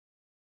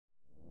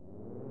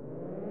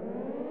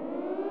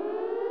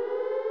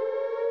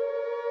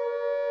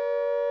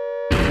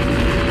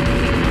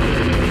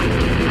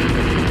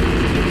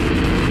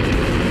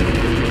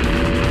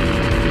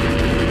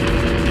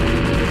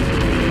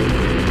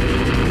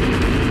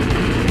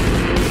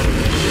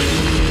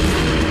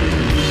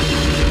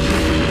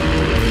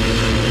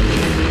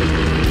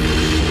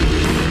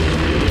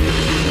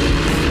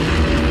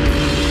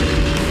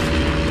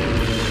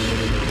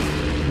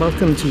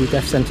welcome to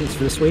Death Sentence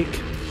for this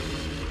week.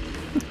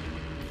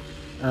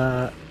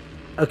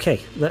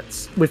 Okay,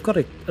 we've got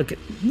a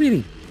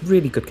really,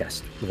 really good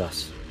guest with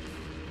us.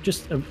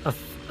 Just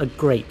a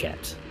great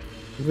get.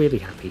 Really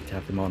happy to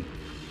have him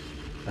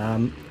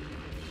on.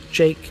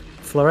 Jake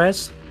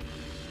Flores.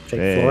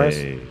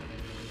 Flores.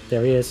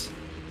 There he is.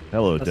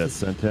 Hello, Death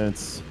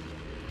Sentence.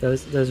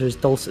 Those are his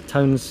dulcet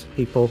tones,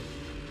 people.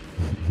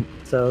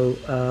 So,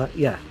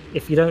 yeah,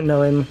 if you don't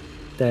know him,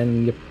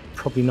 then you're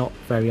probably not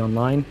very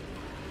online.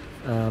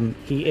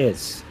 He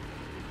is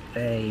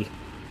a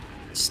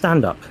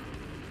stand-up,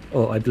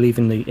 or I believe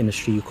in the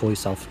industry you call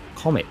yourself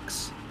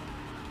comics.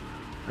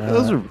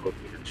 Those are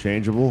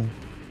changeable.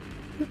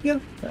 Yeah.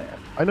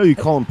 I know you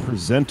call them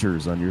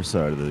presenters on your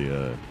side of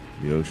the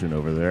ocean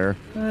over there.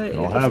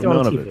 I'll have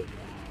none of it.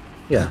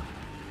 Yeah,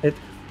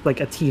 like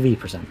a TV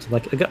presenter,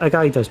 like a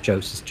guy who does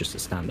jokes is just a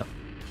stand-up.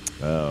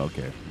 Oh,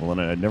 okay. Well,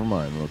 then never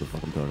mind. I don't know what the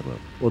fuck I'm talking about.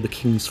 Or the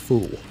King's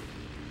Fool.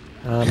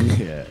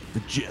 Yeah,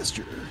 the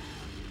Jester.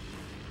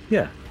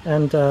 Yeah,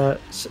 and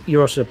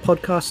you're also a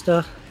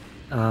podcaster,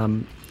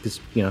 because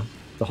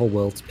the whole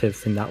world's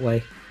pivoting that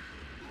way.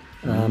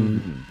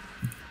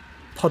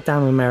 Pod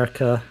Down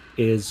America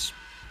is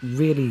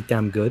really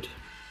damn good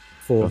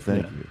for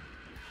thank you.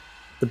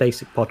 The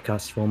basic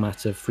podcast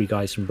format of three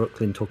guys from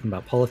Brooklyn talking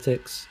about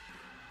politics,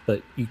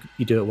 but you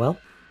do it well.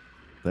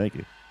 Thank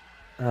you.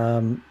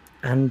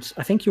 And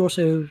I think you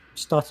also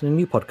started a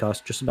new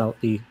podcast just about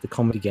the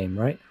comedy game,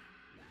 right?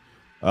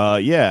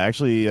 Yeah,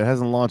 actually, it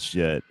hasn't launched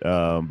yet,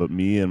 but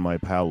me and my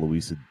pal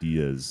Luisa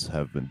Diaz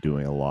have been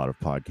doing a lot of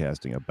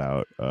podcasting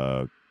about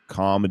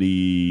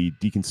comedy,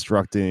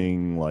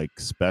 deconstructing like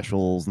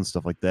specials and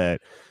stuff like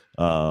that,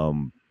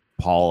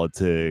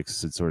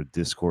 politics and sort of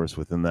discourse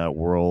within that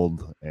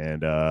world.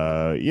 And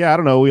yeah, I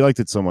don't know, we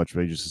liked it so much,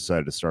 we just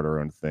decided to start our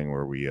own thing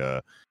where we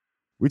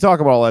talk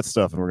about all that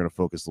stuff, and we're going to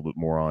focus a little bit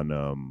more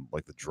on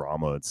like the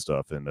drama and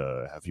stuff, and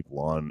have people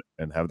on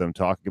and have them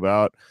talking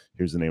about,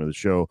 here's the name of the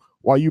show,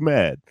 Why You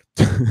Mad?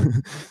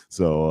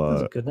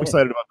 So I'm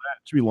excited about that.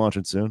 Should be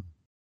launching soon.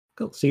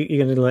 Cool. So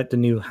you're going to let the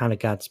new Hannah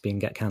Gadsby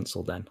and get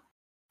cancelled then?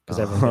 Because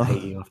everyone's going to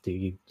hate you after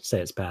you say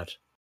it's bad.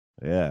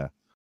 Yeah.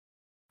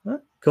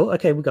 Cool.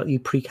 Okay, we got you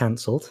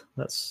pre-cancelled.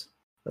 That's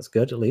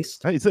good, at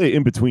least. I'd say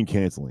in between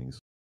cancelings.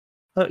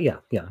 Oh yeah.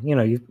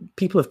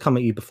 People have come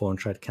at you before and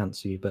tried to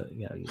cancel you, but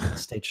you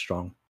stayed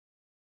strong.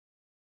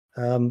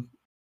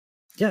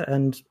 Yeah,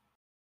 and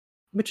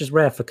which is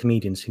rare for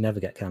comedians who never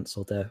get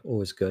cancelled. They're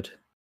always good.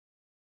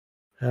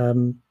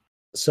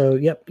 So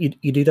yep,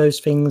 you do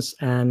those things,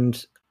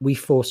 and we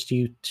forced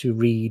you to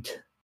read.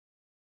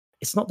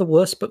 It's not the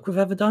worst book we've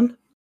ever done.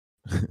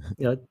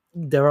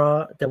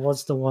 There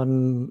was the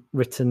one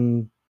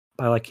written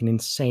by like an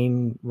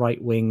insane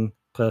right-wing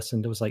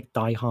person that was like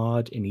Die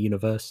Hard in a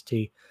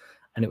university,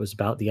 and it was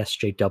about the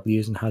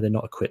SJWs and how they're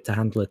not equipped to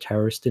handle a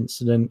terrorist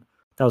incident.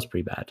 That was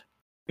pretty bad.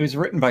 It was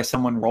written by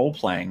someone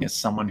role-playing as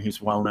someone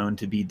who's well known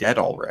to be dead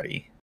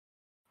already.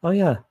 Oh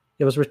yeah,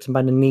 it was written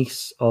by the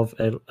niece of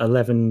an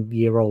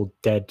 11-year-old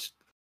dead,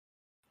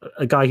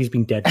 a guy who's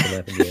been dead for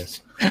 11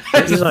 years.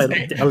 He's like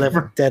dead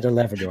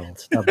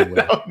 11-year-old. That'd be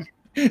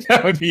weird.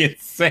 That would be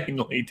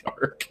insanely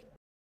dark.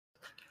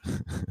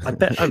 I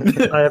bet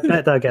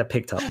that'll get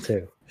picked up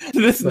too.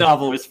 This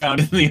novel is found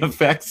in the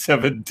effects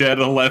of a dead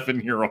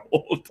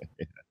 11-year-old.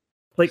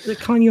 Like,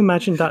 can't you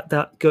imagine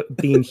that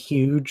being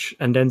huge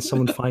and then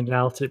someone finding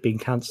out it being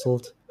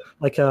cancelled?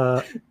 Like,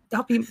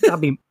 that'd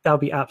be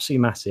absolutely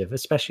massive,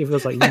 especially if it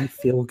was like really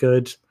feel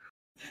good.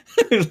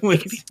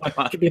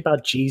 It could be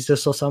about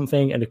Jesus or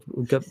something, and it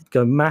would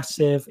go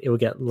massive. It would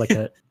get like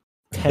a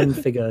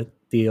 10-figure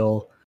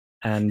deal,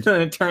 and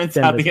it turns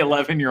out the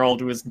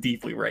 11-year-old was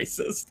deeply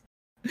racist.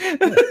 Yeah,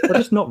 but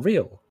it's not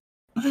real,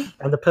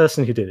 and the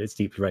person who did it is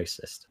deeply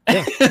racist.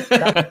 Yeah,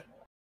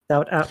 that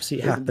would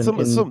absolutely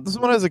happen.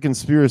 Someone has a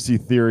conspiracy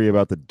theory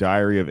about the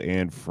Diary of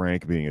Anne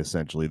Frank being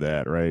essentially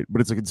that, right?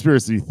 But it's a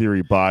conspiracy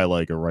theory by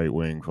like a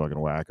right-wing fucking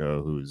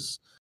wacko who's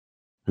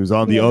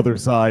on the other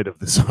side of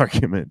this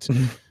argument.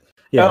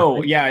 Yeah.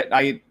 Oh yeah,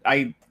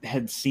 I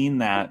had seen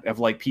that, of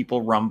like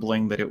people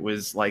rumbling that it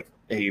was like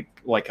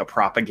a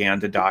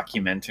propaganda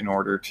document in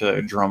order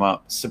to drum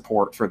up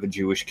support for the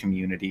Jewish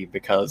community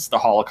because the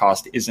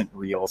Holocaust isn't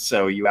real,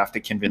 so you have to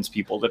convince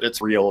people that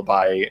it's real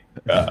by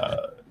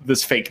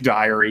this fake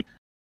diary.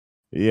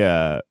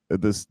 Yeah,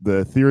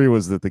 the theory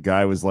was that the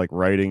guy was like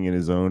writing in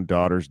his own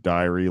daughter's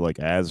diary, like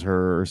as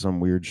her or some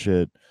weird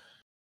shit.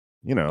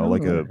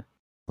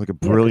 Like a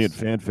brilliant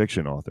fan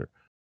fiction author.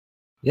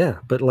 Yeah,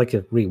 but like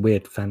a really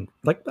weird fan.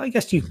 Like, I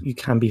guess you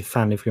can be a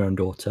fan of your own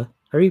daughter.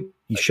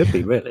 You should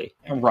be, really.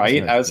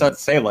 Right. I was about to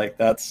say, like,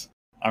 that's.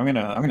 I'm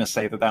gonna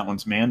say that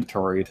one's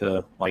mandatory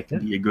to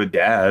be a good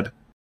dad.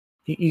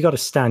 You got to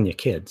stan your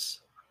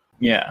kids.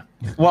 Yeah.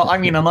 Well, I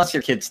mean, unless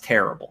your kid's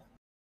terrible.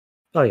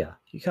 Oh yeah,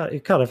 you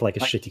can't have like a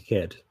shitty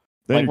kid.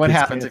 Like, what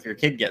happens if your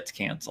kid gets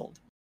canceled?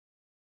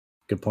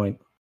 Good point.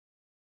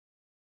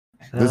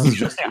 This is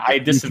just I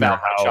disavow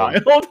my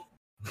child.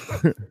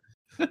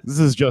 This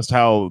is just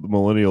how the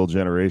millennial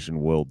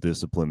generation will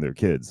discipline their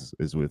kids,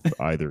 is with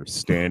either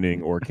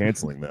standing or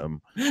canceling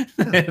them.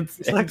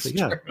 Exactly,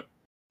 yeah.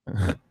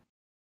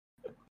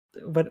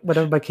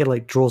 Whenever my kid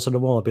like draws on the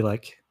wall, I'll be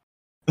like,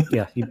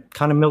 yeah, you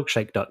kind of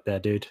milkshake duck there,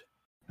 dude.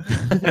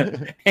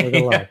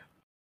 Yeah.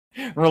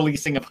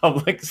 Releasing a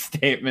public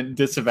statement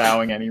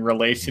disavowing any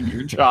relation to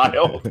your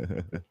child.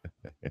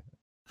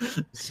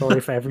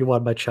 Sorry for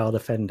everyone my child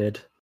offended.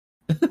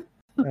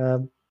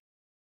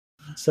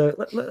 So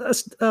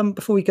let's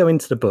before we go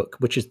into the book,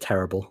 which is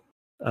terrible,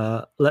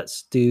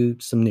 let's do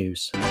some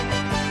news.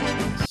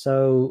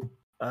 So,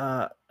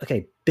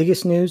 okay,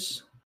 biggest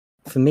news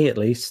for me at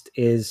least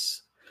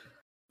is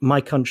my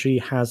country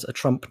has a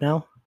Trump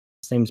now.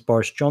 His name's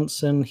Boris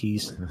Johnson.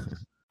 He's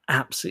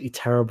absolutely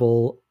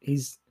terrible.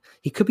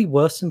 He could be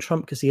worse than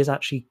Trump because he is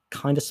actually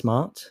kind of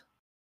smart.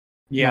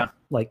 Yeah.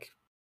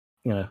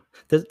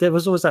 There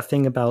was always that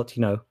thing about,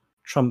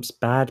 Trump's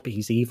bad, but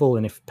he's evil.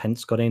 And if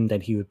Pence got in, then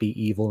he would be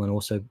evil and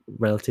also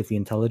relatively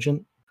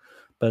intelligent.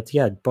 But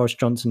yeah, Boris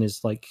Johnson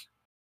is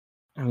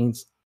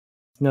he's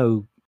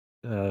no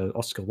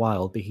Oscar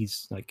Wilde, but he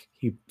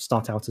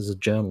started out as a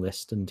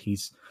journalist and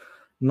he's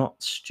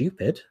not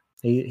stupid.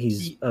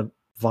 He's a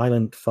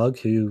violent thug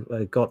who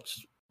got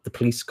the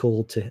police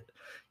called to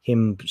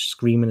him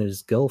screaming at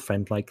his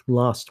girlfriend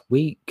last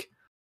week.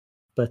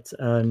 But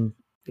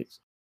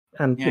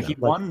he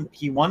won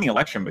the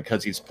election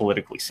because he's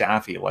politically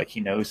savvy. He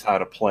knows how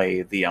to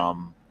play the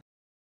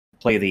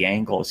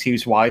angles. He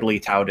was widely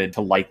touted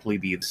to likely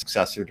be the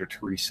successor to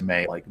Theresa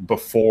May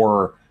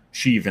before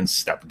she even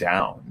stepped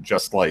down.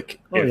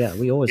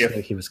 We always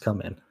knew he was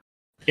coming.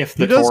 If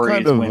the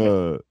Tories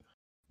win,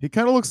 he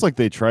kind of looks like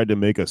they tried to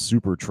make a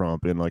super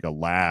Trump in a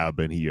lab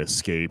and he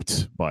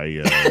escaped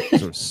by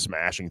sort of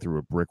smashing through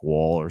a brick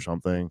wall or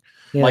something.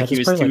 Yeah, he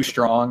was too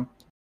strong.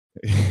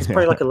 It's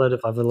probably a load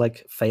of other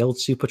failed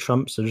super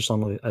Trumps. They're just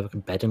on a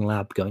bed in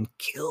lab going,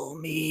 "Kill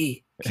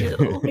me,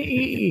 kill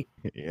me."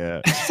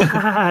 Yeah,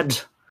 sad.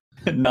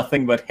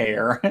 Nothing but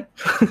hair.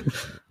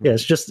 Yeah,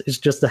 it's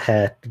just the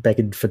hair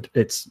begging for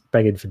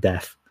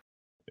death.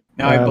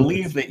 Now I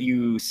believe that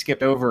you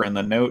skipped over in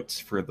the notes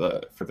for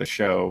the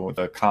show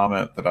the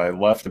comment that I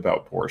left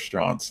about Boris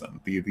Johnson,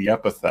 the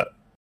epithet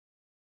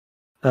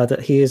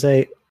that he is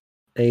a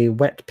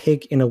wet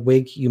pig in a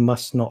wig you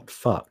must not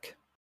fuck.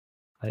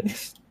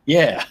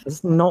 Yeah,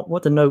 that's not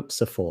what the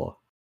notes are for.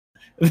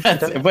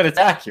 But it's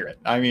accurate.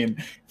 I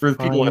mean, for the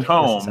people at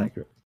home,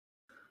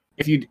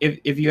 if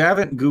you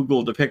haven't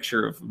Googled a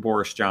picture of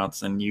Boris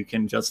Johnson, you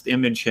can just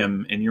image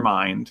him in your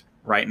mind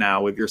right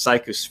now with your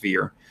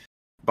psychosphere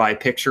by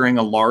picturing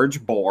a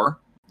large boar,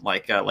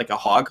 like a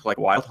hog, like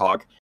a wild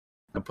hog,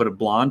 and put a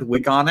blonde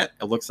wig on it.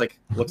 It looks like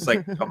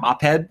a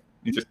mop head.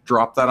 You just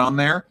drop that on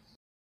there,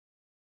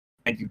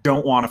 and you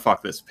don't want to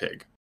fuck this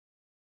pig.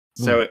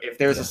 So if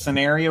there's a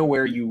scenario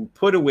where you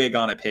put a wig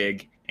on a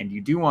pig and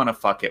you do want to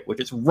fuck it, which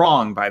is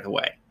wrong, by the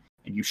way,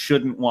 and you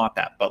shouldn't want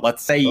that, but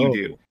let's say you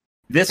do.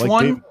 This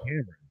one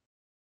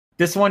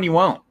you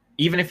won't,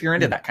 even if you're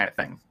into that kind of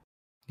thing.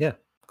 Yeah,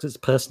 because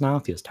its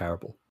personality is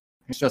terrible.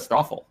 It's just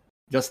awful.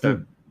 Just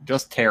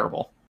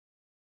terrible.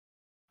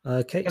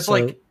 Okay, it's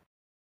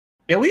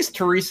at least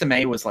Theresa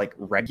May was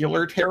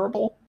regular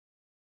terrible.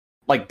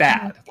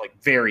 Bad,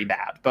 very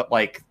bad, but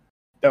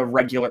a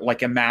regular,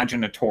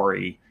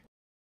 imaginatory.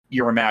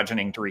 You're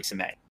imagining Theresa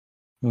May.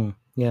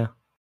 Yeah.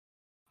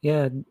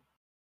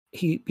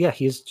 He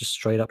is just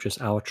straight up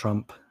just our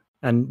Trump,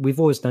 and we've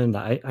always known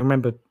that. I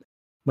remember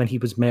when he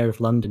was mayor of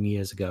London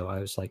years ago. I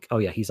was like, oh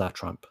yeah, he's our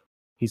Trump.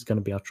 He's going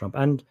to be our Trump,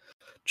 and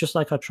just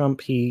like our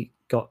Trump, he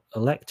got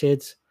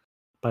elected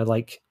by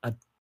a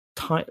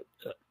time.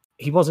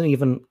 He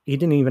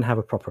didn't even have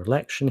a proper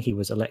election. He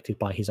was elected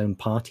by his own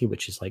party,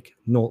 which is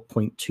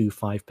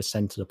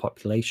 0.25% of the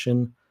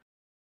population.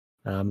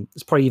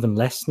 It's probably even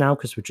less now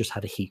because we've just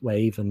had a heat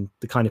wave, and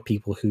the kind of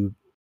people who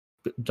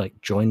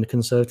join the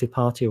Conservative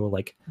Party are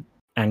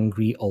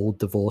angry old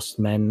divorced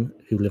men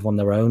who live on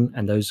their own,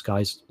 and those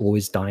guys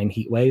always die in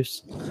heat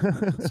waves.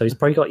 So he's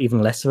probably got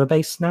even less of a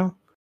base now.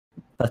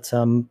 But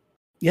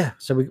yeah,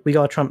 so we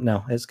got a Trump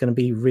now. It's going to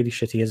be really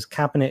shitty. His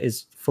cabinet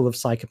is full of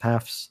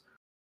psychopaths,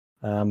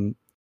 and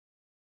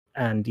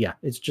yeah,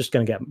 it's just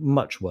going to get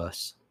much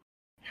worse.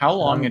 How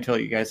long until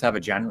you guys have a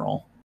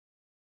general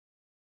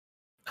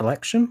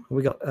election?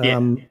 We got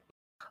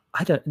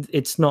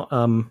it's not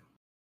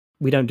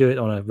we don't do it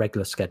on a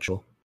regular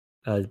schedule.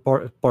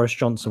 Boris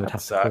Johnson would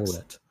have to call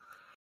it.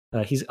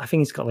 I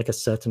think he's got a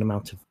certain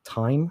amount of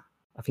time.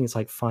 I think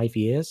it's 5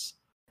 years.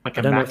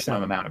 A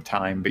maximum amount of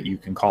time, but you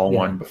can call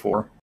one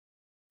before.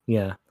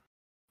 Yeah.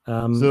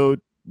 So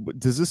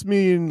does this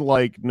mean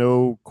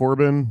no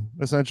Corbyn,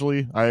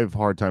 essentially? I have a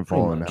hard time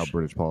following how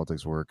British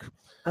politics work.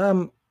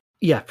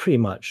 Yeah, pretty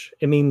much.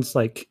 It means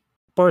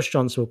Boris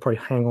Johnson will probably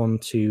hang on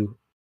to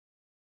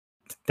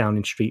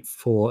Downing Street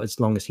for as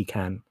long as he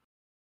can.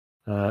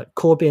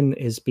 Corbyn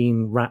is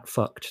being rat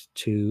fucked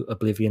to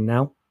oblivion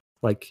now.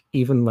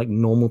 Even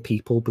normal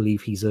people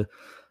believe he's a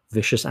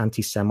vicious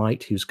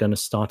anti-Semite who's going to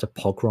start a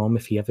pogrom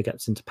if he ever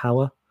gets into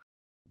power.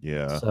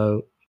 Yeah.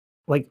 So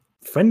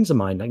friends of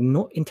mine, like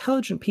not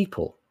intelligent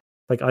people,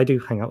 like I do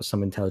hang out with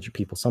some intelligent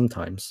people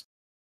sometimes,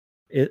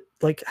 it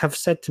like have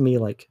said to me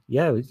like,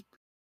 yeah,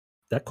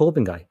 that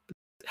Corbyn guy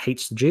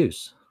hates the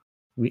Jews.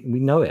 We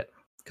know it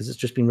because it's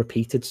just been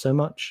repeated so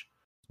much.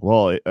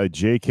 Well,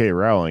 J.K.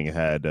 Rowling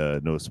had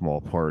no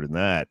small part in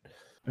that.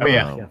 Oh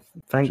yeah, yeah.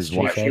 Thanks,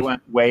 J.K. She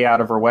went way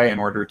out of her way in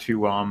order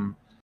to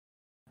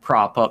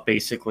prop up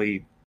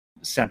basically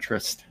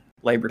centrist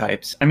labor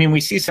types. I mean, we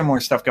see similar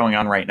stuff going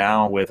on right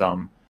now with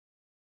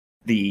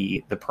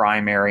the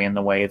primary and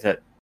the way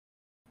that,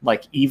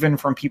 like, even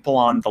from people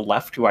on the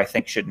left who I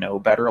think should know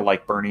better,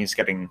 like Bernie's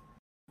getting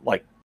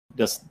like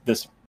this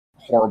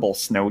horrible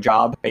snow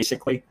job,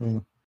 basically.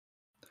 Mm.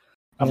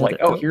 Of Yeah,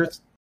 like,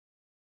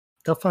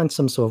 they'll find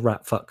some sort of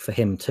rat fuck for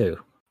him too.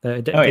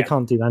 They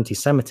can't do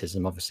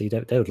anti-Semitism, obviously.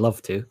 They would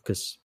love to,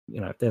 because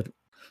they're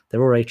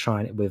already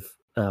trying it with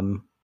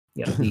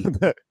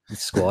the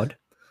squad.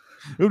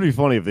 It would be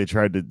funny if they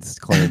tried to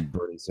claim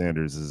Bernie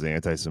Sanders as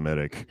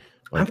anti-Semitic.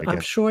 Like, I'm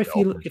sure if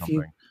you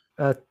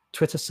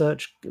Twitter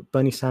search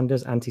Bernie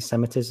Sanders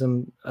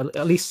anti-Semitism,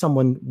 at least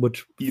someone would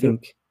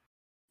think.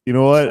 You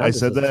know what? Sanders I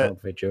said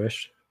that. Very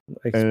Jewish.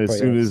 And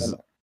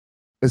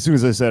as soon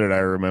as I said it, I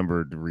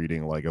remembered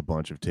reading like a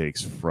bunch of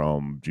takes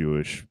from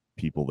Jewish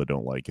people that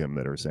don't like him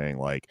that are saying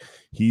like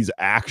he's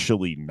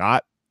actually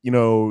not, he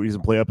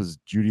doesn't play up his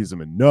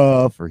Judaism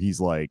enough, or he's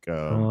like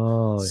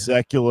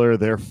secular,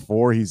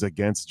 therefore he's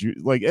against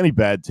like any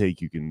bad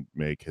take you can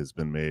make has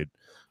been made,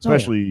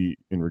 especially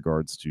in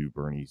regards to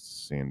Bernie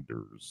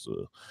Sanders.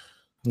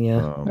 I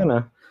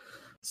know.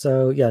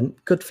 So yeah,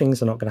 good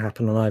things are not going to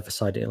happen on either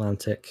side of the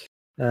Atlantic.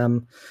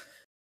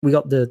 We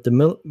got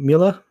the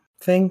Mueller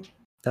thing.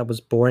 That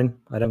was boring.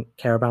 I don't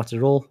care about it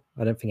at all.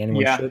 I don't think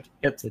anyone should.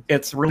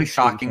 It's really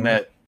shocking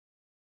that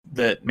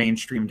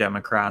mainstream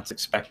Democrats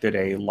expected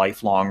a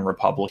lifelong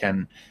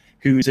Republican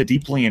who's a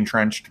deeply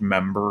entrenched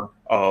member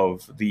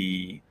of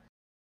the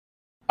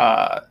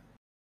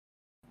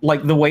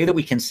like the way that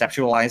we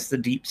conceptualize the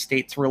deep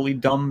state's really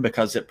dumb,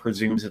 because it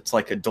presumes it's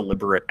like a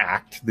deliberate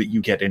act that you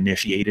get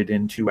initiated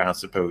into,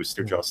 as opposed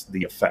to just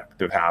the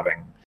effect of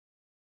having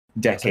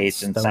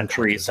decades and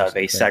centuries of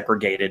a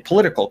segregated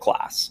political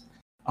class.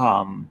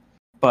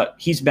 But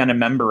he's been a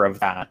member of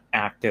that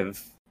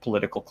active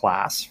political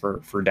class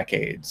for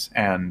decades,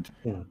 and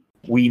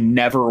we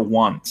never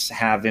once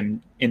have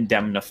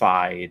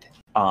indemnified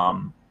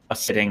a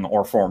sitting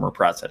or former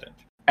president,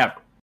 ever.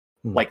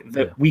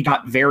 We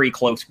got very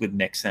close with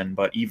Nixon,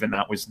 but even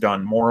that was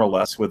done more or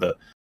less with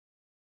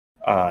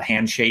a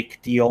handshake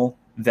deal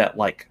that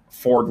like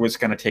Ford was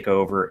going to take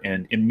over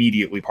and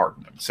immediately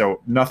pardon him.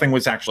 So nothing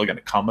was actually going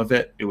to come of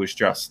it. It was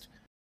just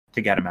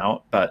to get him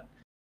out. But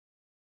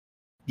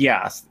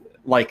yeah,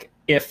 like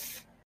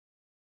if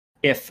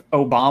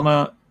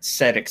Obama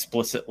said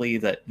explicitly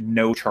that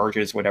no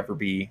charges would ever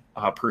be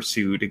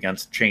pursued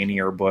against Cheney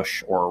or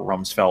Bush or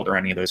Rumsfeld or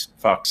any of those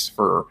fucks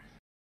for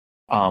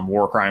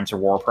war crimes or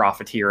war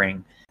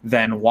profiteering,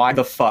 then why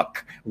the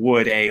fuck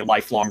would a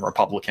lifelong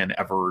Republican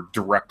ever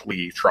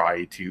directly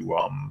try to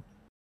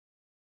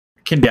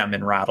condemn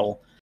and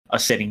rattle a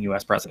sitting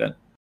U.S. president?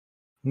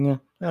 Yeah,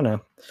 I don't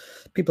know.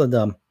 People are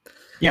dumb.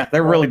 Yeah,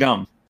 they're really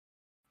dumb.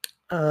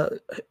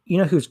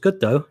 Who's good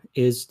though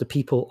is the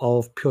people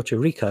of Puerto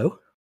Rico,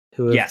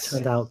 who have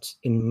turned out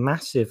in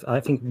massive. I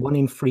think 1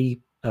 in 3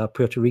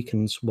 Puerto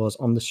Ricans was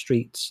on the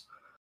streets,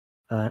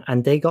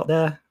 and they got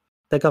their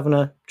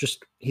governor.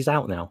 He's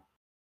out now.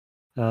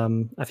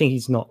 I think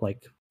he's not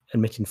like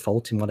admitting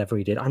fault in whatever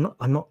he did. I'm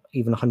not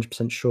even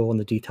 100% sure on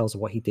the details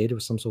of what he did. It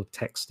was some sort of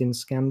texting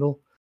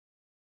scandal.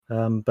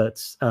 But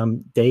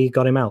they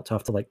got him out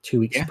after like 2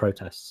 weeks of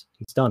protests.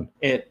 He's done.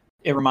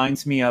 It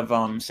reminds me of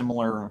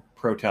similar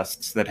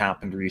protests that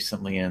happened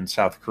recently in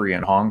South Korea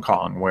and Hong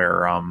Kong,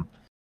 where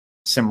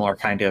similar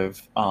kind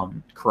of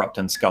corrupt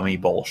and scummy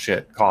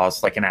bullshit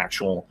caused like an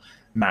actual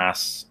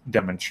mass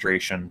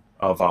demonstration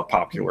of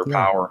popular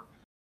power.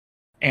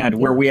 And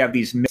where we have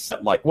these myths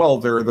that like, well,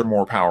 they're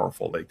more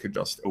powerful, they could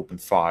just open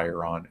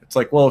fire on. It's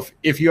like, well,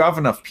 if you have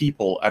enough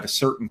people at a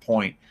certain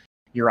point,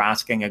 you're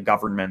asking a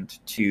government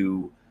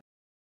to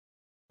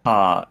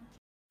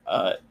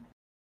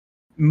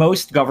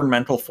most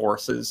governmental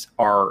forces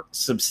are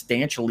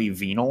substantially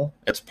venal.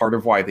 It's part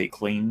of why they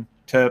cling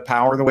to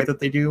power the way that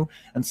they do.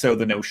 And so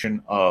the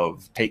notion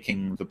of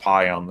taking the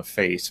pie on the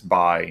face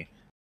by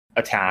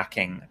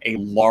attacking a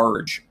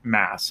large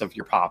mass of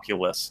your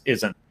populace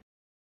isn't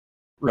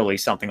really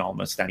something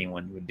almost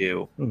anyone would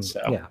do.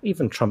 So yeah,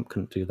 even Trump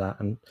couldn't do that,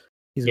 and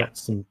he's got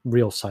some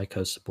real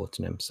psychos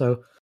supporting him.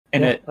 So,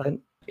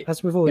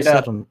 as we've always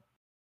said on...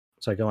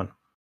 Sorry, go on.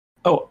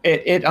 Oh,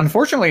 it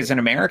unfortunately, as an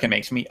American,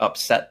 makes me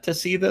upset to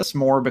see this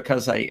more,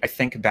 because I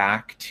think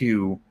back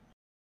to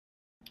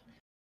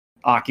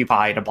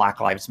Occupy, to Black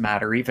Lives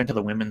Matter, even to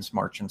the Women's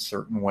March in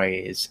certain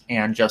ways,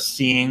 and just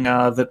seeing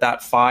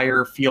that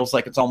fire feels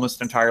like it's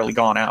almost entirely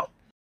gone out.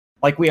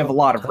 Like, we have a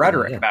lot of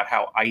rhetoric about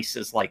how ICE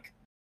is like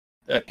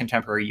a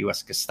contemporary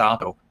U.S.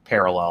 Gestapo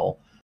parallel,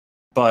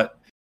 but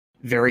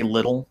very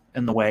little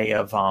in the way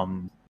of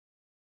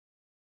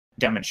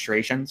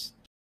demonstrations.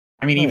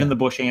 I mean, Oh, even yeah. the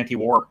Bush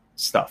anti-war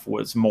stuff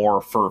was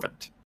more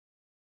fervent.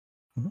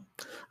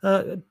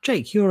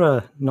 Jake,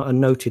 you're not a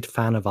noted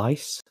fan of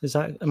Ice.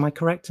 Am I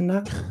correct in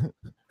that?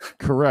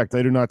 Correct.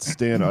 I do not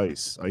stand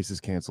Ice. Ice is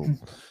canceled.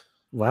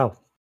 Wow.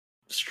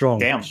 Strong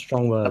Damn, words.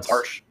 that's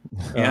harsh.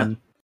 Yeah.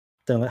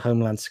 Don't let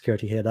Homeland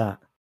Security hear that.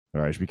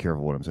 All right, I should be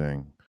careful what I'm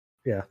saying.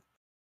 Yeah.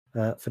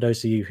 For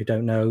those of you who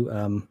don't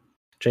know,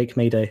 Jake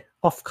made a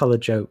off-color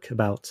joke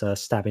about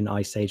stabbing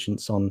ICE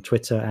agents on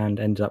Twitter and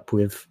ended up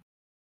with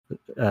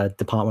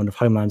Department of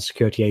Homeland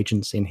Security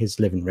agents in his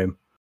living room,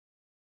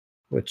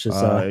 which is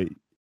a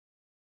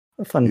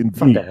fun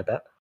day, I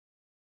bet.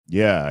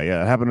 Yeah.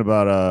 It happened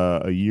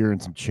about a year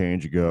and some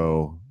change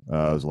ago. It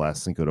was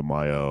last Cinco de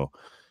Mayo,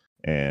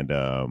 and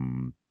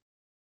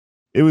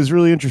it was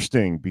really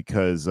interesting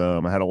because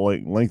I had a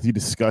lengthy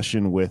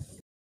discussion with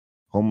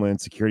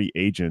Homeland Security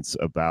agents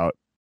about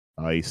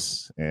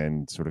ICE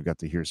and sort of got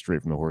to hear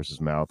straight from the horse's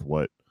mouth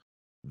what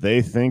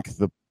they think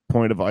the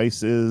point of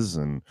ICE is,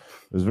 and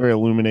it was very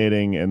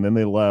illuminating. And then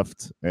they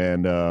left,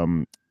 and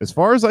as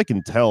far as I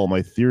can tell,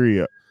 my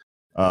theory,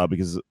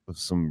 because of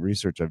some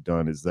research I've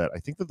done, is that I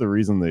think that the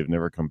reason they've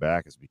never come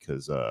back is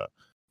because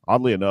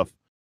oddly enough,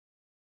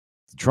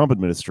 the Trump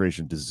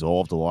administration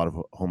dissolved a lot of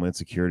Homeland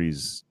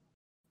Security's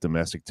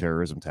domestic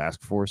terrorism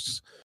task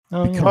force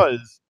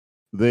because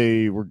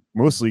they were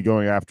mostly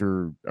going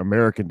after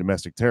American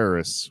domestic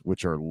terrorists,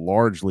 which are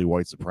largely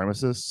white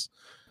supremacists,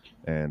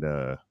 and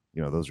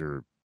those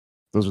are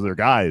their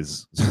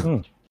guys.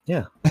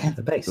 Yeah,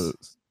 the base.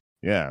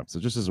 So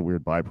just as a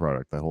weird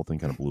byproduct, that whole thing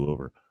kind of blew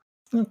over.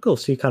 Oh, cool.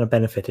 So you kind of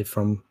benefited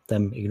from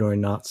them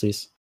ignoring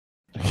Nazis.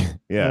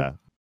 Yeah,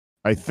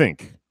 I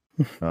think.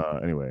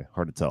 Anyway,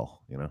 hard to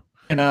tell,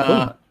 And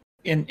Cool.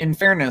 in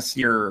fairness,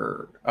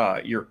 you're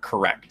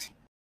correct.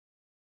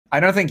 I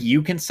don't think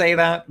you can say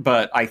that,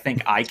 but I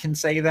think I can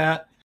say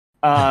that.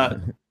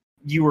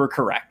 You were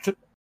correct.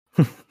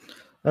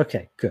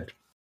 Okay, good.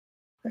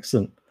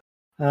 Excellent.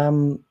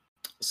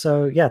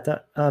 So yeah,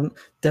 that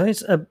there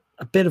is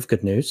a bit of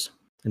good news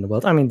in the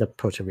world. I mean, the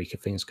Puerto Rico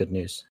thing is good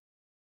news,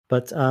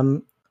 but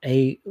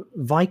a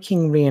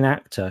Viking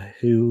reenactor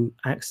who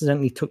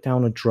accidentally took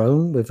down a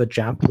drone with a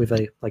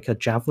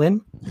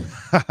javelin.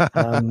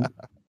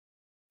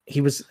 He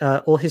was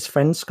all his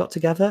friends got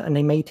together and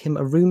they made him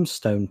a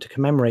runestone to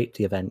commemorate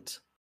the event.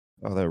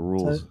 Oh, that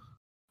rules. So,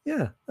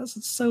 yeah,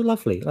 that's so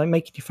lovely. Like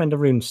making your friend a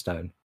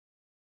runestone.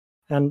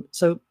 And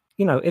so,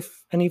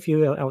 if any of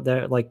you are out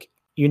there, like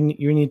you're in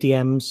your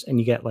DMs and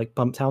you get like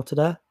bumped out of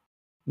there,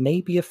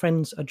 maybe your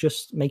friends are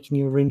just making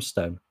you a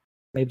runestone.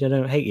 Maybe they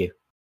don't hate you.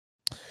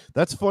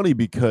 That's funny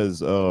because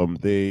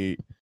they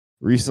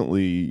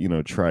recently,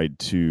 tried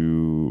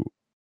to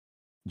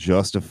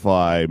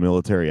justify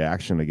military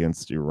action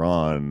against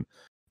Iran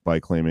by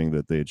claiming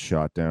that they had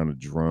shot down a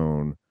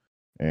drone,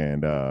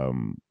 and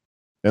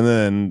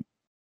then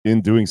in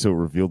doing so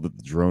revealed that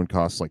the drone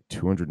costs like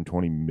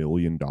 $220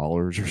 million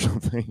or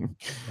something.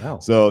 Wow.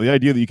 So the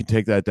idea that you can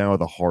take that down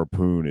with a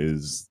harpoon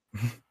is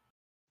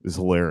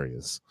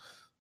hilarious.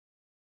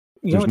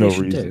 You know what they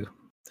should do?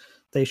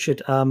 They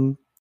should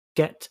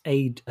get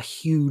a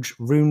huge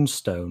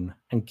runestone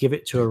and give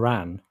it to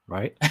Iran,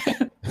 right?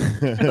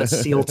 But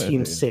SEAL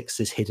Team 6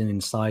 is hidden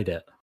inside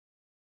it.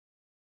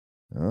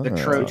 The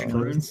Trojan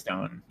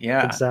runestone.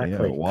 Yeah.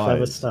 Exactly. Yeah,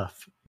 clever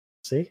stuff.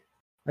 See?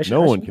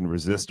 No one can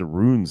resist a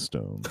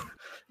runestone.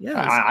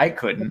 Yeah, I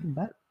couldn't.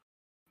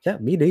 Yeah,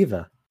 me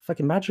neither.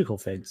 Fucking magical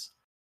things.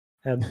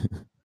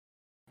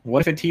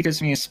 What if it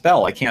teaches me a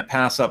spell? I can't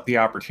pass up the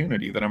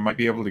opportunity that I might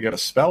be able to get a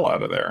spell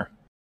out of there.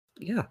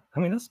 Yeah, I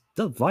mean that's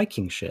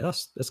Viking shit.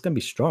 That's gonna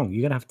be strong.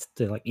 You're gonna have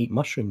to like eat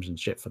mushrooms and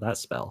shit for that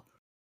spell,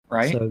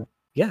 right? So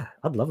yeah,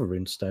 I'd love a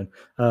runestone.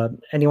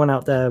 Anyone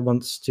out there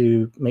wants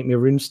to make me a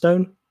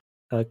runestone?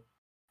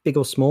 Big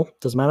or small,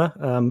 doesn't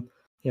matter.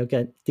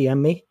 Get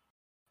DM me.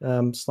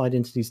 Slide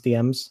into these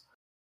DMs.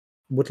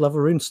 Would love a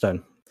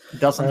runestone. It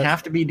doesn't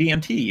have to be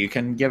DMT. You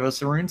can give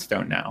us a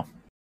runestone now.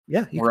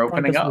 Yeah, we're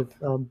opening up.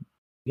 With,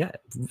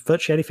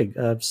 virtually anything.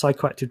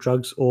 Psychoactive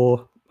drugs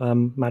or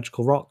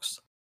magical rocks.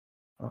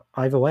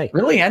 Either way.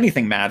 Really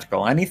anything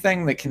magical.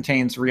 Anything that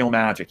contains real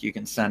magic you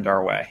can send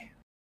our way.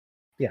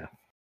 Yeah.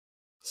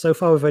 So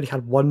far we've already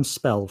had one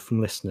spell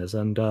from listeners,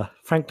 and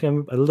frankly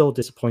I'm a little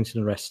disappointed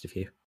in the rest of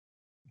you.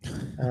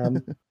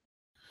 Well,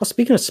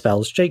 speaking of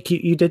spells, Jake,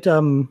 you did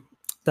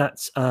that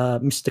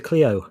Mr.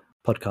 Cleo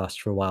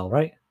podcast for a while,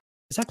 right?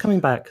 Is that coming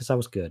back? Because that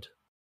was good.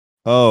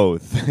 Oh,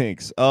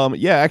 thanks.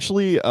 Yeah,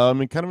 actually,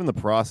 I'm kind of in the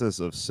process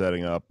of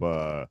setting up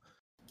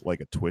like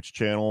a Twitch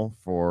channel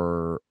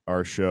for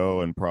our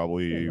show, and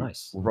probably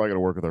nice. We're probably gonna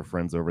work with our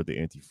friends over at the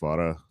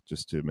Antifada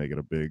just to make it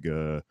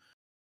a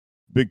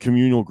big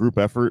communal group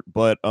effort.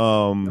 But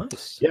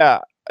nice. Yeah,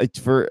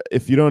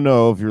 if you don't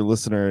know, if you're a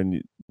listener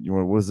and you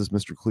want, what is this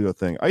Mr. Cleo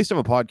thing? I used to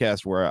have a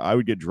podcast where I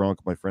would get drunk,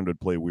 my friend would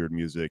play weird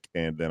music,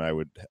 and then I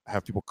would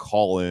have people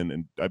call in,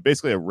 and I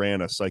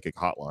ran a psychic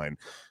hotline,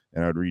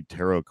 and I would read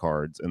tarot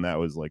cards, and that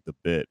was like the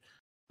bit.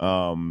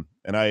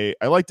 And I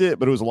liked it,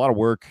 but it was a lot of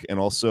work, and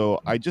also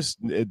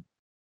it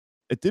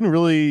didn't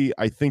really,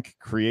 I think,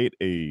 create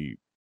a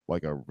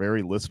like a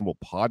very listenable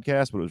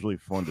podcast, but it was really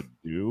fun to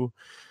do. I bet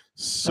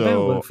it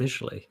So work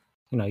visually.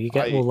 You know, you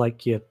get all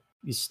like your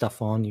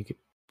stuff on, you could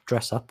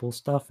dress up all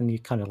stuff, and you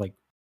kind of like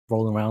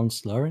rolling around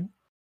slurring.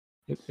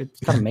 It's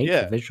kind of made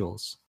Yeah. for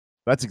visuals.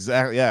 That's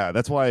exactly, yeah.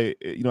 That's why,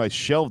 I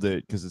shelved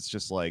it, because it's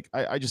just like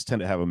I just tend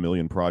to have a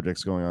million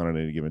projects going on at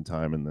any given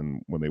time, and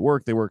then when they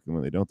work, and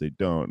when they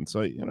don't. And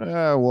so,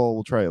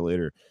 we'll try it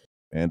later.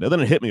 And then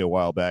it hit me a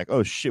while back.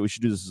 Oh shit, we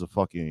should do this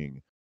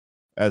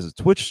as a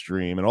Twitch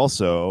stream, and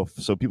also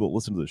so people that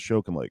listen to the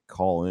show can like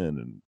call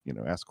in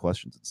and ask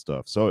questions and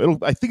stuff. So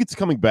I think it's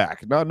coming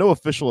back. No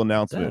official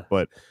announcement,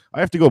 but I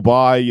have to go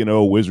buy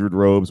wizard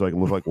robes so I can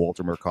look like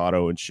Walter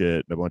Mercado and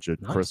shit, and a bunch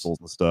of crystals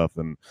and stuff,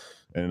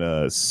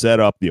 and set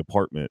up the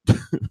apartment.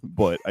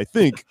 But I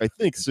think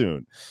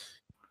soon.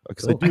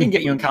 Cool. I can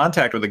get you in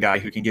contact with a guy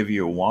who can give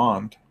you a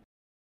wand.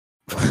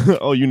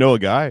 Oh, you know a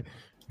guy?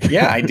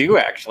 Yeah, I do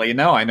actually.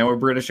 No, I know a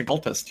British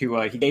occultist who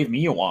he gave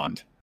me a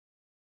wand.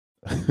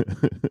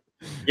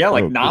 Yeah,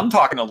 like now I'm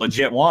talking a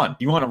legit wand.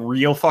 You want a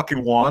real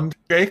fucking wand,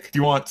 Jake? Do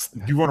you want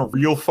a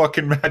real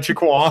fucking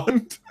magic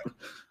wand?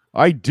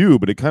 I do,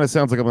 but it kind of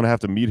sounds like I'm gonna have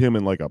to meet him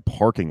in like a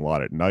parking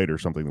lot at night or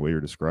something. The way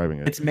you're describing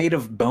it, it's made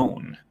of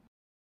bone.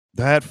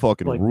 That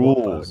fucking like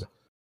rules,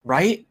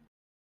 right?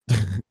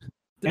 And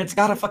it's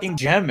got a fucking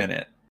gem in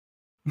it.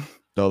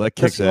 No, that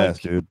kicks ass,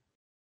 dude.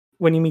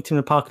 When you meet him in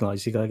the parking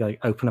lot, you gotta like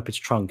open up his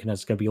trunk, and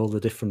there's gonna be all the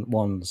different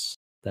wands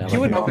there. He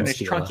wouldn't open his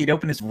trunk; he'd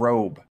open his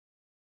robe.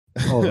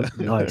 Oh,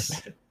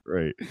 nice.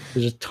 Right.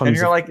 There's just tons. And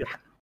you're like,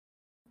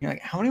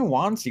 how many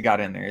wands you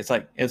got in there? It's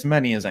like as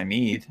many as I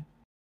need.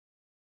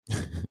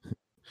 And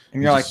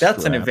you're like,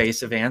 that's an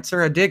evasive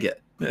answer. I dig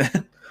it.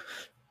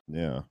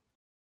 Yeah.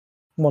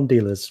 Wand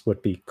dealers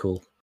would be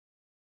cool.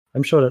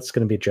 I'm sure that's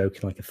going to be a joke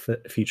in like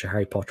a future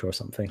Harry Potter or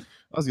something.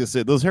 I was going to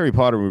say, those Harry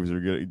Potter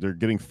movies they're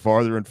getting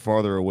farther and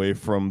farther away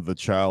from the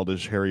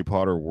childish Harry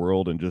Potter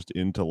world and just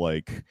into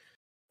like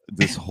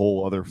this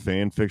whole other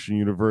fan fiction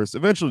universe.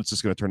 Eventually it's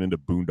just going to turn into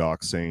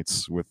Boondock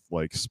Saints with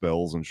like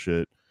spells and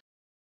shit.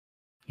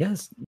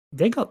 Yes,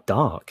 they got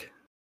dark.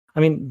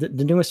 I mean,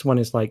 the newest one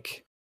is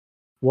like,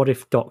 what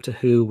if Doctor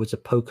Who was a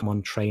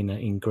Pokemon trainer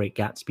in Great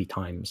Gatsby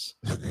times?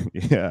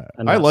 Yeah,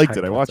 I liked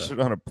it. I watched it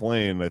on a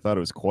plane. I thought it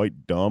was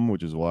quite dumb,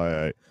 which is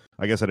why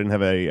I guess I didn't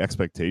have any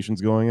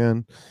expectations going in.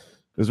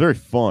 It was very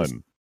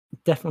fun.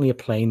 It's definitely a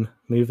plane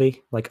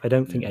movie. Like, I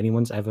don't think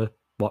anyone's ever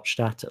watched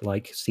that at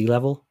like sea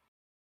level.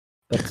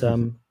 But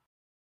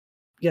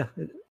yeah,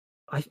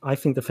 I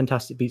think the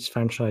Fantastic Beasts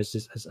franchise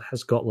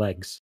has got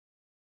legs.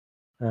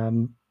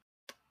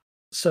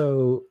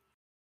 So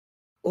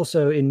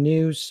also in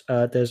news,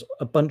 there's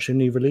a bunch of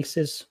new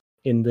releases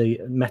in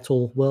the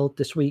metal world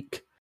this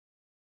week.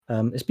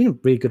 It's been a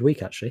really good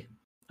week, actually.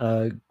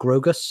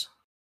 Grogus.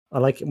 I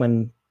like it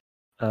when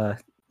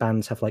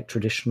bands have like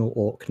traditional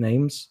orc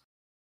names.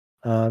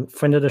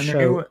 Friend of the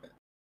show.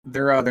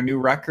 Their new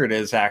record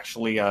is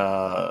actually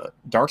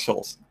Dark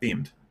Souls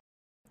themed.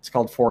 It's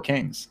called Four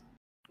Kings.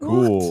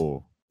 Cool.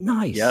 What?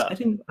 Nice. Yeah. I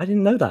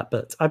didn't know that,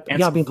 but I've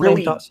been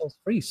playing Dark Souls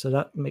 3, so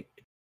that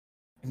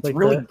it's like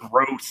really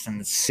gross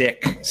and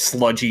sick,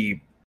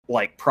 sludgy,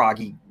 like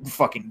proggy,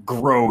 fucking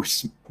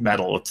gross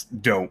metal. It's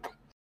dope.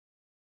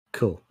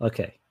 Cool.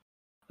 Okay.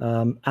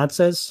 Ad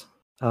says,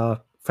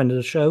 friend of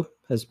the show,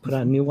 has put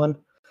out a new one.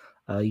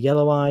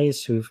 Yellow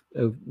Eyes, who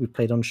we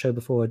played on the show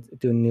before,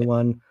 doing a new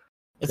one.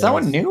 Is that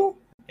one new?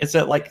 Is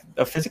it like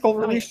a physical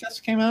release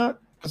just came out?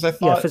 Because I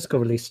thought physical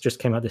release just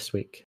came out this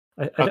week.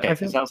 I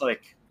think, sounds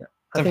like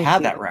I've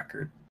had that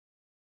record.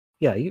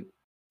 Yeah,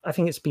 I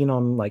think it's been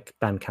on like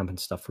Bandcamp and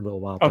stuff for a little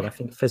while, but I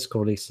think physical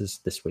release is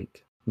this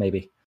week,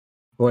 maybe,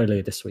 or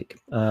earlier this week.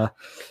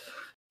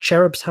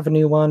 Cherubs have a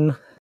new one.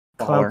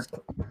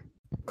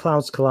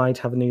 Clouds Collide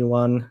have a new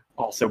one.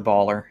 Also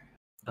baller.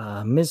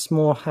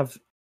 Mizmor have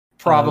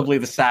probably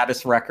the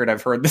saddest record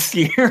I've heard this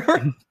year.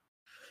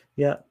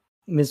 Yeah,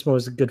 Mizmor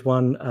is a good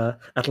one.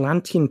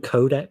 Atlantean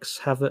Codex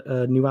have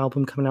a new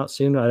album coming out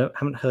soon. I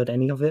haven't heard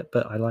any of it,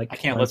 but I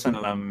can't listen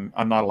to them.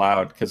 I'm not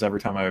allowed because every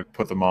time I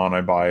put them on,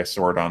 I buy a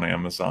sword on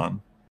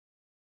Amazon.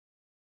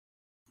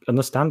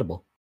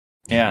 Understandable.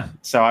 Yeah,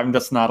 so I'm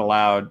just not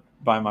allowed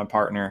by my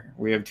partner.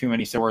 We have too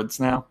many swords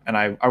now, and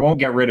I won't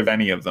get rid of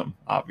any of them,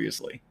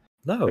 obviously.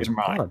 No,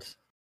 God.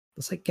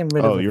 It's like getting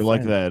rid of. Oh, you're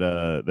like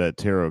that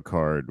tarot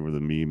card where the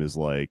meme is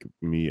like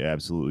me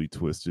absolutely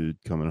twisted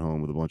coming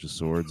home with a bunch of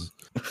swords.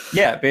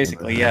 Yeah,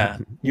 basically, yeah.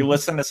 You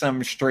listen to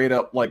some straight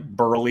up like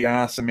burly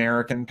ass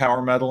American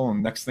power metal,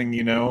 and next thing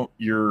you know,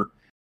 you're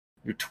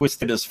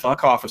twisted as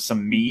fuck off of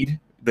some mead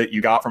that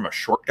you got from a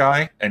short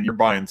guy, and you're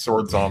buying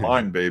swords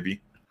online, baby.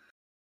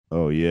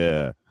 Oh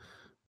yeah,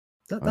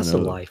 that's a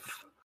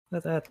life.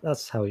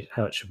 That's how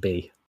it should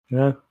be. You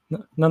know,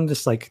 none of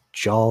this like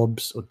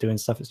jobs or doing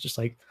stuff. It's just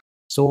like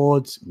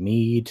swords,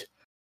 mead,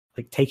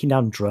 like taking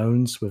down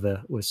drones with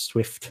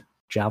swift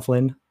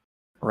javelin.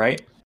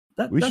 Right.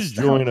 We should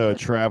join a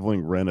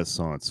traveling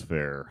Renaissance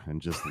fair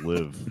and just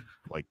live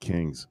like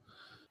kings.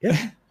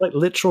 Yeah, like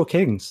literal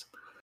kings.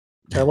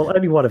 Well,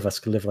 only one of us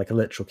can live like a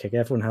literal king.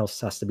 Everyone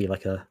else has to be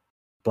like a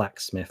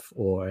blacksmith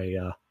or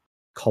a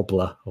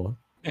cobbler or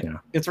you know.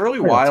 It's really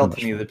Probably not too wild much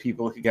to me fun. that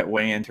people who get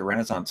way into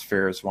Renaissance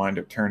fairs wind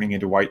up turning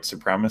into white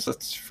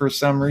supremacists for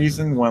some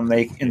reason when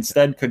they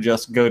instead could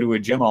just go to a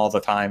gym all the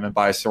time and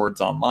buy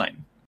swords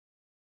online.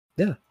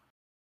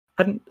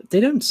 And they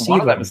don't see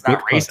One of them like is the good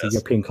not part of racist.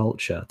 European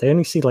culture. They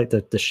only see like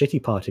the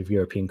shitty part of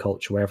European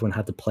culture where everyone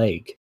had the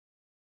plague.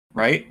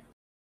 Right?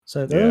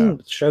 So they Yeah.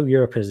 doesn't show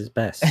Europe as its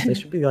best. They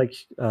should be like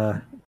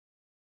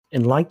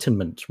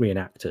Enlightenment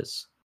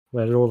reenactors,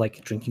 where they're all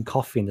like drinking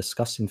coffee and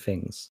discussing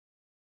things.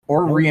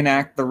 Or Oh.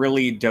 reenact the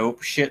really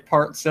dope shit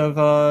parts of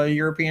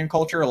European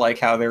culture, like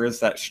how there is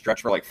that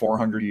stretch for like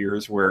 400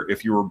 years where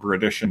if you were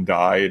British and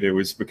died, it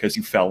was because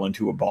you fell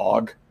into a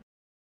bog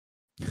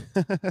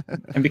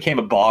and became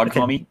a bog Okay.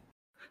 mummy.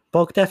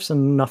 Bog deaths are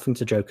nothing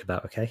to joke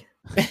about, okay?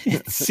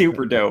 It's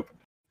super dope.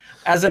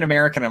 As an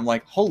American, I'm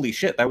like, holy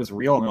shit, that was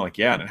real. And they're like,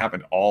 yeah, and it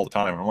happened all the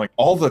time. And I'm like,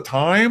 all the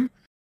time?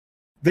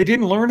 They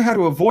didn't learn how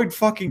to avoid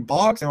fucking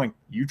bogs? I'm like,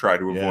 you try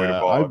to avoid a Yeah,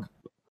 bog.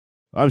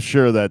 I'm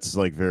sure that's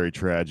like very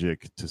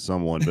tragic to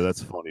someone, but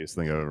that's the funniest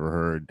thing I've ever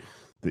heard.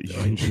 That you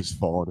can just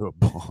fall into a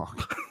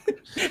bog.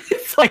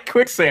 It's like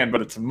quicksand,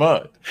 but it's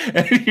mud.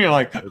 And you're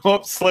like,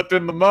 whoops, slipped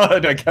in the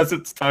mud. I guess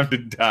it's time to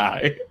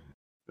die.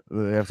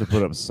 They have to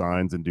put up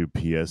signs and do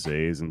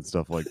PSAs and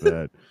stuff like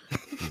that.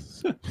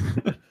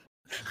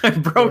 I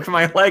broke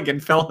my leg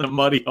and fell in a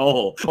muddy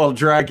hole while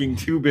dragging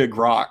 2 big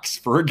rocks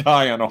for a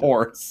guy on a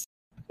horse.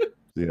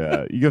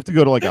 Yeah, you have to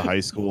go to like a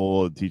high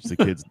school and teach the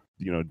kids,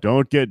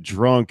 don't get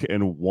drunk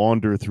and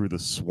wander through the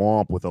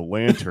swamp with a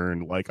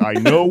lantern like I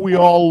know we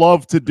all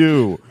love to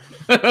do.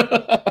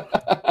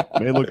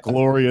 May look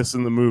glorious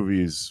in the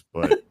movies,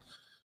 but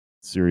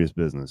serious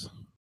business.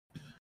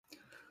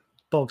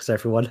 Bogs,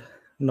 everyone.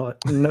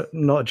 Not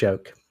a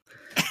joke.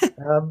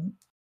 And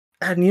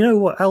you know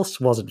what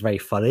else wasn't very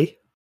funny?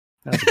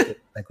 That's a good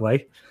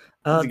segue.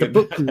 That's a The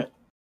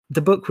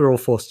good- book we're all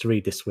forced to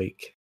read this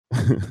week.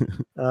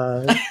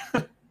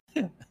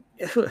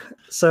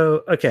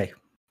 So, okay,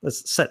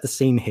 let's set the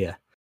scene here.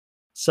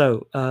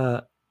 So,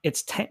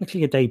 it's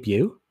technically a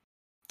debut.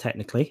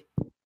 Technically,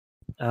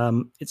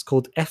 it's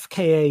called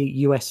FKA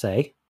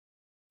USA.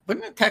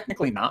 Wouldn't it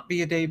technically not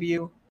be a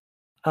debut?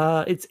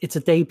 It's a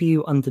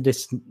debut under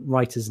this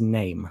writer's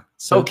name.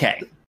 So,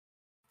 Okay.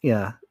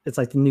 yeah, it's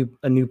like a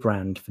new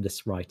brand for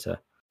this writer.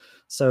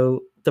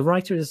 So the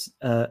writer is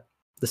the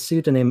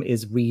pseudonym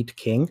is Reed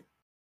King,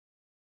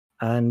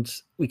 and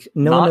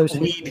no one Not knows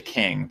who. Weed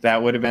King.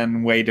 That would have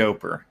been way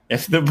doper.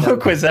 If the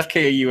book was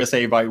FKA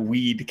USA by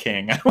Weed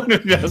King, I would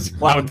have just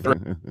plowed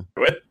through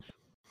it.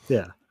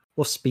 Yeah,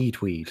 or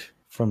Speedweed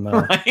from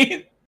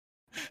Right?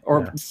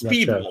 Or Yeah,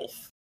 Speed that's,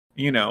 Wolf.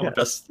 You know, yeah.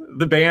 just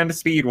the band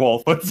Speed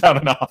Wolf puts out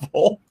a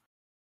novel.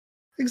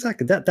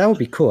 exactly that would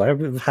be cool. I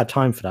would have had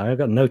time for that. I've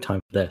got no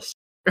time for this.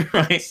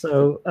 Right?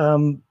 So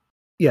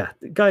yeah,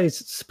 the guy is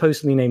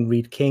supposedly named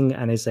Reed King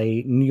and is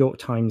a New York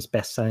Times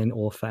best-selling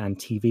author and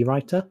TV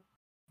writer.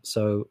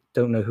 So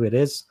don't know who it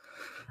is.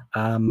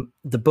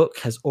 The book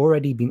has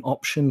already been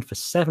optioned for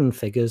 7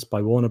 figures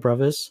by Warner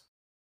Brothers.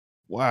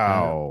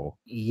 Wow.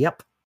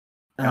 Yep.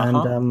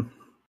 Uh-huh. And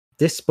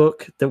this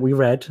book that we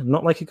read,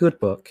 not like a good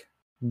book,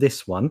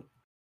 this one,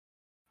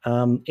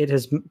 it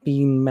has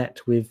been met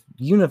with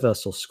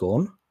universal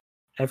scorn.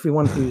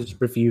 Everyone who's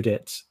reviewed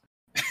it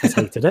has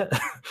hated it.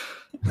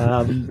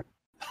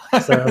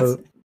 So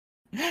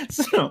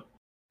So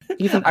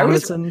even I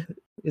was- Amazon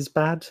is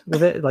bad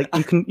with it. Like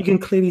you can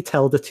clearly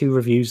tell the 2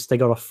 reviews they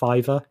got a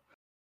 $5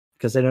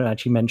 because they don't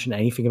actually mention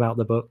anything about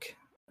the book.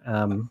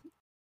 And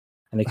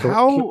they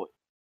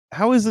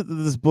How is it that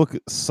this book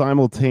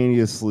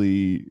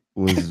simultaneously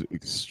was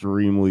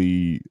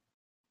extremely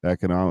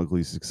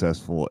economically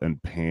successful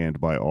and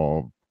panned by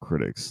all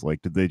critics?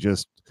 Like, did they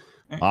just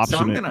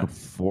option it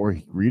before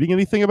reading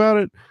anything about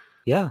it?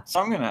 yeah. So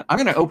I'm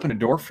gonna open a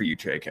door for you,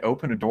 Jake.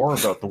 Open a door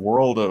about the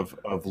world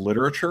of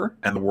literature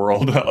and the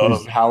world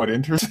of how it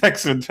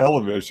intersects in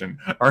television.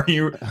 Put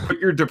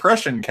your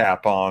depression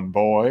cap on,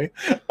 boy?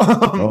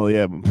 Oh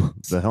yeah,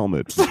 the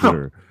helmet. For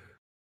sure.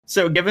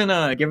 So given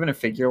a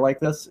figure like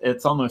this,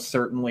 it's almost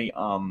certainly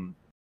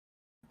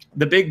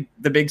the big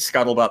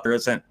scuttlebutt. There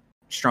isn't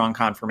strong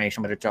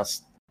confirmation, but it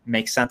just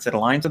makes sense. It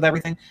aligns with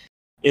everything.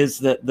 Is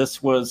that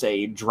this was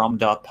a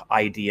drummed up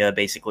idea,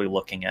 basically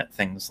looking at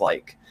things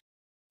like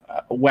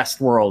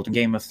Westworld,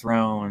 Game of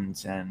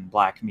Thrones, and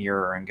Black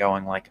Mirror, and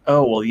going like,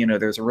 oh well,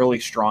 there's a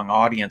really strong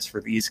audience for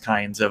these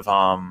kinds of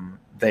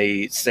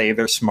they say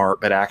they're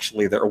smart, but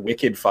actually they're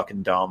wicked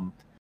fucking dumb.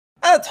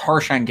 That's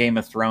harsh on Game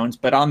of Thrones,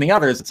 but on the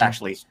others, it's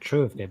actually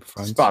True of Game of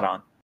Thrones. spot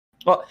on.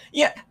 Well,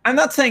 yeah, I'm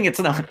not saying it's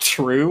not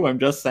true. I'm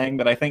just saying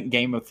that I think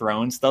Game of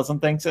Thrones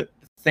doesn't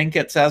think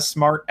it's as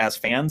smart as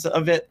fans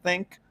of it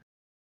think.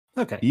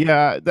 Okay.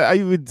 Yeah,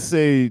 I would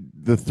say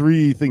the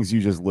 3 things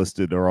you just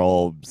listed are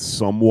all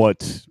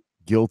somewhat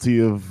guilty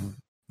of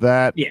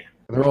that. Yeah.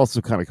 They're also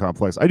kind of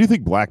complex. I do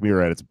think Black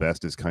Mirror at its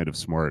best is kind of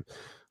smart.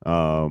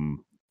 I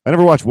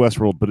never watched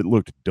Westworld, but it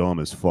looked dumb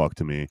as fuck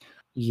to me.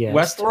 Yeah.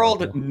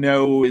 Westworld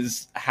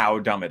knows how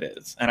dumb it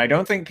is, and I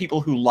don't think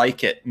people who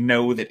like it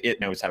know that it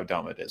knows how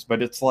dumb it is.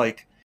 But it's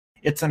like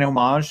It's an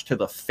homage to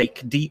the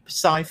fake deep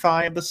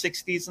sci-fi of the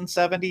 60s and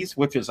 70s,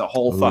 which is a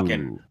whole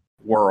fucking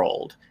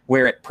world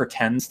where it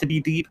pretends to be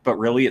deep, but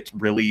really it's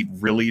really,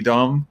 really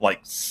dumb, like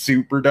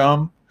super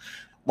dumb.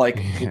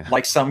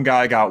 Like some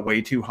guy got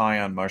way too high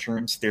on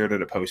mushrooms, stared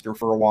at a poster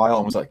for a while,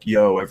 and was like,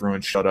 "Yo,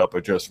 everyone shut up, I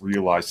just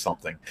realized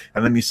something."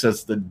 And then he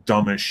says the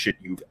dumbest shit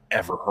you've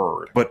ever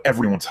heard, but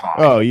everyone's high.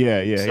 Oh, yeah.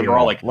 So yeah. they're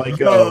all like,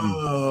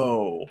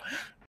 "Oh."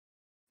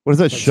 What is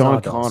that Like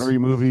Sean Zardoz. Connery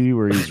movie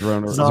where he's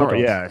running?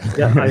 Zardoz. Yeah.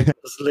 Yeah, I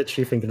was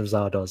literally thinking of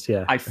Zardoz.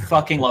 Yeah, I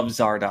fucking love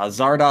Zardoz.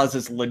 Zardoz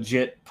is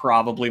legit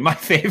probably my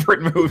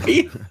favorite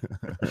movie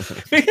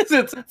because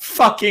it's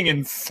fucking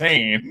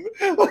insane.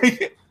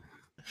 Like,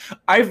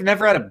 I've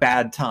never had a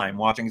bad time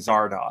watching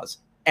Zardoz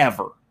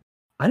ever.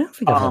 I don't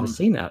think I've ever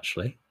seen it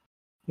actually.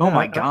 Oh Yeah,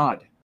 my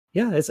god!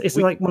 Yeah, it's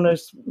like one of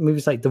those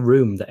movies like The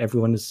Room that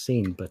everyone has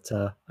seen, but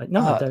I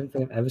don't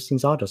think I've ever seen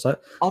Zardoz.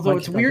 Although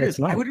it's weird, is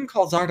I wouldn't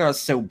call Zardoz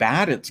so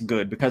bad it's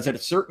good, because at a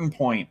certain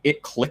point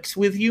it clicks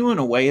with you in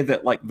a way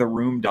that like The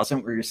Room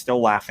doesn't, where you're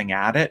still laughing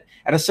at it.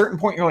 At a certain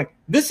point you're like,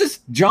 this is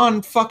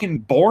John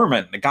fucking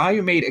Borman, the guy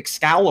who made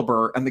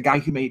Excalibur and the guy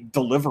who made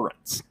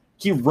Deliverance.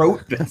 He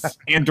wrote this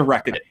and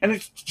directed it, and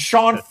it's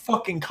Sean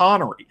fucking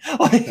Connery.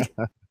 Like,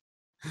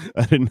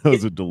 I didn't know it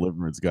was a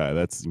Deliverance guy.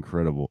 That's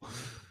incredible.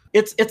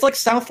 It's like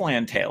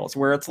Southland Tales,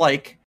 where it's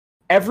like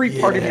every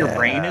part of your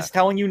brain is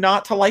telling you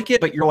not to like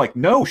it, but you're like,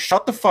 no,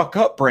 shut the fuck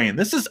up, brain.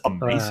 This is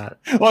amazing.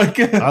 Like,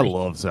 I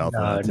love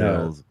Southland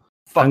Tales.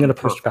 I'm going to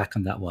push back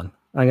on that one.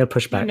 I'm going to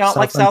push back. You not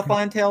like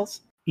Southland Tales?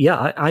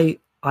 Yeah,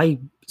 I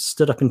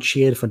stood up and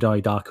cheered for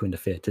Donnie Darko in the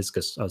theaters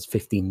because I was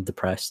 15,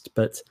 depressed.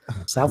 But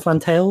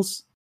Southland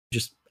Tales,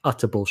 just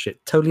utter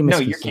bullshit. Totally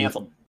misconceived. No, you're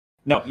canceled.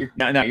 No,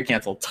 you're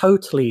canceled.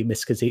 Totally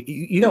misconceived.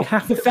 You no,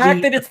 have the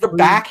fact that it's the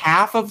back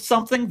half of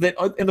something that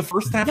in the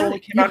first half only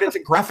came out as a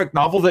graphic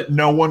novel that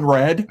no one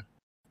read.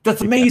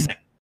 That's amazing.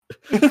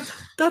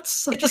 That's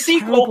such it's a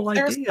sequel.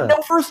 There's no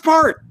first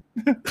part.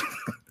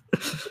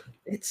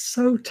 It's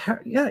so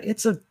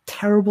it's a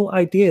terrible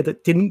idea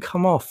that didn't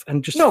come off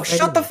and just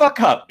shut the fuck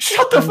up.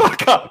 Shut the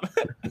fuck up.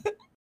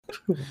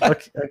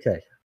 Okay.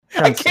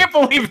 I can't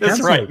believe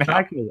this right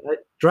now.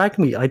 Drag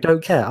me. I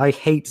don't care. I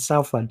hate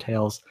Southland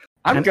Tales.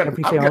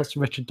 Everything else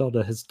Richard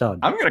Donner has done.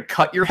 I'm gonna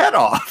cut your head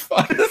off.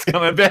 I'm just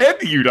gonna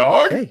behead you,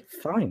 dog. Okay,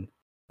 fine.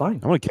 I'm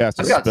gonna cast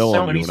a spell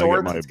on you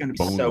when I get my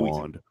bone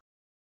wand.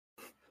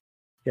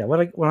 Yeah,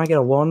 when I get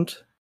a wand,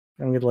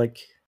 I'm gonna like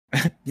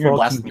you're gonna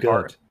blast me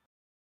hard.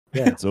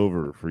 Yeah, it's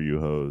over for you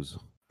hoes.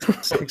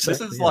 So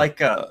this is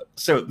like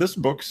so this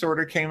book sort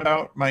of came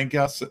out, my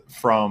guess,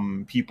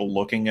 from people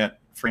looking at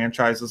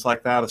franchises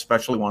like that,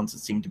 especially ones that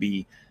seem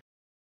to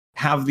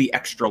have the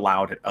extra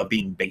loud of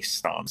being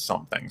based on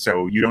something.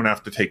 So you don't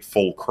have to take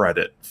full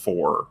credit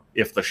for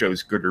if the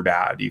show's good or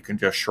bad. You can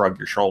just shrug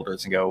your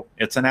shoulders and go,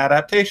 it's an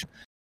adaptation.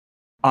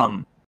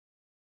 And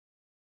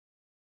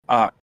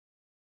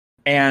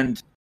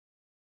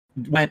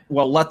went,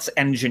 well, let's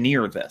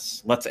engineer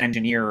this. Let's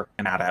engineer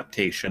an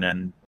adaptation,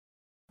 and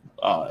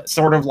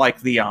sort of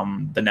like the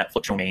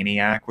Netflix show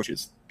Maniac, which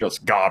is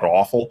just god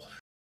awful.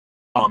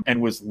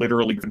 And was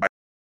literally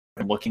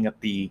looking at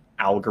the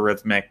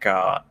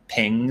algorithmic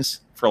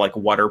pings for like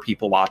what are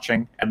people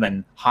watching, and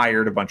then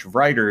hired a bunch of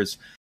writers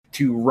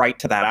to write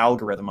to that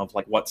algorithm of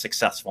like what's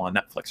successful on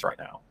Netflix right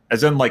now.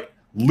 As in, like,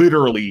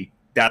 literally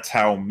that's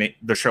how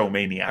the show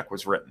Maniac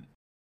was written.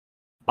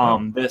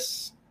 I'm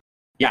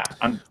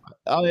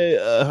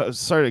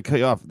sorry to cut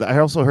you off. I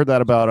also heard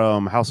that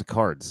about House of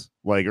Cards.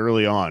 Like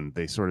early on,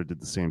 they sort of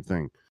did the same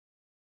thing.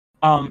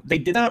 They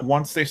did that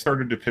once they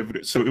started to pivot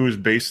it. So it was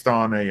based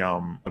on a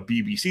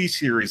BBC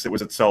series that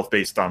was itself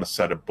based on a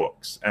set of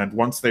books. And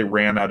once they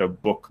ran out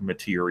of book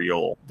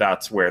material,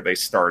 that's where they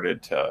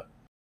started to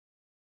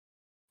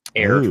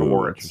air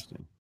towards.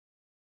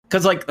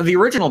 Because like the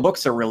original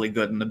books are really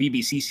good, and the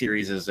BBC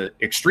series is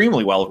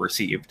extremely well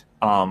received.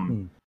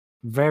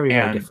 Very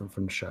different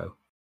from the show.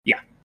 Yeah.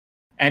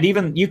 And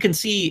even you can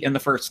see in the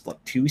first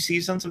like 2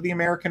 seasons of the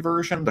American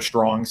version the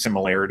strong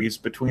similarities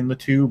between the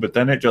two, but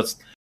then it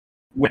just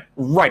went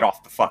right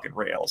off the fucking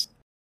rails,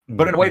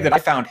 but in a way that I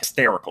found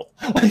hysterical.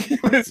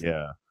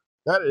 Yeah,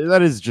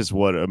 that is just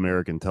what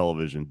American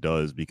television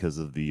does because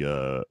of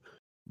the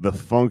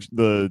function,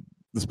 the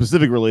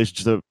specific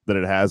relationship that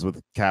it has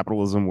with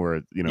capitalism,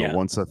 where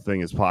once a thing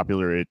is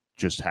popular, it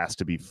just has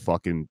to be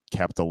fucking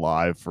kept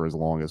alive for as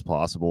long as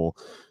possible.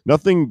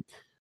 Nothing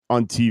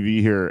on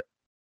TV here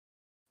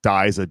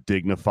dies a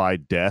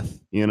dignified death,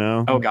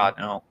 Oh God,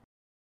 no.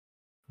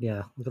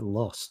 Yeah, look at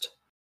Lost.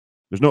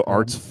 There's no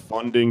arts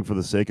funding for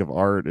the sake of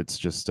art. It's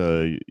just,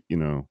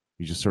 you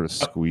just sort of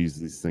squeeze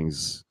these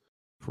things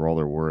for all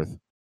they're worth.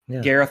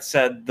 Yeah. Gareth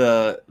said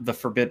the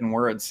forbidden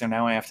words, so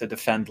now I have to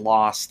defend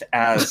Lost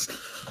as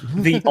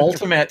the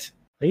ultimate.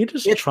 Are you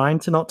just trying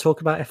to not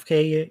talk about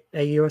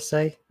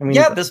FKUSA? I mean,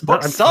 yeah, this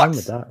book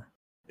sucks.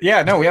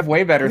 Yeah, no, we have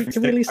way better things.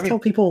 Can we at least tell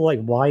people like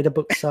why the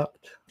book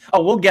sucked?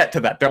 Oh, we'll get to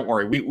that. Don't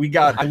worry. We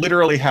got. I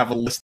literally have a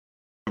list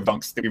of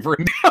bunks that we've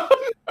written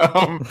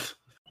down.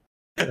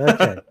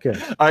 Okay,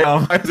 good.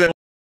 I was in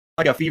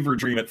like a fever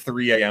dream at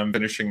 3 a.m.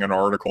 finishing an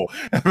article,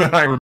 and then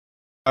I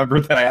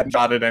remember that I hadn't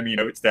jotted any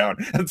notes down,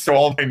 and so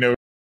all my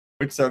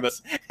notes are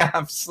this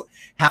half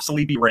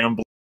sleepy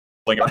rambling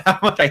on how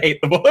much I hate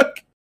the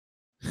book.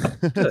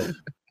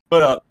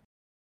 But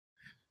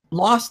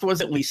Lost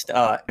was at least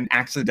an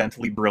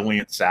accidentally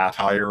brilliant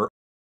satire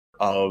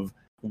of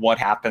what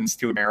happens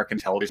to American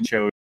television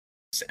shows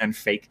and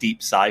fake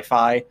deep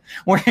sci-fi,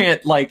 where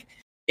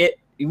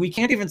we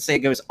can't even say it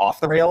goes off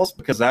the rails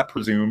because that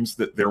presumes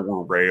that there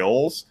were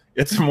rails.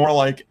 It's more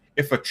like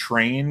if a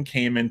train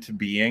came into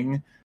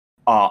being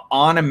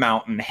on a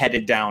mountain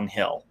headed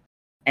downhill,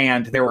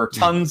 and there were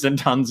tons and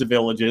tons of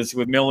villages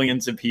with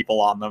millions of people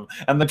on them,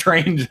 and the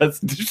train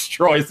just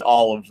destroys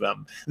all of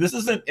them. This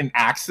isn't an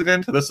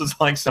accident. This is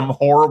like some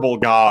horrible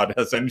god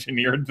has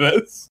engineered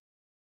this.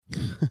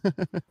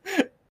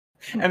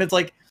 And it's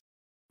like,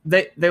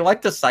 they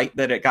like to cite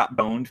that it got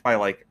boned by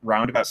like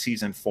round about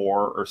season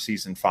 4 or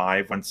season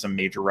 5 when some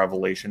major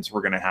revelations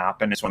were going to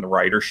happen is when the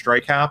writer's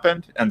strike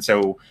happened. And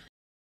so,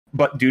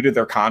 but due to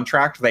their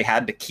contract, they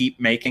had to keep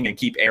making and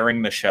keep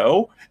airing the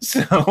show.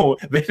 So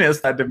they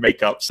just had to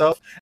make up stuff.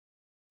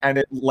 And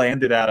it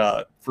landed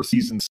at for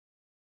season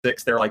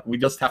 6, they're like, we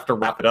just have to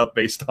wrap it up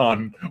based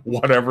on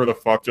whatever the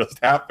fuck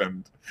just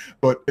happened.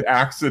 But it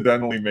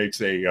accidentally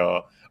makes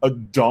a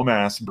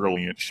dumbass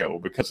brilliant show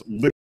because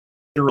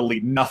literally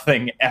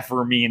nothing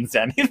ever means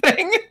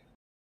anything.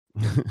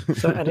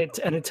 So and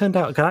it turned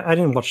out, I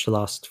didn't watch the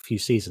last few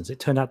seasons. It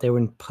turned out they were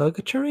in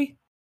purgatory.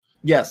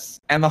 Yes,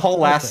 and the whole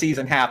last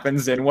season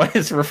happens in what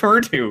is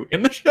referred to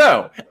in the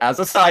show as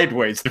a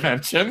sideways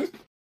dimension.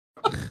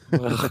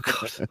 Oh,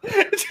 God.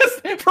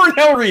 Just for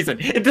no reason.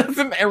 It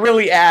doesn't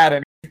really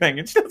add anything.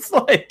 It's just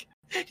like,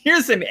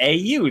 here's an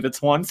AU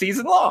that's 1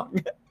 season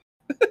long.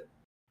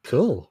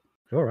 Cool.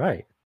 All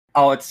right.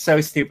 Oh, it's so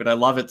stupid. I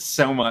love it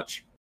so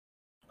much.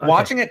 Okay.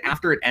 Watching it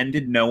after it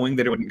ended, knowing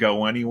that it wouldn't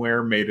go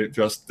anywhere, made it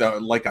just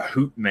like a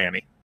hoot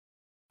nanny.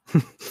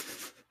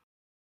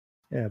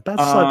 Yeah,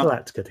 Battlestar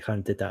Galactica kind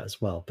of did that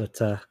as well, but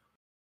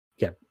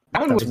yeah,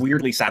 that one was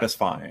weirdly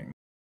satisfying.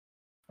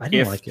 I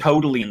didn't like it.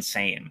 Totally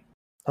insane.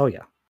 Oh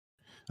yeah,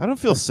 I don't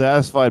feel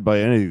satisfied by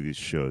any of these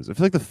shows. I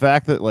feel like the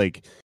fact that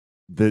like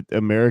that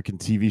American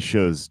TV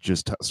shows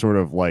just sort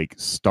of like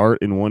start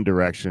in one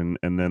direction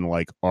and then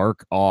like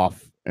arc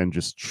off and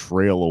just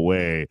trail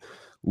away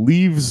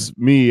leaves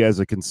me as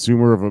a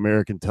consumer of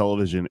American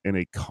television in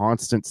a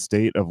constant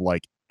state of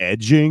like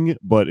edging,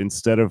 but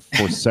instead of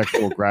for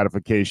sexual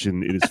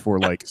gratification, it is for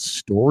like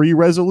story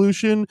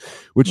resolution,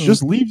 which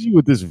just leaves you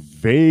with this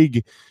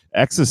vague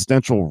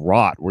existential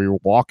rot where you're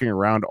walking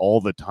around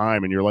all the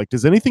time and you're like,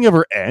 does anything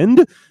ever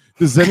end?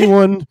 Is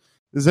anyone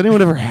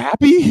ever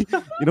happy?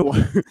 You know,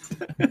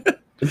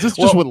 is this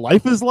just what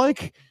life is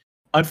like?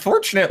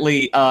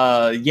 Unfortunately,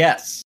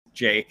 yes,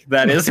 Jake,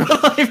 that is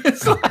what life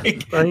is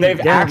like. They've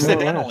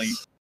accidentally,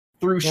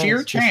 through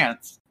sheer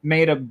chance,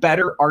 made a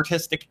better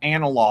artistic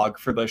analog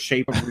for the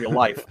shape of real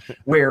life,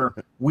 where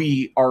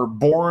we are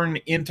born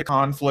into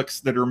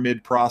conflicts that are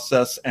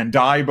mid-process and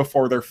die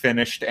before they're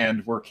finished,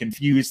 and we're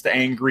confused,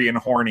 angry, and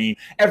horny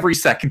every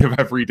second of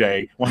every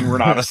day when we're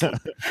not asleep.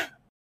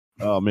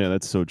 Oh man,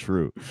 that's so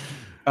true.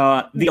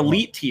 The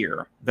elite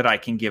tier that I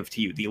can give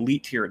to you, the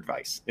elite tier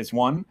advice is: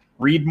 1,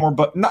 read more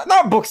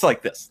not books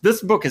like this.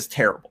 This book is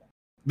terrible.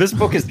 This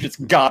book is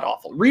just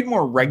god-awful. Read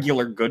more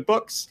regular good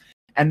books.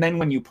 And then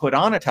when you put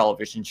on a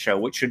television show,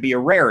 which should be a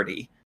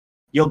rarity,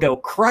 you'll go,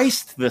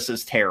 Christ, this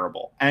is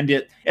terrible. And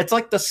it's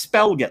like the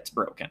spell gets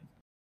broken.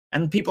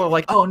 And people are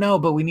like, oh no,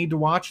 but we need to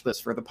watch this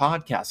for the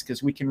podcast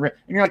because we can... And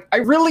you're like, I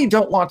really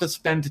don't want to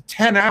spend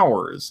 10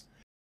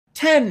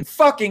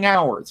 fucking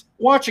hours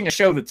watching a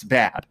show that's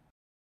bad.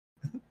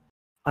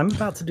 I'm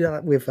about to do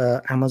that with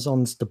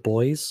Amazon's The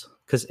Boys,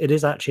 because it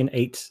is actually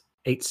an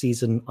 8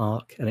 season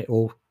arc and it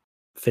all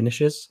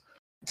finishes.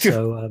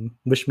 So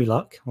wish me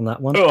luck on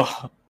that one.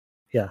 Ugh.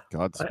 Yeah,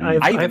 I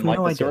even like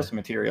the source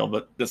material,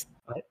 but this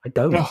I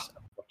don't. I'm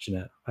watching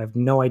it. I have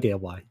no idea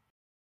why.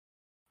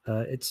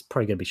 It's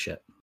probably gonna be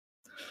shit.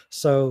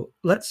 So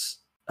let's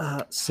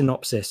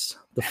synopsis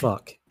the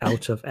fuck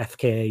out of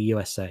FKA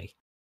USA.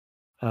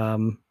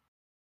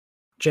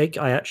 Jake,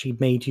 I actually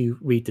made you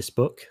read this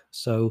book,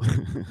 so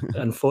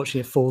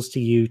unfortunately, it falls to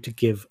you to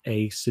give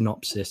a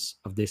synopsis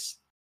of this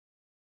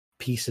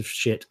piece of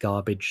shit,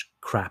 garbage,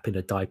 crap in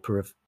a diaper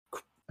of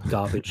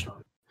garbage.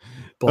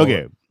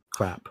 Okay,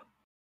 crap.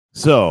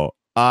 So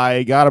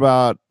I got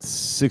about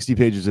 60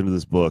 pages into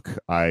this book.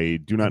 I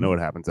do not know what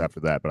happens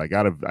after that, but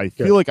I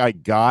feel like I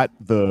got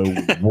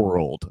the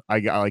world. I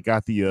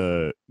got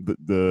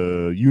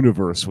the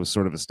universe was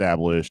sort of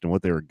established and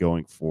what they were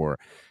going for.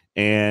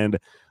 And,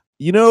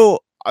 you know,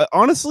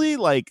 honestly,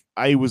 like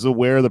I was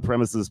aware the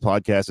premise of this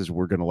podcast is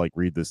we're going to like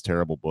read this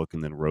terrible book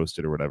and then roast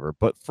it or whatever.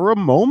 But for a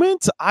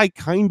moment, I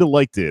kind of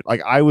liked it.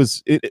 Like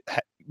it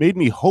made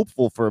me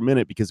hopeful for a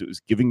minute because it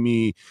was giving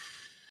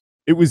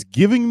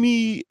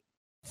me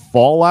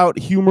Fallout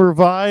humor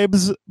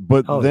vibes,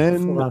 but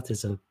then Fallout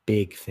is a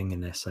big thing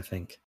in this, I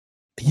think.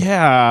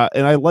 Yeah,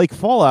 and I like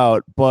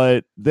Fallout,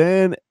 but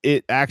then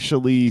it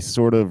actually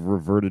sort of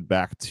reverted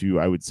back to,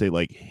 I would say,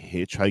 like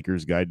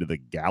Hitchhiker's Guide to the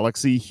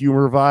Galaxy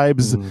humor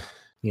vibes,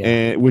 Yeah.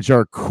 and which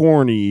are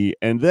corny.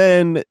 And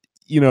then,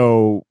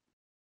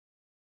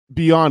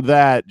 beyond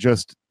that,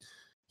 just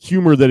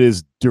humor that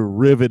is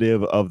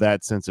derivative of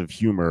that sense of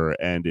humor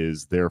and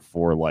is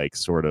therefore like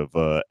sort of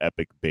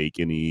epic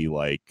bacony,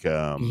 like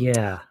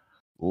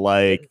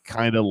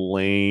kind of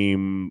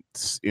lame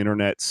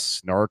internet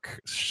snark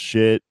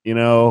shit.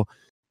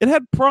 It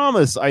had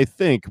promise, I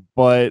think,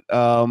 but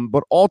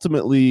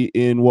ultimately,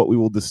 in what we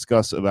will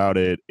discuss about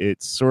it,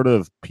 it sort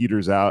of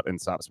peters out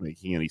and stops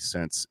making any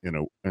sense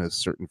in a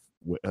certain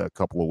a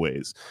couple of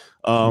ways.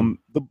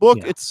 The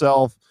book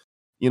itself,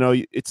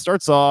 it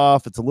starts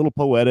off, it's a little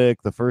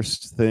poetic. The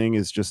first thing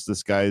is just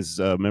this guy's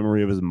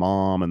memory of his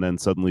mom, and then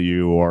suddenly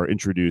you are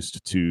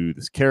introduced to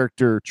this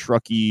character,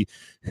 Truckee,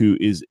 who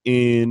is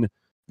in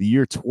the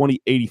year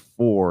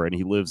 2084, and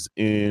he lives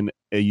in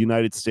a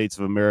United States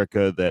of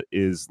America that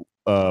is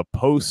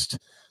post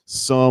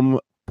some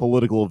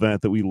political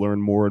event that we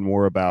learn more and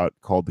more about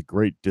called the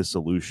Great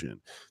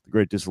Dissolution. The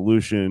Great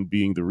Dissolution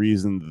being the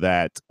reason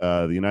that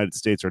the United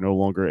States are no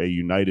longer a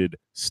United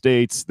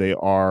States. They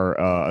are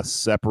a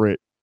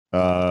separate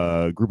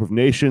group of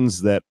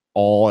nations that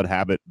all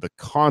inhabit the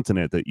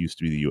continent that used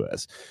to be the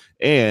U.S.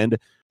 And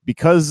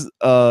because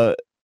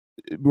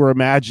we're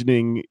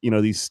imagining,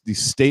 these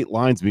state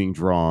lines being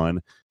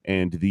drawn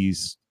and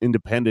these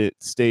independent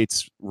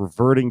states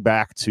reverting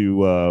back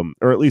to,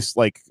 or at least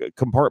like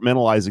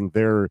compartmentalizing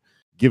their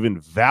given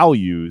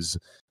values.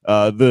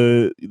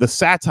 The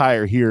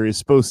satire here is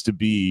supposed to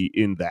be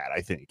in that.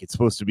 I think it's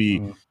supposed to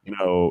be,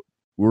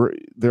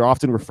 they're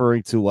often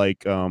referring to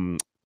like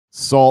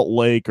Salt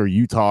Lake or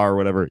Utah or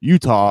whatever.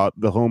 Utah,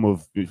 the home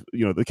of,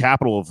 the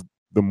capital of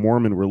the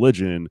Mormon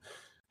religion,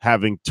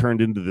 having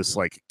turned into this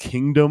like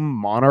kingdom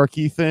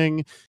monarchy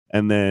thing.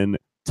 And then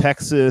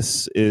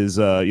Texas is,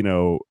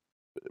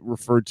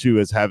 referred to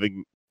as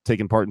having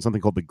taken part in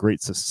something called the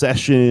Great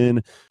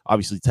Secession.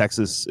 Obviously,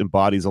 Texas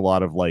embodies a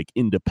lot of like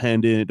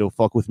independent, don't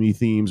fuck with me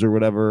themes or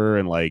whatever.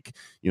 And like,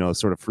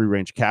 sort of free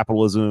range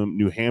capitalism.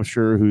 New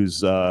Hampshire,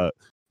 whose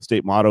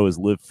state motto is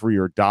live free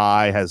or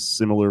die, has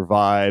similar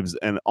vibes,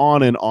 and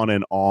on and on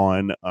and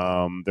on.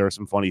 There are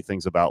some funny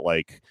things about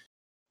like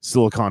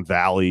Silicon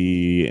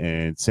Valley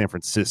and San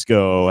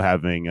Francisco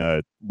having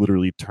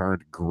literally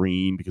turned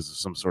green because of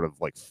some sort of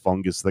like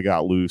fungus that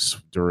got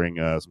loose during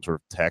some sort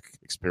of tech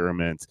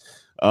experiment.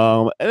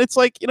 And it's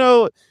like,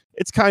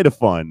 it's kind of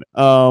fun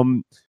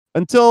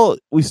until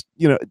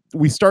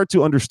we start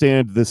to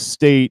understand the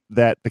state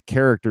that the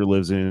character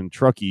lives in,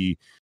 Truckee.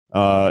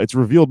 It's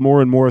revealed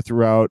more and more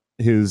throughout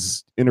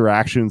his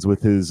interactions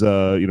with his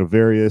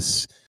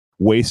various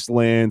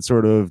wasteland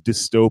sort of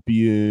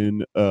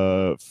dystopian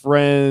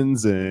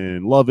friends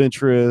and love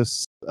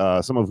interests,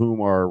 some of whom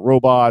are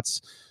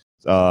robots,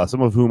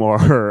 some of whom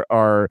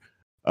are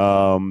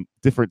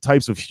different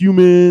types of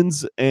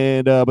humans,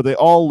 and but they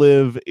all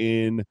live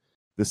in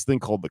this thing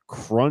called the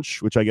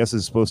Crunch, which I guess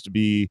is supposed to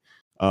be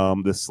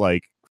this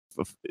like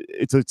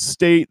it's a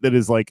state that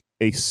is like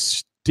a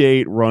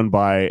state run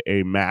by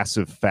a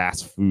massive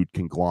fast food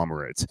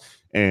conglomerate,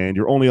 and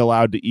you're only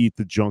allowed to eat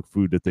the junk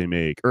food that they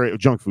make, or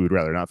junk food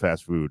rather, not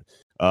fast food.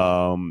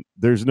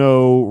 There's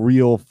no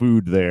real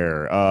food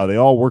there. They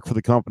all work for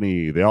the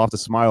company. They all have to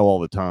smile all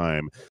the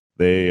time.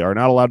 They are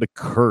not allowed to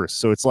curse.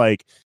 So it's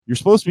like you're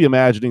supposed to be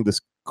imagining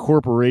this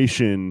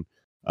corporation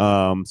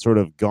sort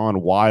of gone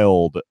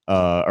wild,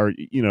 or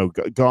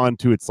gone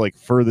to its like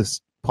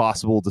furthest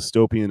possible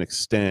dystopian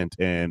extent,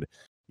 and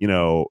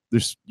you're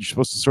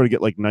supposed to sort of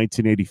get like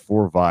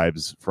 1984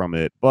 vibes from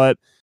it, but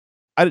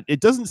it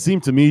doesn't seem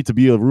to me to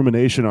be a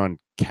rumination on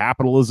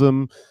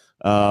capitalism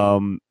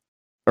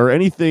or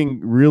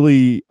anything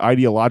really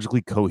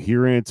ideologically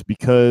coherent,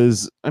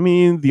 because I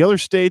mean the other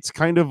states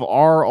kind of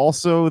are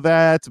also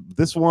that.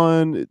 This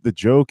one, the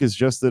joke is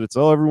just that it's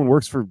everyone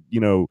works for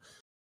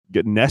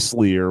get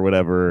Nestle or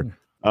whatever.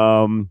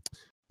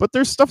 But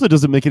there's stuff that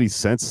doesn't make any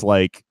sense.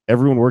 Like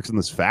everyone works in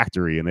this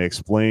factory and they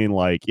explain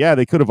like, yeah,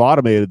 they could have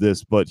automated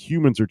this, but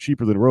humans are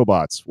cheaper than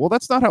robots. Well,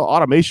 that's not how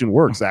automation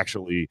works.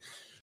 Actually,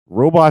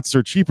 robots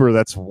are cheaper.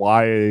 That's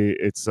why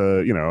it's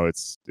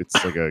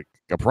it's like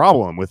a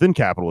problem within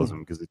capitalism,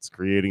 because it's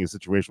creating a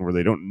situation where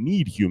they don't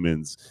need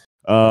humans.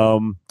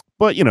 But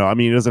I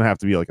mean, it doesn't have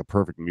to be like a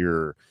perfect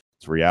mirror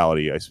to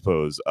reality, I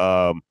suppose.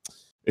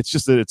 It's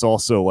just that it's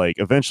also like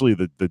eventually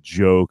the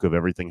joke of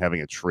everything having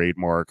a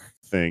trademark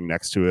thing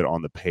next to it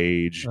on the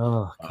page.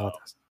 Oh God!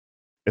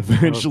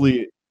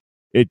 Eventually,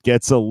 it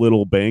gets a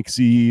little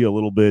Banksy, a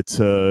little bit,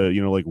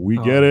 like we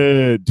get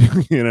it,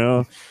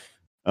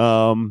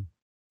 And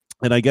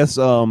I guess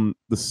the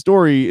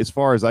story, as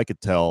far as I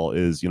could tell,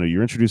 is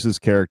you're introduced to this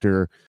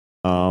character,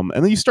 and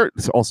then you start.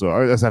 Also,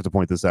 I just have to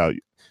point this out.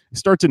 You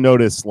start to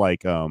notice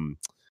like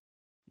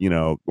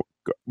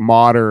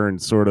modern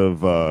sort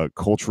of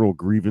cultural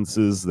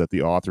grievances that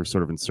the author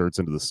sort of inserts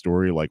into the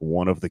story. Like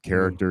one of the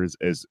characters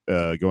is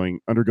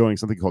undergoing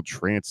something called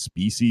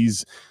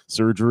trans-species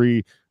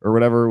surgery or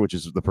whatever, which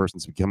is the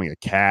person's becoming a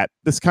cat.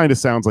 This kind of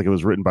sounds like it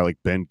was written by like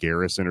Ben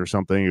Garrison or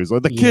something. It was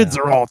like the kids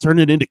are all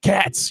turning into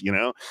cats, you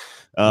know.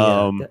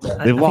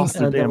 They've lost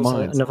their damn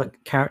minds. Another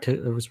character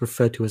that was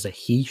referred to as a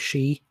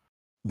he/she.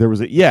 There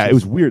was it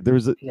was weird. There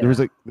was they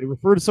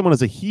refer to someone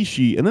as a he,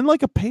 she, and then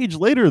like a page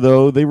later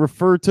though, they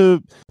refer to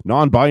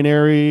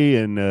non-binary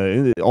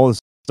and all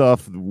this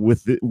stuff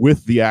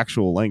with the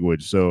actual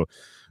language. So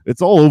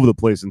it's all over the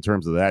place in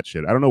terms of that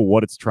shit. I don't know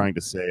what it's trying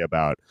to say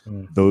about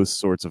those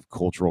sorts of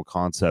cultural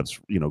concepts,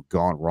 you know,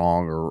 gone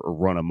wrong or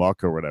run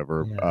amok or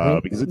whatever.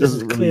 Because it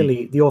doesn't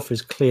clearly the author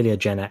is clearly a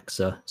Gen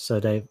Xer, so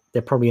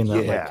they're probably in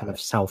that like kind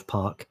of South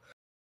Park.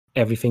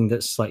 Everything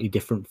that's slightly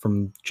different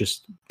from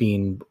just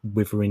being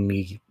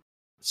witheringly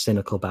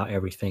cynical about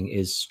everything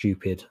is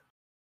stupid.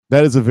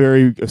 That is a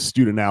very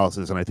astute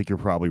analysis, and I think you're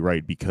probably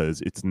right, because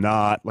it's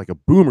not like a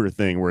boomer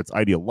thing where it's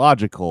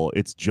ideological.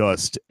 It's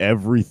just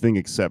everything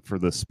except for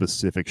the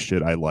specific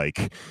shit I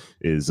like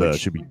is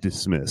should be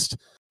dismissed.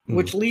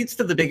 Which leads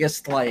to the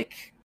biggest it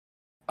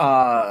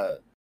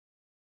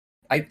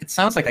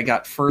sounds like I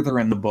got further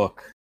in the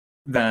book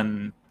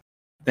than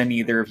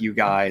either of you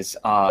guys.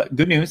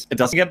 Good news, it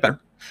doesn't get better.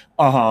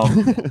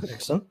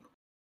 Excellent.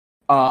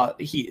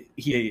 He,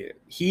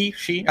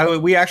 she.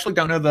 We actually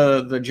don't know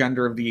the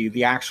gender of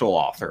the actual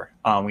author.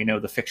 We know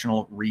the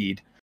fictional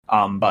Reed,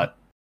 but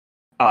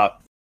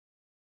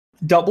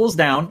doubles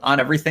down on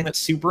everything that's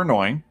super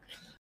annoying.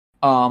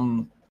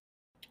 I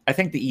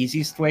think the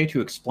easiest way to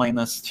explain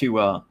this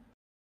to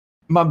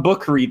my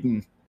book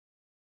reading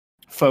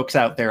folks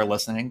out there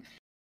listening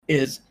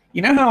is,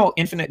 you know how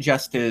Infinite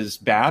Jest is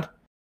bad?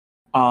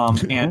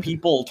 And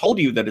people told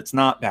you that it's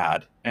not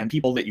bad, and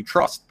people that you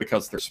trust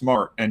because they're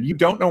smart, and you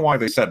don't know why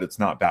they said it's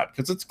not bad,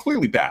 because it's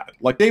clearly bad.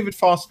 Like David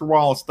Foster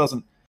Wallace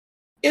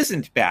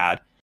isn't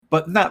bad,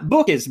 but that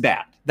book is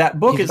bad. That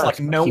book is like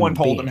no one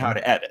told him how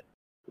to edit.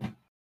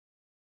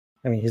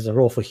 I mean, he's an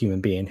awful human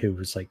being who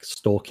was like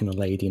stalking a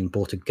lady and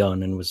bought a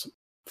gun and was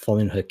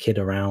following her kid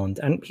around,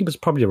 and he was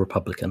probably a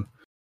Republican.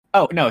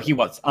 Oh, no, he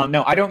was.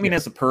 No, I don't mean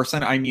as a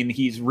person. I mean,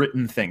 he's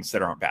written things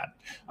that aren't bad.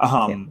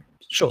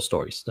 Short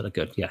stories that are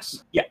good.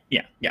 Yes. Yeah.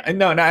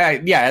 No.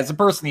 As a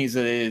person,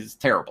 is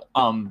terrible.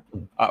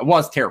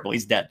 Was terrible.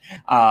 He's dead.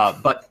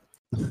 But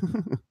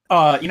you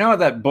know how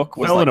that book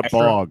was fell in a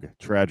bog,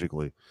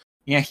 tragically.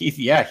 Yeah.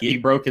 He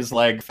broke his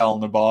leg, fell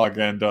in the bog,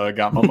 and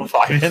got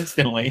mummified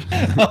instantly.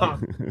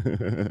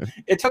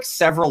 It took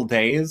several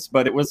days,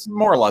 but it was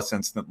more or less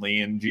instantly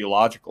in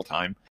geological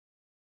time.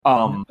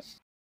 And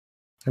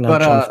now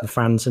Jonathan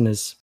Franzen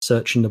is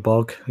searching the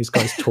bog. He's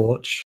got his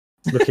torch,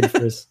 looking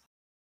for his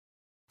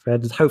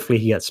friend. Hopefully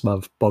he gets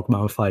bog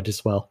mummified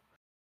as well.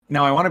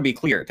 Now, I want to be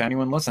clear to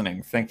anyone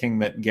listening, thinking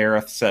that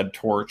Gareth said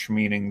torch,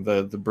 meaning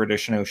the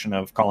British notion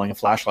of calling a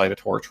flashlight a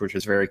torch, which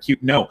is very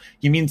cute. No,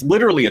 he means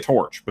literally a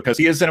torch, because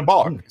he is in a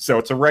bog. So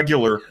it's a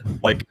regular,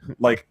 like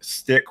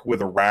stick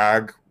with a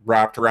rag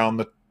wrapped around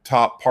the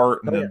top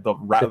part, and then the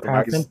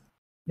rag is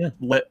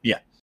lit. Yeah.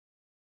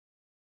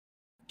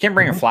 Can't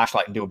bring a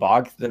flashlight into a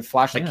bog. The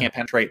flashlight can't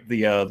penetrate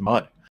the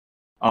mud.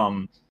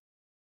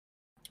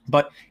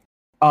 But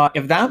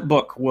if that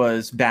book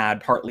was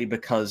bad, partly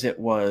because it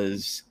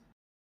was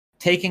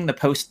taking the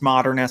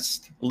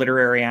postmodernist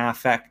literary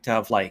affect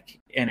of like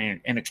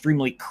an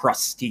extremely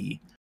crusty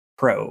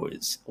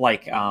prose,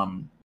 like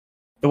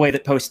the way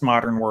that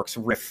postmodern works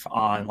riff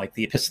on like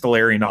the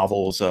epistolary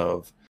novels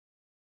of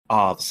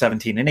the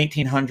 17 and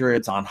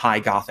 1800s, on high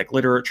Gothic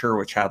literature,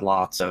 which had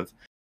lots of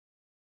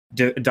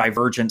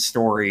divergent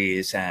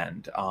stories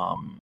and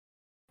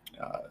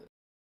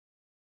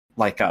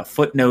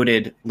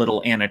footnoted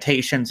little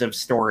annotations of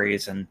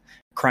stories and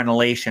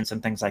crenellations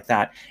and things like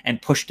that,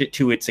 and pushed it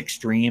to its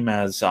extreme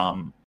as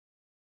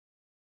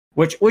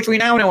which we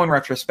now know in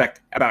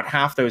retrospect, about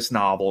half those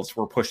novels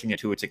were pushing it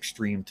to its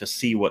extreme to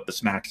see what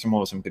this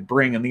maximalism could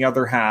bring, and the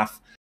other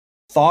half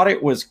thought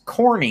it was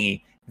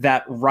corny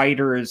that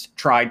writers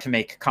tried to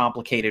make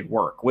complicated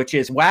work, which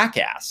is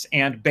whack-ass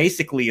and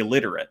basically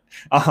illiterate.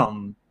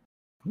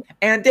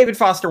 And David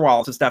Foster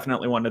Wallace is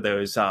definitely one of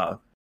those in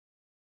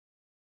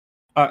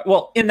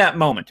that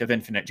moment of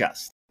Infinite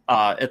Jest,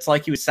 it's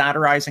like he was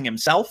satirizing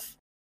himself,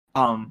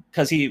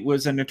 because he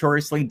was a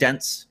notoriously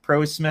dense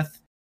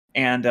prosmith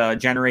and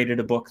generated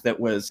a book that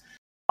was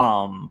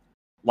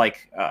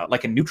like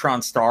a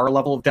neutron star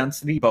level of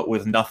density, but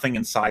with nothing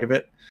inside of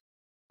it.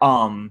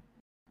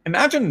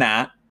 Imagine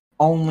that,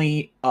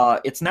 only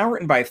it's now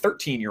written by a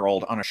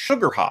 13-year-old on a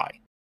sugar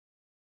high.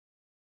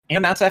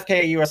 And that's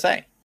FKA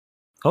USA.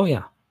 Oh,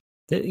 yeah.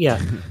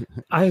 Yeah.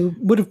 I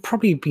would have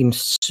probably been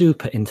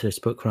super into this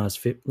book when I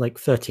was like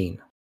 13.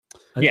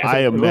 Yeah, I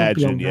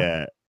imagine,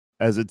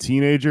 as a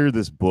teenager,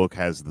 this book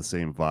has the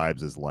same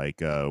vibes as like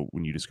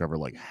when you discover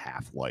like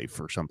Half-Life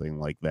or something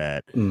like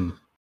that.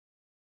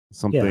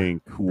 Something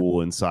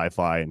cool and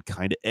sci-fi and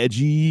kind of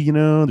edgy, you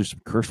know. There's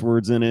some curse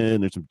words in it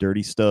and there's some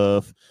dirty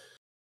stuff.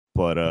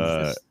 But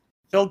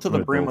filled to the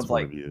From an brim adult's with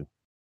point like of view.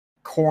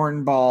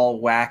 cornball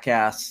whack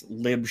ass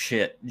lib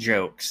shit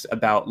jokes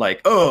about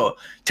like, oh,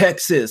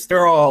 Texas,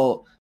 they're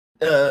all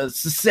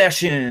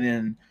secession,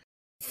 and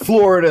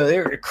Florida,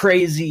 they're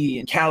crazy,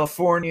 and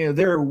California,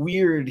 they're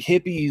weird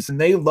hippies and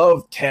they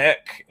love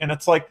tech. And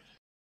it's like,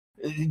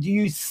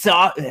 you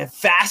saw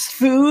fast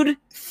food?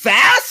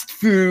 Fast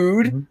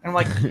food? And I'm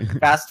like,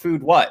 fast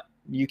food what?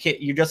 You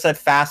just said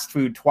fast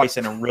food twice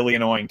in a really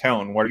annoying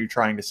tone. What are you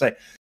trying to say?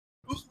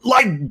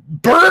 Like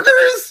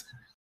burgers?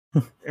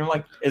 And I'm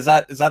like, is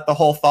that the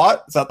whole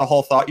thought? Is that the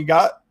whole thought you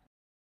got?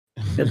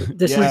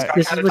 This is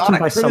written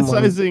by someone.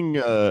 Criticizing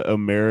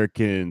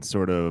American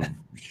sort of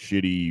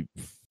shitty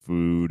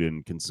food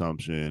and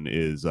consumption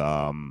is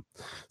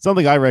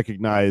something I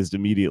recognized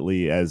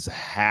immediately as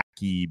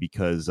hacky,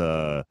 because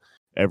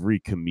every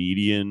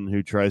comedian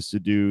who tries to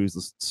do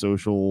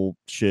social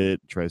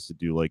shit tries to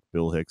do like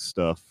Bill Hicks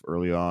stuff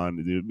early on.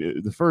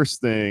 The first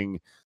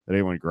thing that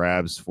anyone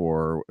grabs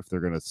for if they're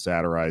going to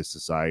satirize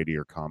society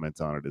or comment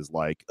on it is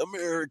like,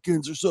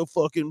 Americans are so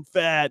fucking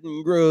fat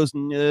and gross,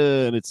 and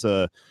it's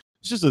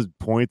just a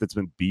point that's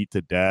been beat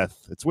to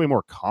death. It's way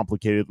more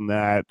complicated than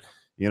that.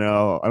 You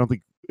know, I don't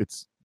think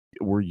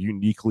we're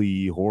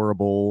uniquely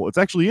horrible. It's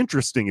actually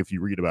interesting if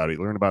you read about it.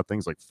 You learn about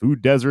things like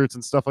food deserts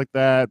and stuff like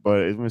that, but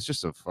it's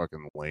just a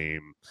fucking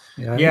lame.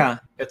 Yeah,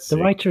 the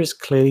writer is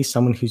clearly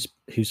someone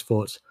who's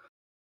thought,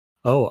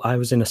 oh, I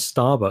was in a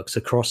Starbucks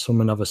across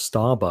from another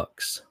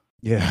Starbucks.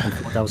 Yeah.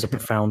 That was a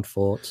profound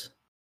thought.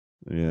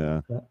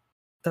 Yeah.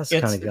 That's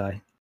the kind of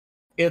guy.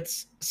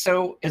 It's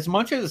so, as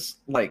much as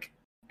like,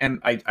 and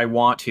I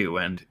want to,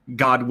 and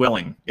God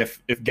willing,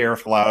 if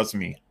Gareth allows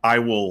me, I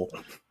will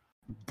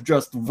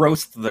just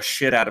roast the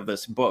shit out of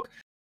this book.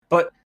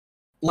 But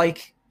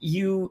like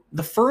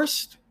the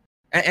first,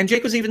 and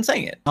Jake was even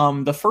saying it,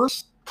 the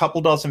first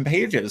couple dozen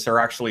pages are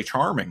actually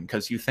charming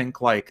because you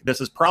think like, this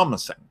is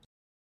promising.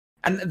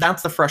 And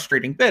that's the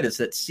frustrating bit, is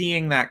that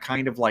seeing that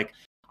kind of like,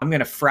 I'm going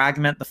to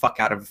fragment the fuck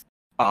out of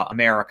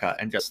America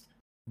and just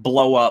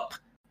blow up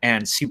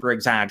and super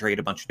exaggerate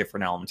a bunch of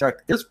different elements.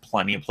 There's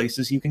plenty of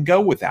places you can go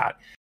with that.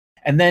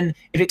 And then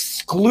it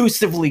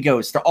exclusively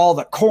goes to all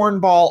the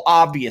cornball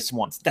obvious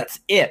ones. That's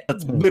it.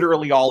 That's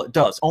literally all it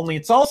does. Only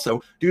it's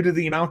also due to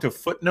the amount of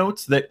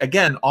footnotes that,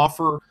 again,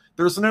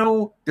 there's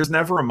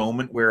never a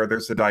moment where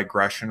there's a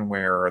digression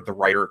where the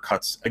writer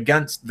cuts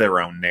against their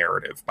own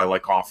narrative by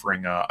like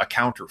offering a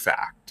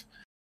counterfact,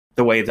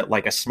 the way that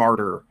like a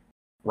smarter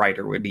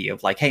writer would be,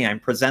 of like, hey, I'm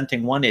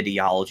presenting one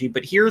ideology,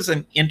 but here's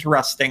an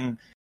interesting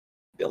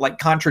like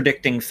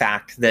contradicting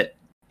fact that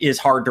is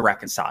hard to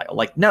reconcile.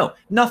 Like, no,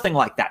 nothing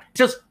like that.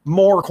 Just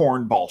more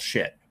cornball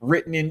shit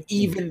written in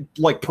even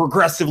like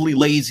progressively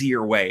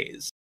lazier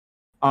ways.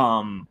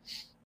 Yeah,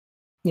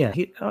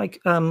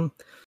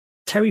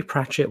 Terry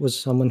Pratchett was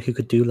someone who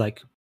could do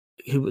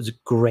who was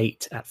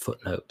great at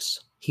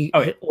footnotes.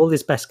 All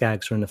his best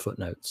gags were in the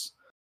footnotes,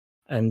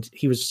 and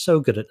he was so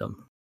good at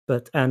them.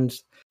 And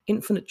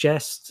Infinite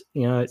Jest,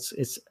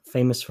 it's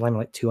famous for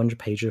like 200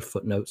 pages of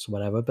footnotes or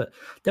whatever. But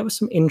there were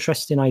some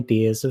interesting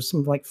ideas. There was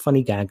some like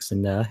funny gags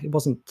in there. It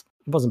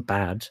wasn't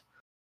bad.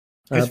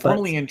 It's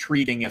formally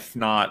intriguing, if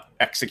not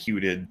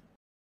executed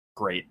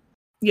great.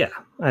 Yeah,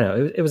 I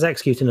know. It was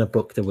executed in a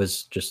book that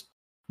was just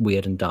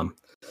weird and dumb.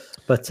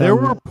 But there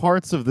were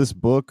parts of this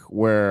book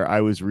where I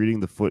was reading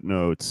the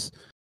footnotes,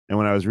 and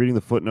when I was reading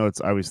the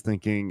footnotes, I was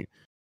thinking,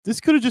 this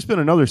could have just been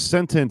another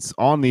sentence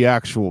on the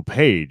actual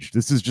page.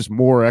 This is just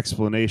more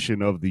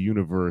explanation of the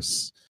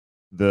universe.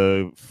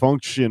 The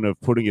function of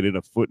putting it in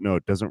a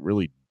footnote doesn't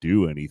really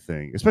do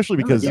anything, especially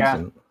because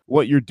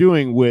what you're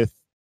doing with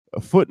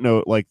a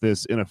footnote like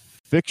this in a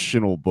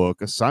fictional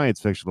book, a science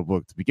fictional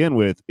book to begin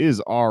with, is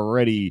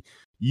already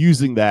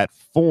using that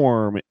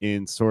form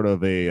in sort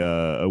of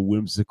a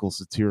whimsical,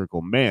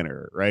 satirical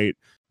manner, right?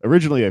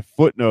 Originally, a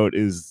footnote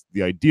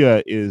the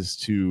idea is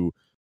to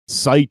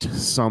cite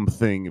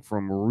something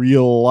from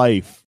real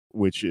life,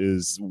 which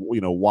is,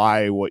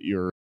 why what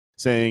you're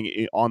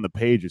saying on the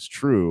page is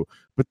true.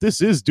 But this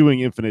is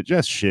doing Infinite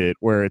Jest shit,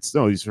 where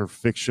these are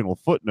fictional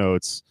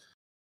footnotes.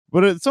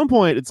 But at some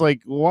point, it's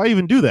like, why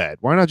even do that?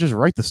 Why not just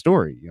write the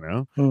story,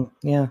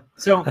 Yeah.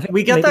 So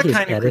we get that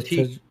kind of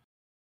critique.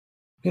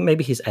 I think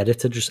maybe his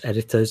editor just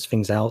edits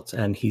things out,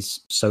 and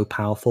he's so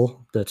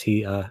powerful that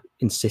he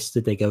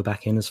insisted they go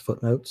back in as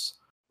footnotes.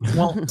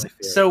 Well,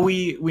 so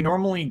we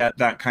normally get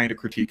that kind of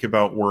critique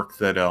about work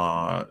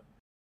that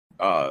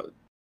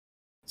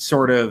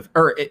sort of,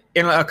 or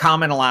in a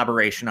common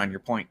elaboration on your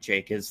point,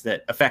 Jake, is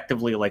that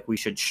effectively like we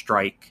should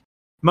strike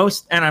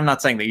most, and I'm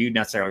not saying that you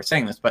necessarily are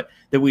saying this, but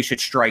that we should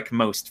strike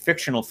most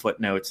fictional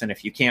footnotes, and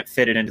if you can't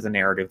fit it into the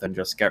narrative, then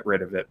just get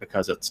rid of it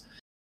because it's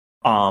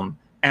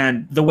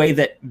and the way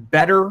that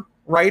better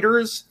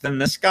writers than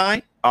this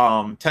guy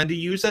tend to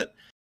use it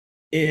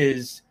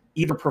is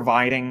either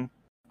providing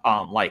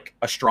like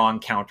a strong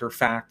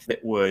counterfact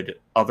that would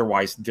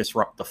otherwise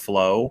disrupt the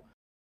flow,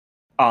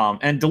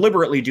 and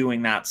deliberately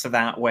doing that so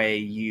that way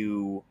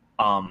you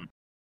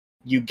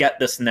get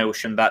this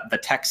notion that the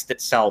text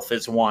itself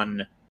is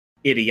one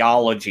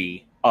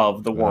ideology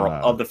of the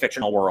world, of the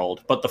fictional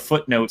world, but the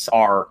footnotes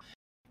are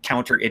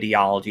counter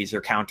ideologies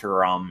or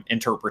counter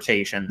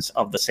interpretations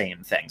of the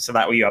same thing. So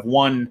that way you have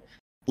one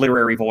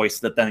literary voice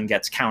that then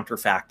gets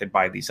counterfacted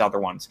by these other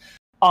ones.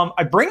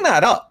 I bring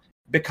that up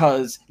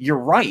because you're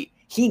right.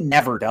 He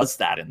never does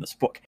that in this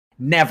book.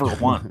 Never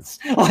once.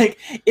 Like,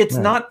 it's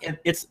not,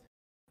 it's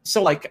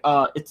so like,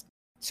 it's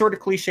sort of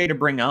cliche to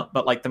bring up,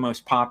 but like the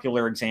most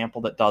popular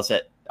example that does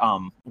it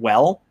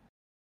well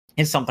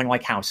is something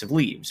like House of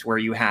Leaves, where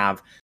you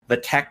have the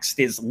text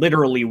is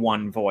literally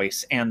one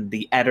voice, and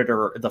the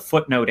editor, the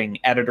footnoting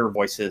editor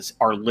voices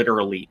are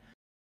literally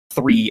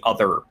 3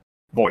 other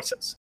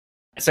voices.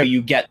 So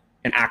you get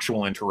an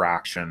actual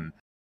interaction,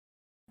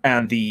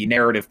 and the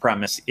narrative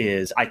premise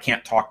is I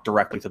can't talk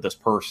directly to this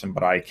person,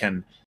 but I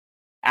can,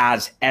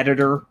 as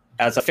editor,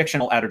 as a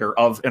fictional editor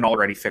of an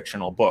already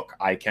fictional book,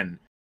 I can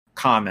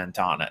comment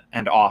on it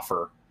and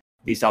offer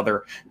these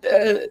other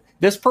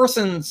this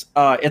person's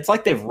it's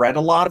like they've read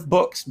a lot of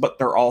books, but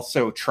they're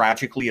also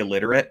tragically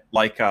illiterate,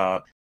 like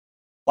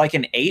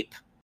an ape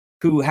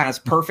who has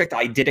perfect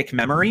eidetic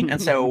memory, and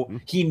so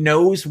he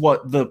knows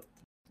what the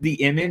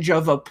image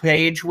of a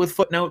page with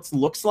footnotes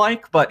looks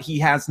like, but he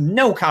has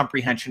no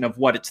comprehension of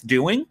what it's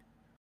doing.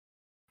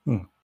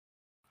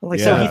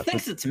 So he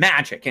thinks it's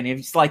magic, and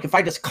he's like, if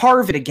I just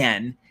carve it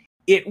again,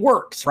 it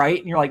works, right?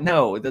 And you're like,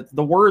 no,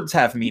 the words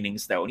have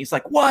meanings though. And he's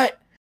like, what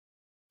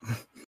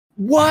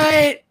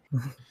burgers?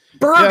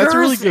 Yeah, that's a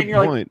really good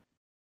point. Like,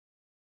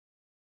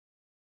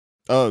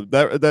 oh,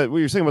 that what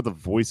you're saying about the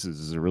voices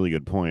is a really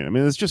good point. I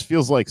mean, this just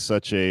feels like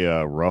such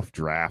a rough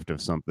draft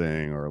of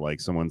something, or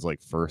like someone's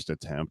like first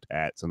attempt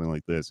at something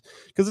like this,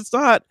 because it's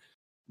not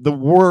the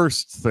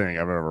worst thing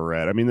I've ever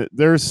read. I mean,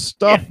 there's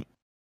stuff,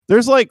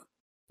 there's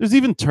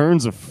even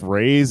turns of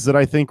phrase that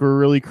I think were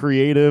really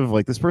creative.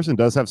 Like, this person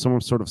does have some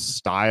sort of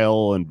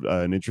style and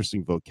an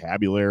interesting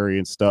vocabulary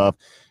and stuff.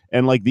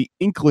 And like the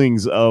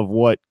inklings of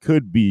what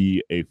could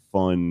be a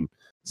fun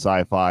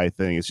sci-fi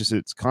thing.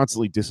 It's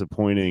constantly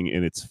disappointing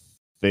in its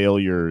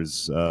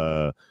failures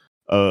of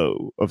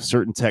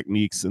certain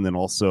techniques. And then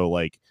also,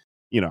 like,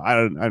 you know, I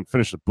haven't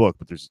finished the book,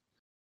 but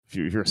if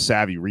you're a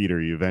savvy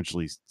reader, you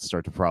eventually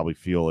start to probably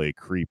feel a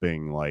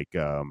creeping, like,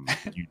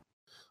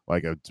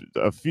 like a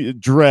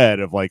dread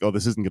of like, oh,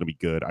 this isn't going to be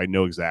good. I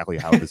know exactly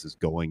how this is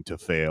going to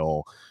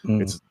fail.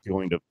 It's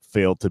going to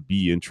fail to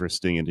be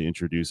interesting and to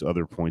introduce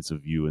other points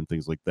of view and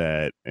things like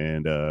that.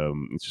 And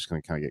it's just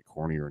going to kind of get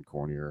cornier and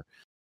cornier.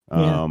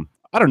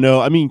 I don't know.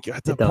 I mean,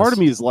 part of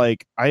me is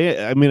like,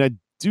 I mean, I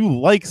do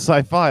like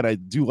sci-fi, and I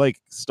do like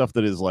stuff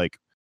that is like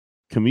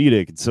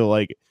comedic. And so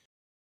like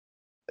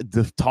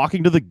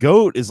talking to the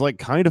goat is like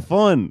kind of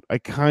fun. I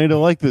kind of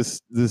like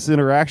this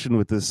interaction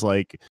with this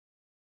like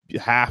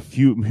half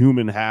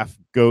human, half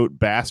goat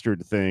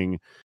bastard thing,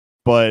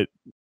 but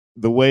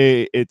the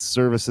way it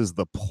services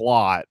the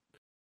plot,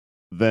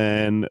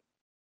 then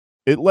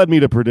it led me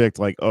to predict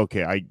like,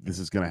 okay, this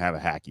is going to have a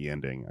hacky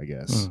ending, I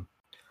guess.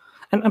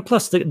 And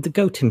plus the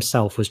goat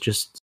himself was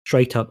just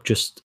straight up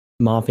just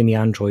Marvin the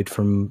android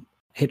from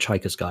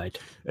Hitchhiker's Guide.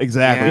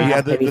 Exactly.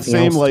 Yeah, the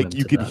same, like,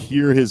 you could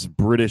hear his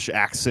British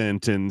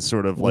accent and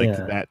sort of like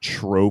that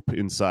trope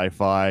in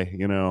sci-fi,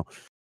 you know.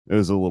 It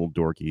was a little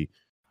dorky.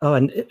 Oh,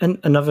 and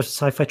another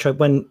sci-fi trope,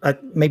 when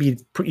maybe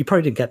you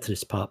probably didn't get to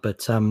this part,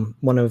 but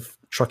one of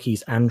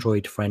Trucky's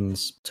android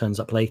friends turns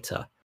up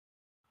later,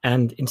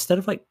 and instead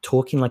of like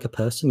talking like a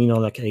person, you know,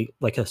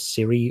 like a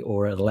Siri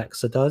or an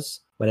Alexa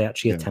does, where they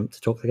actually attempt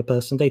to talk like a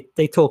person,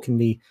 they talk in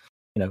the,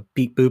 you know,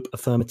 beep boop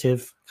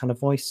affirmative kind of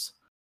voice.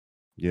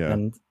 Yeah,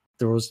 and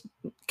there was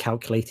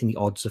calculating the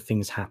odds of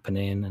things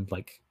happening, and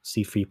like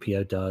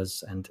C-3PO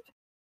does, and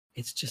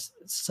it's just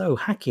so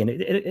hacky,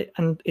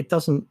 and it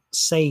doesn't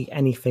say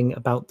anything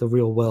about the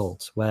real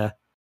world, where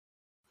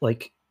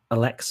like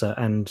Alexa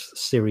and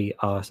Siri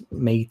are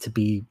made to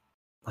be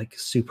like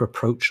super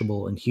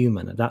approachable and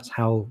human, and that's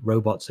how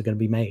robots are going to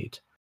be made.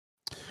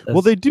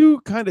 Well, they do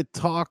kind of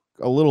talk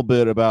a little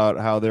bit about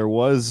how there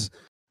was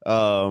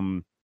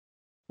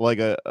like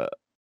a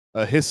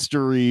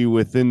history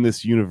within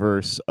this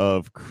universe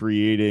of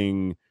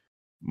creating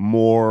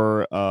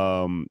more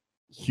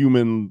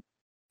human,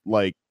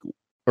 like,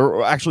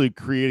 or actually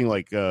creating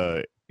like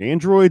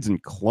androids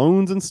and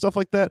clones and stuff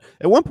like that.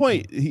 At one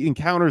point, he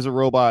encounters a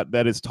robot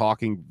that is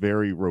talking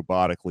very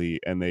robotically,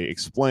 and they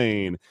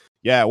explain,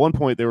 at one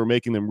point they were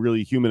making them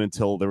really human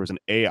until there was an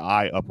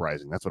AI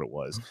uprising. That's what it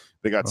was.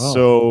 They got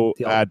so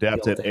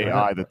adept at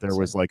AI that there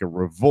was like a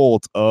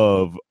revolt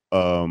of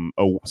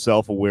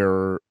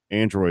self-aware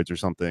androids or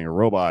something, or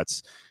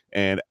robots.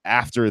 And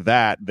after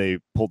that, they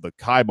pulled the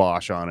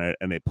kibosh on it,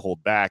 and they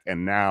pulled back.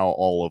 And now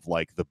all of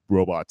like the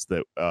robots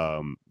that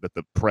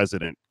the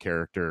president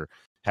character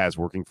has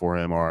working for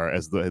him are,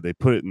 as they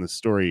put it in the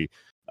story,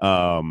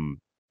 no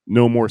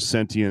more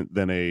sentient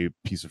than a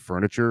piece of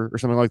furniture or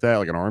something like that,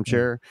 like an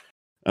armchair.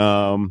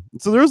 So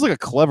there's like a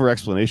clever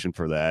explanation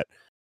for that,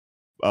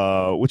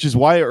 which is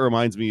why it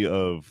reminds me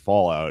of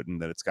Fallout,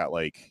 and that it's got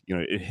like, you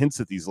know, it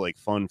hints at these like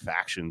fun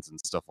factions and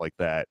stuff like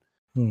that.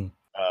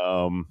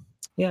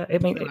 Yeah, I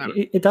mean,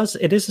 it does.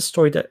 It is a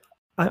story that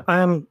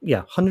I am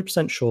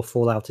 100% sure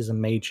Fallout is a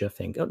major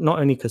thing. Not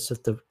only because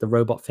of the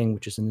robot thing,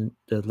 which is in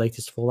the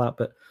latest Fallout,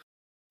 but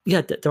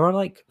there are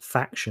like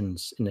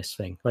factions in this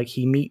thing. Like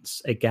he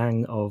meets a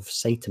gang of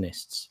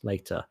Satanists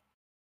later,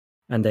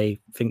 and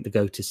they think the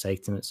goat is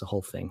Satan. It's a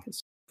whole thing.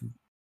 It's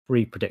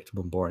really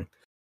predictable and boring.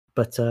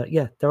 But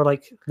there are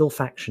like little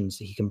factions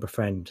that he can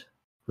befriend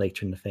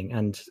later in the thing,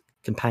 and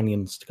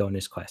companions to go on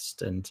his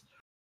quest. And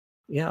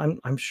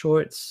I'm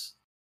sure it's.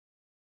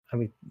 I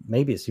mean,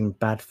 maybe it's even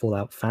bad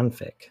Fallout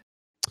fanfic.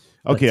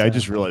 Okay, But, I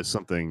just realized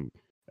something.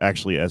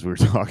 Actually, as we were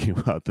talking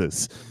about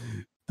this,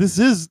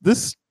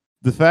 the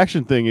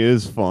faction thing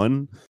is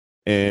fun,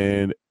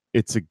 and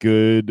it's a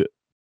good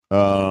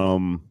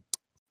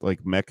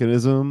like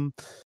mechanism,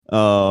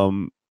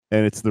 and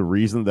it's the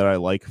reason that I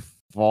like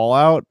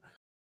Fallout.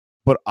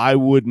 But I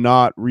would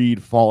not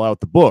read Fallout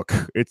the book.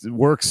 It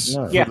works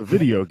for the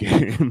video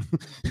game.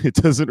 It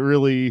doesn't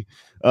really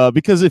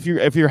because if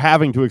you're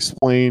having to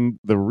explain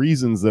the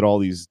reasons that all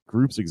these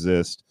groups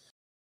exist,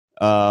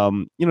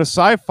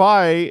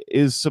 sci-fi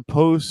is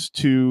supposed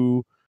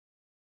to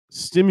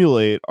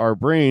stimulate our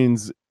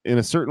brains in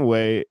a certain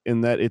way,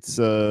 in that it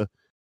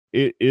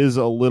is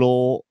a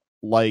little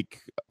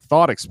like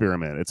thought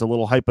experiment. It's a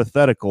little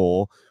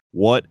hypothetical.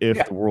 What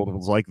if the world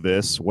was like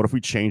this? What if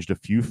we changed a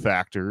few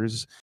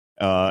factors?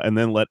 And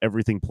then let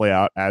everything play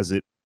out as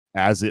it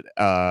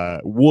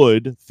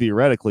would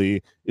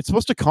theoretically. It's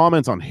supposed to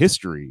comment on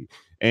history,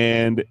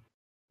 and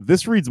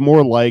this reads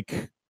more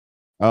like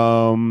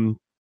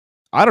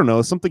I don't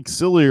know, something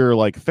sillier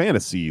like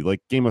fantasy, like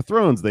Game of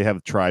Thrones. They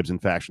have tribes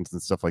and factions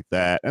and stuff like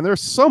that, and they're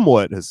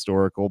somewhat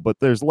historical, but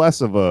there's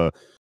less of an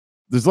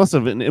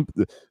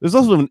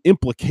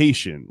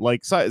implication.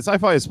 Like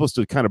sci-fi is supposed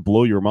to kind of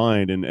blow your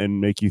mind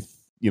and make you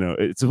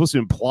it's supposed to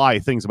imply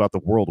things about the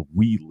world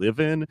we live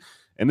in.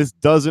 And this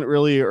doesn't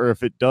really, or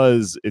if it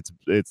does,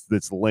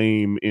 it's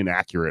lame,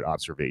 inaccurate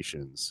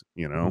observations,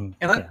 And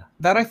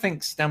that I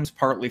think stems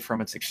partly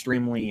from its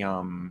extremely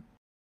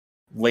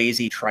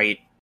lazy, trite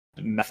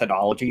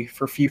methodology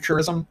for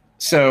futurism.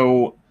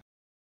 So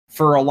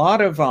for a lot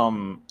of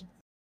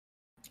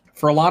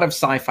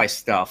sci-fi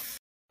stuff,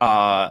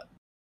 a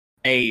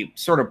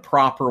sort of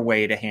proper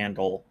way to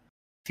handle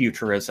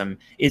futurism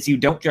is you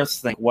don't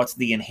just think what's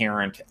the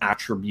inherent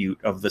attribute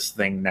of this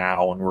thing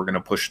now, and we're going to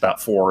push that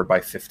forward by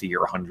 50 or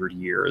 100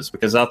 years,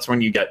 because that's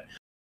when you get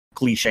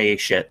cliche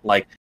shit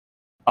like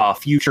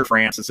future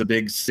France is a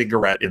big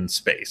cigarette in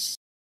space,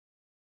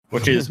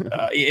 which is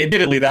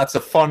admittedly that's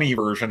a funny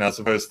version as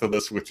opposed to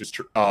this, which is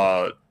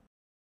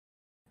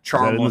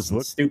charmless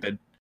and stupid.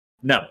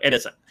 No, it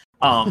isn't.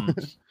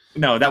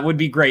 No, that would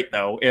be great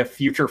though if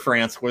future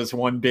France was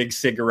one big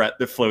cigarette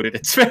that floated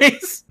in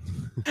space.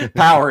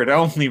 Powered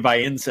only by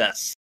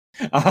incest.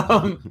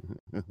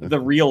 The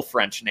real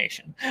French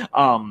nation.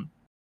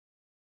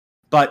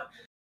 But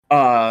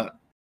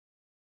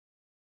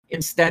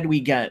instead we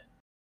get...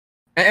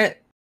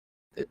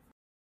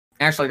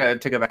 actually,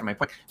 to go back to my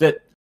point, that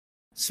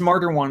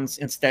smarter ones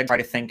instead try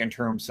to think in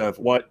terms of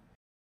what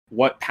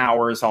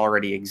powers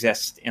already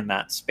exist in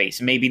that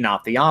space. Maybe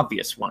not the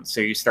obvious ones. So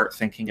you start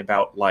thinking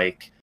about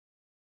like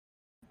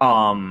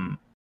the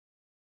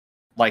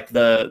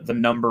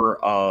number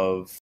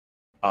of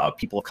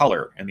people of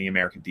color in the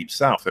American Deep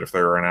South, that if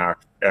there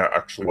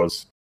actually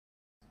was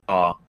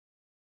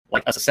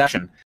like a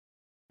secession,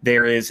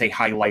 there is a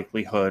high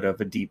likelihood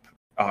of a deep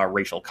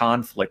racial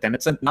conflict, and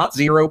it's a not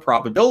zero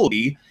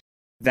probability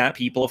that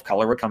people of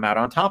color would come out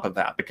on top of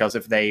that, because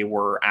if they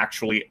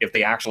actually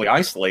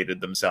isolated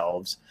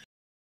themselves,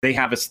 they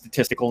have a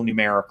statistical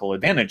numerical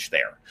advantage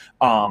there.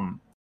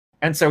 And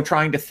so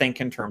trying to think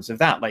in terms of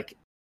that, like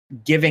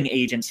giving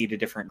agency to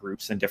different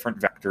groups and different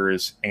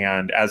vectors,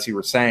 and as you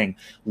were saying,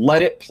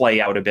 let it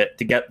play out a bit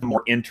to get the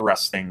more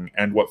interesting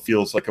and what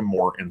feels like a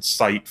more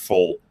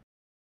insightful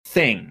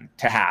thing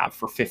to have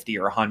for 50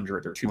 or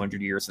 100 or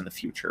 200 years in the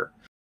future.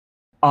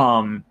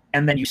 And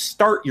then you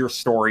start your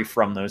story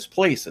from those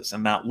places,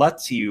 and that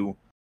lets you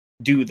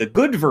do the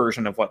good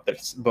version of what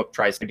this book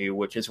tries to do,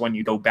 which is when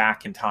you go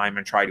back in time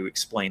and try to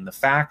explain the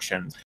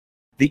factions,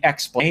 the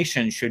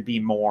explanation should be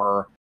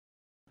more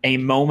a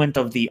moment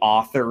of the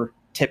author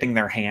tipping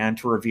their hand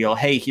to reveal,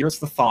 hey, here's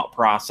the thought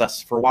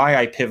process for why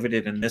I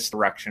pivoted in this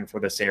direction for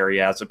this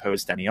area as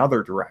opposed to any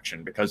other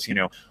direction. Because,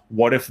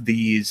 what if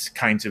these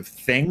kinds of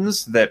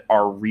things that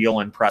are real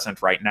and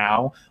present right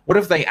now, what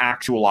if they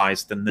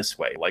actualized in this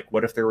way? Like,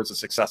 what if there was a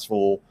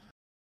successful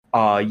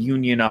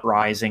union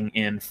uprising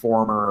in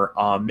former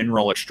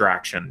mineral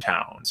extraction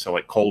towns, so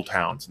like coal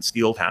towns and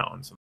steel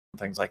towns and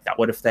things like that?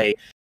 What if they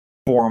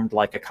formed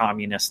like a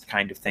communist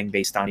kind of thing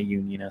based on a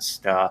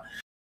unionist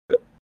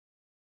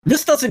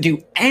This doesn't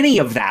do any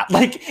of that.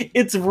 Like,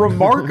 it's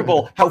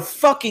remarkable how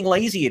fucking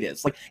lazy it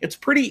is. Like, it's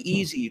pretty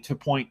easy to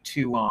point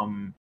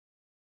to,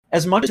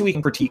 as much as we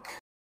can critique,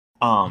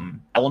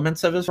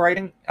 elements of his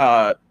writing.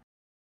 What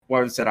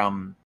was it?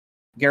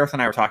 Gareth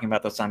and I were talking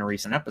about this on a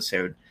recent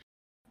episode.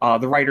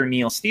 The writer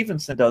Neil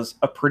Stephenson does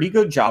a pretty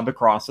good job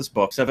across his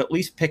books of at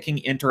least picking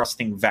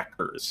interesting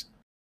vectors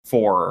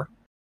for,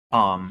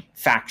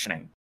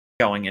 factioning.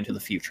 going into the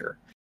future.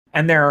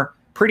 And they're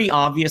pretty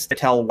obvious to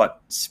tell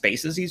what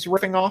spaces he's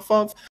riffing off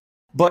of,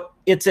 but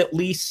it's at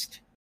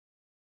least,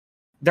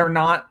 they're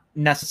not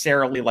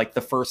necessarily like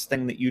the first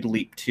thing that you'd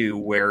leap to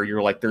where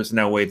you're like, there's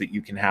no way that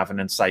you can have an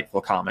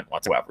insightful comment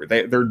whatsoever.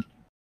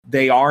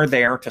 They are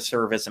there to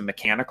serve as a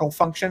mechanical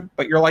function,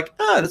 but you're like,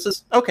 this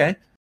is okay.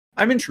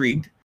 I'm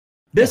intrigued.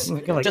 This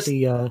like just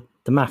the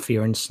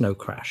Mafia in Snow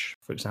Crash,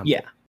 for example.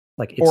 yeah.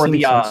 Like it Or seems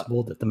the,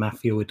 sensible that the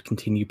Mafia would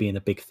continue being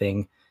a big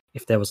thing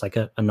if there was like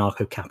a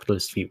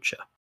anarcho-capitalist future.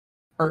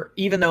 Or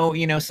even though,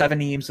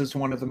 Seven Eves is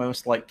one of the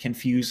most like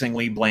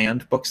confusingly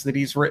bland books that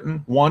he's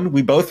written. One,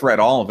 we both read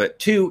all of it.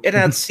 Two, it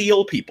had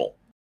seal people.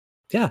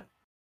 Yeah.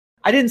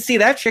 I didn't see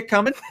that shit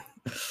coming.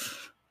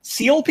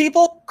 Seal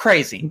people?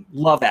 Crazy.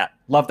 Love that.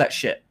 Love that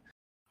shit.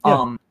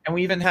 Yeah. And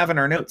we even have in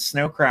our notes,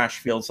 Snow Crash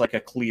feels like a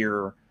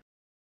clear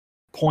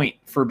point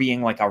for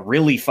being like a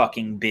really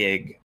fucking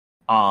big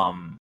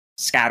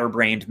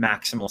scatterbrained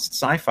maximalist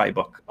sci-fi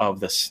book of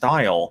the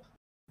style.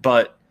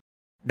 But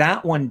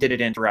that one did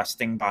it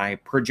interesting by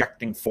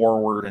projecting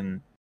forward, and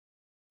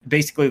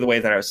basically the way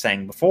that I was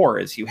saying before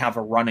is you have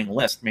a running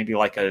list, maybe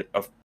like a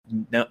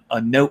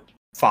note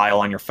file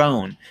on your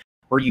phone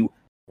where you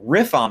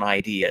riff on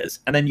ideas,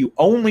 and then you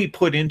only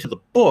put into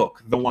the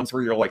book the ones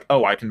where you're like,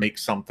 oh, I can make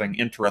something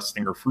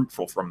interesting or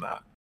fruitful from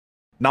that.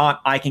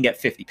 Not I can get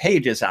 50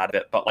 pages out of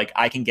it, but like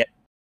I can get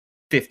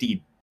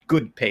 50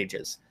 good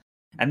pages.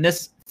 And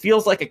this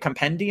feels like a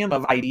compendium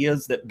of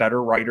ideas that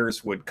better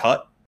writers would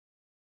cut.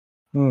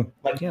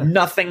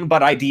 Nothing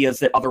but ideas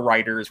that other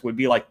writers would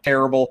be like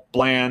terrible,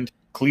 bland,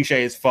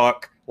 cliche as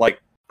fuck,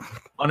 like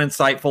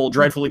uninsightful,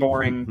 dreadfully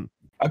boring,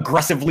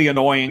 aggressively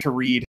annoying to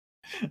read.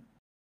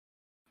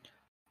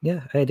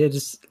 Yeah, I did.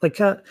 Just like,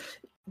 do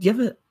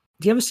you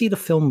ever see the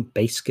film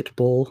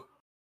Basketball?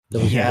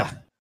 Yeah.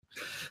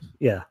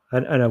 Yeah,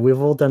 I know we've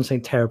all done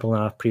something terrible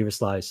in our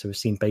previous lives, so we've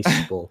seen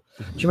Basketball.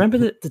 Do you remember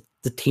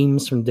the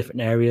teams from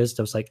different areas?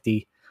 There was like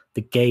the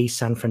gay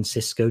San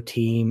Francisco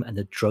team and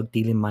the drug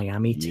dealing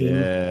Miami team.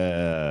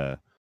 Yeah,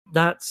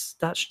 that's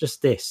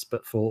just this,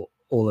 but for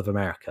all of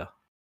America.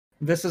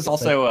 This is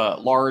also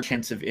large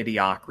hints of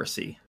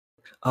Idiocracy.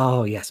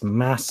 Oh yes,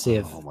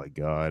 massive. Oh my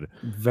god,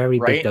 very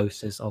big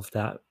doses of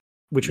that,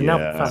 which we now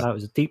found out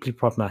was a deeply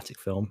problematic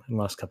film in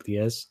the last couple of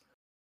years.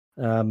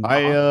 I'm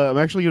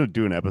actually going to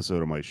do an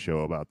episode of my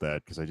show about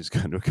that because I just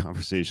got into a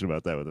conversation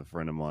about that with a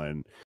friend of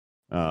mine.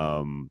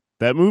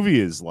 That movie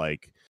is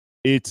like,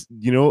 it's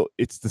the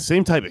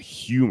same type of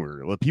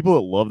humor. Like, people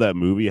that love that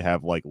movie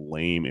have like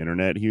lame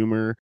internet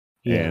humor.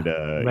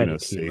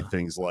 And say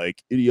things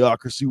like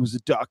Idiocracy was a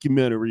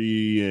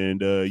documentary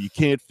and you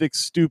can't fix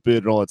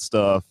stupid and all that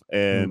stuff.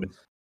 And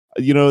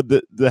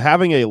the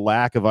having a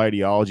lack of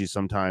ideology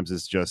sometimes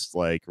is just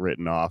like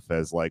written off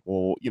as like,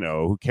 well,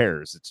 who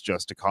cares? It's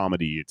just a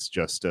comedy. It's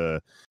just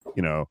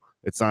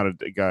it's not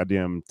a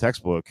goddamn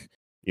textbook,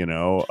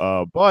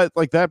 but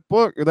like that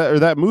book or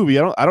that movie,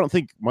 I don't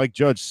think Mike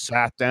Judge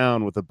sat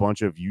down with a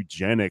bunch of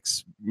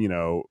eugenics,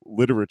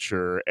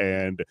 literature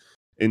and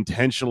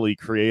intentionally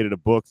created a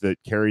book that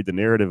carried the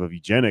narrative of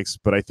eugenics.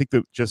 But I think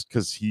that just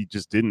because he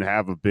just didn't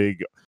have a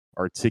big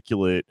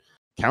articulate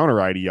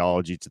counter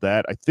ideology to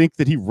that, I think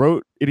that he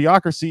wrote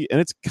Idiocracy and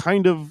it's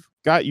kind of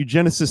got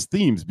eugenicist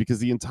themes because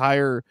the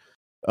entire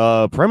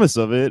premise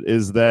of it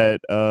is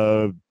that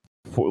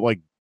like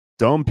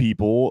dumb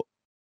people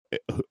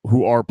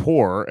who are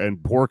poor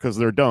and poor because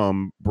they're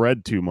dumb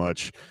bred too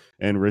much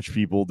and rich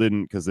people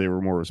didn't because they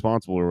were more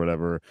responsible or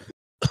whatever.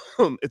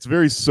 It's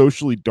very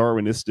socially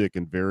Darwinistic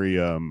and very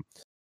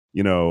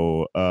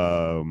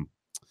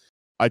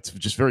it's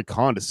just very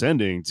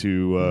condescending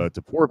to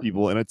poor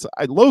people, and it's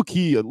low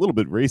key a little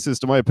bit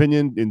racist in my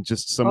opinion in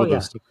just some of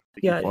those stuff.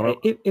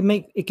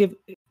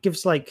 It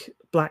gives like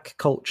black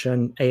culture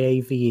and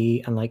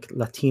AAVE and like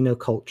Latino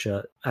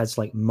culture as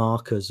like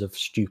markers of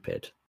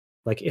stupid.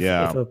 Like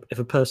if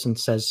a person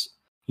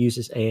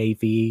uses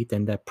AAVE,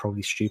 then they're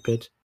probably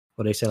stupid,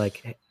 or they say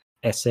like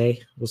essay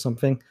or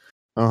something.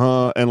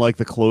 And like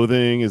the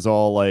clothing is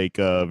all like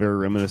very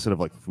reminiscent of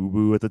like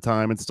FUBU at the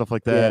time and stuff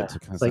like that. Yeah. So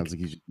it kind of like, sounds like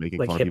he's making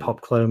like fun hip hop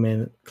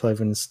clothing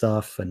and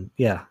stuff. And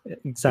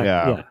exactly.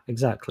 Yeah,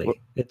 exactly. Well,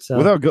 it's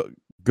without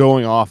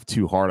going off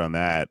too hard on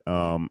that.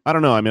 I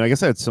don't know. I mean, I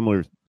guess I had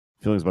similar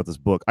feelings about this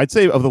book. I'd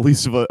say of the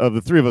least of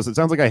the three of us, it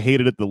sounds like I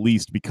hated it the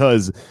least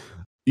because,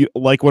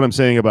 like what I'm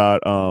saying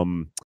about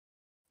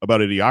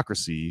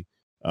Idiocracy.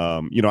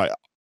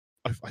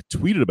 I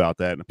tweeted about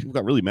that and people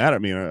got really mad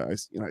at me, and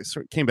I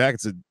sort of came back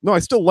and said, no, I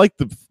still like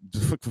the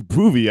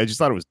movie. I just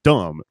thought it was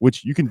dumb,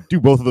 which you can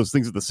do both of those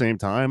things at the same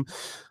time.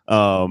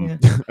 I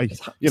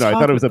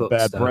thought it was a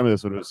bad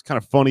premise, but it was kind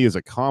of funny as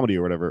a comedy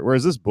or whatever.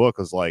 Whereas this book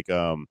was like,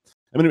 it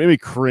made me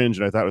cringe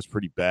and I thought it was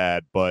pretty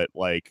bad, but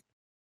like,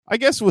 I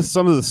guess with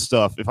some of the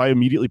stuff, if I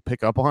immediately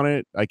pick up on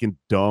it, I can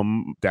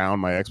dumb down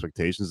my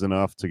expectations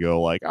enough to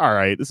go like, all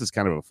right, this is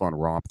kind of a fun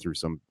romp through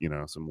some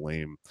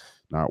lame,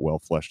 not well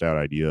fleshed out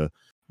idea.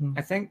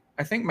 I think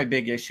my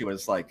big issue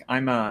is like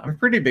I'm a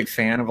pretty big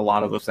fan of a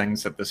lot of the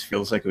things that this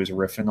feels like it was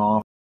riffing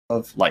off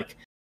of. Like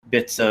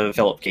bits of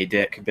Philip K.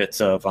 Dick,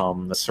 bits of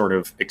the sort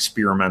of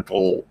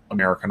experimental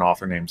American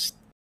author named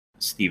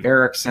Steve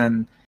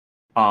Erickson.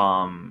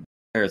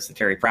 There's the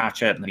Terry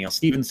Pratchett and the Neil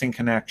Stephenson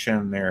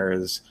connection.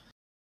 There's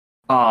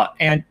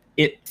and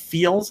it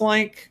feels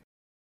like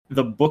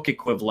the book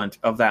equivalent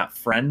of that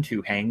friend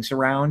who hangs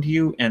around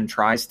you and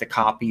tries to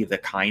copy the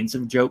kinds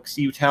of jokes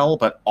you tell,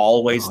 but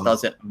always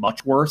does it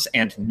much worse,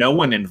 and no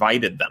one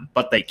invited them,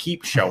 but they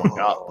keep showing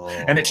up.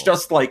 And it's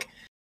just like...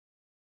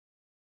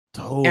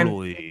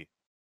 Totally.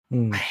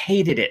 I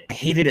hated it. I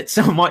hated it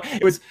so much.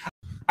 It was...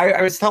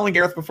 I was telling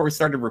Gareth before we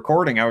started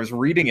recording, I was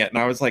reading it, and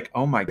I was like,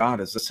 oh my god,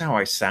 is this how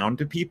I sound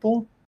to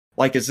people?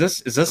 Like, is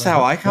this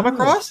how I come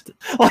across?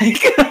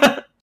 Like...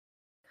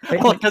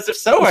 Well, because if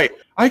so,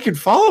 I can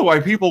follow why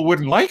people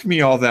wouldn't like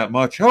me all that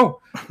much. Oh,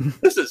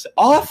 this is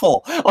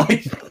awful.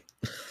 Like,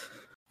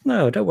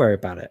 no, don't worry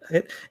about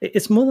it.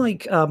 It's more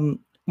like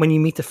when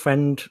you meet a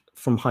friend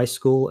from high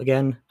school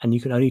again, and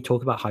you can only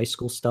talk about high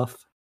school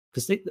stuff,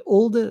 because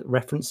all the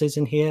references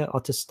in here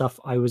are to stuff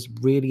I was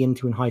really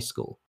into in high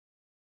school.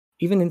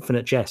 Even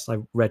Infinite Jest, I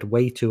read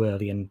way too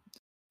early and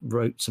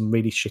wrote some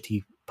really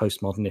shitty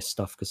postmodernist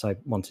stuff because I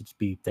wanted to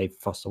be Dave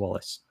Foster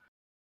Wallace.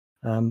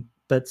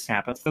 But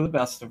happens to the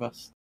best of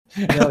us.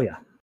 Oh yeah.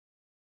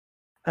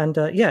 And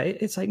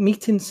it's like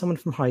meeting someone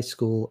from high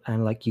school,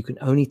 and like you can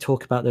only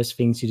talk about those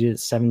things you did at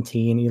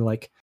 17. And you're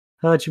like,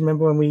 oh, do you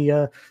remember when we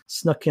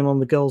snuck in on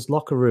the girls'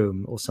 locker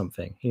room or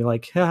something? And you're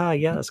like,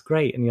 yeah, that's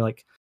great. And you're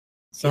like,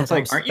 so it's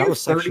like, aren't you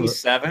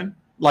 37?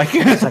 Like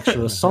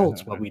sexual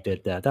assault, what we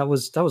did there. That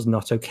was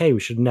not okay. We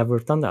should never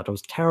have done that. That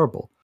was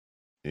terrible.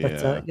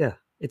 But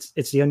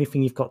it's the only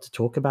thing you've got to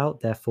talk about.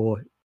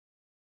 Therefore,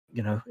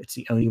 it's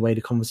the only way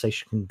the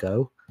conversation can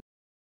go.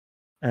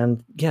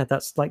 And yeah,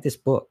 that's like this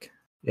book.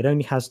 It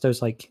only has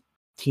those like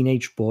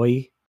teenage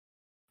boy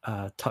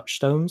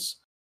touchstones,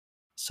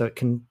 so it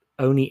can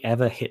only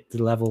ever hit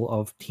the level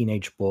of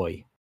teenage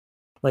boy.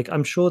 Like,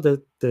 I'm sure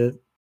the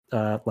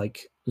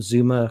like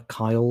Zoomer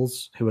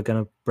Kyles who are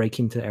going to break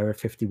into Area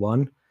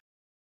 51,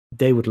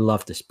 they would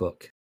love this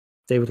book.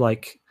 They would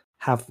like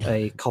have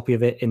a copy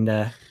of it in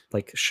their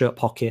like shirt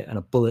pocket, and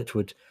a bullet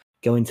would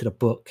go into the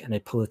book, and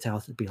they'd pull it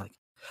out. It'd be like,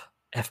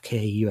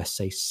 FKA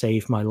USA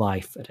saved my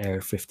life at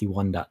Area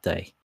 51 that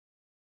day.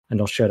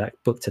 And I'll show that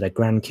book to their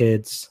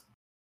grandkids.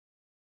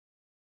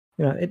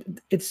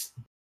 It's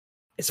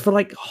for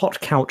like hot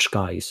couch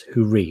guys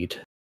who read.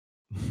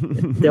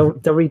 They'll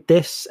read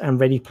this and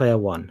Ready Player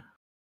One.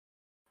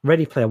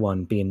 Ready Player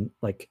One being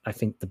like, I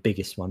think the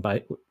biggest one,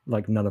 but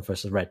like none of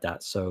us has read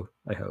that, so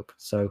I hope.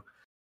 So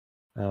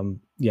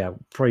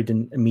probably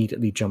didn't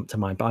immediately jump to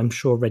mind, but I'm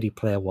sure Ready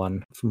Player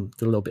One, from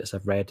the little bits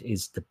I've read,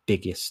 is the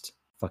biggest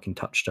fucking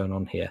touchstone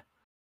on here.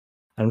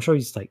 And I'm sure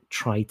he's like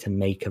tried to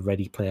make a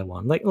Ready Player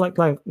One. Like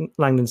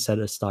Langdon said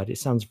at the start, it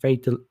sounds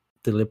very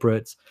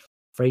deliberate,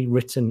 very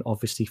written,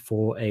 obviously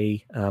for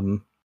a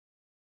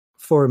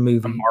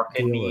movie. A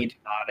market need,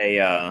 not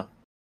a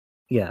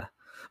yeah.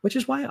 Which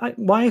is why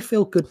I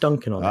feel good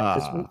dunking on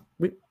it.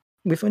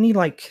 Because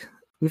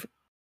we've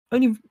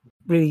only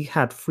really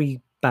had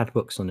 3 bad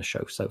books on the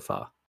show so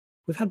far.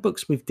 We've had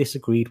books we've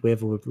disagreed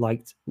with or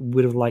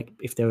would have liked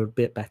if they were a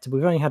bit better.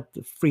 We've only had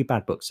 3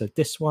 bad books. So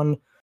this one,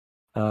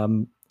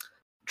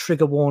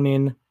 Trigger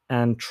Warning,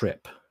 and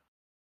Trip.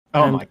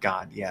 My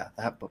god, yeah,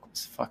 that book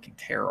was fucking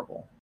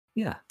terrible.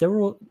 Yeah,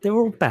 they're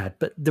all bad.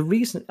 But the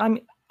reason,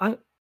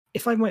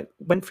 if I went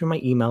through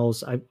my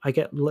emails, I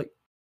get like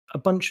a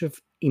bunch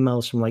of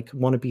emails from like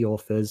wannabe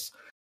authors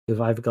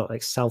who've either got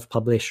like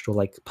self-published or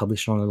like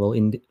published on a little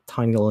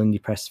tiny little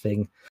indie press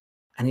thing,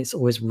 and it's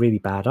always really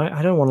bad.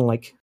 I don't want to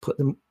like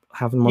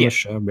have them on the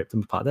show and rip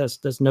them apart.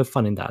 There's no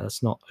fun in that.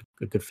 That's not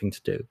a good thing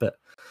to do. But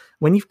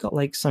when you've got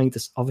like something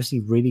that's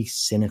obviously really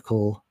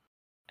cynical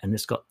and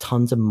it's got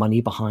tons of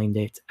money behind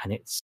it, and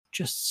it's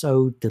just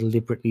so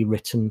deliberately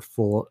written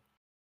for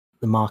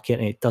the market,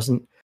 and it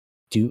doesn't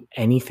do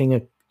anything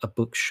a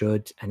book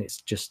should, and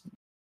it's just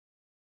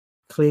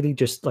clearly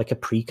just like a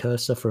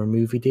precursor for a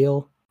movie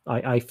deal,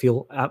 I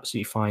feel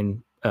absolutely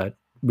fine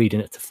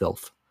reading it to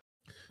filth.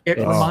 It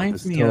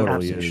reminds me of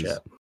totally shit.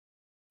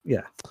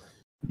 Yeah.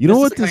 You know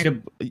what?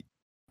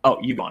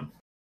 You go on.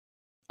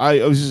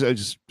 It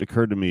just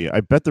occurred to me. I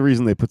bet the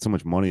reason they put so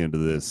much money into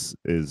this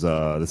is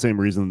the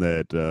same reason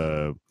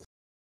that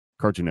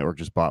Cartoon Network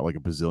just bought like a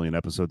bazillion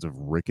episodes of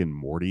Rick and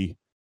Morty.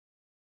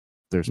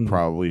 There's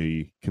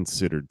probably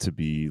considered to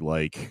be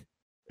like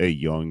a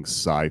young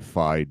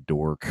sci-fi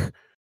dork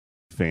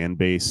fan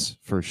base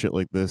for shit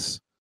like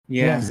this.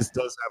 Yeah, this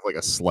does have like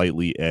a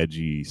slightly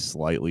edgy,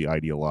 slightly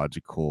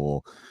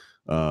ideological,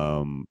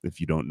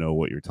 if you don't know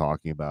what you're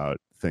talking about,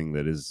 thing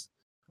that is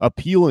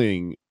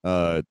appealing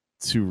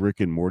to Rick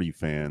and Morty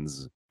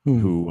fans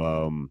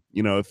who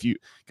if you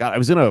I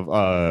was in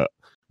a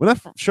when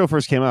that show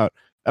first came out,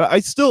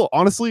 I still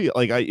honestly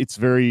like it's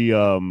very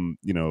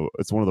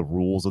it's one of the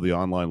rules of the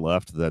online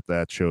left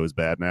that show is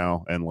bad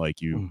now, and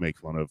like you make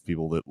fun of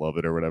people that love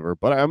it or whatever.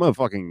 But I'm a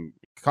fucking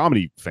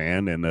comedy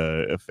fan and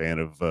a fan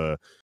of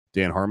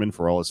Dan Harmon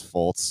for all his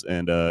faults,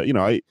 and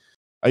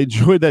I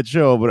enjoyed that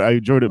show, but I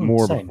enjoyed it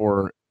more same.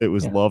 before it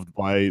was Yeah. loved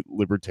by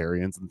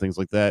libertarians and things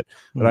like that.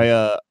 But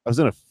Mm. I was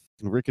in a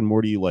Rick and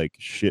Morty like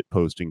shit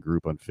posting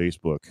group on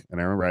Facebook, and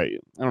I remember I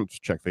don't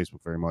check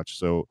Facebook very much,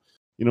 so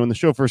when the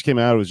show first came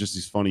out, it was just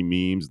these funny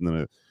memes, and then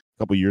a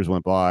couple years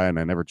went by, and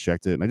I never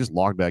checked it, and I just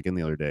logged back in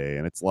the other day,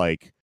 and it's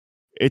like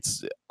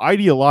it's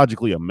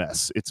ideologically a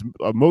mess. It's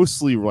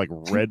mostly like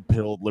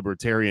red-pilled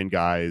libertarian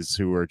guys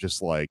who are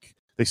just like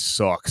they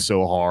suck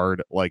so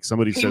hard. Like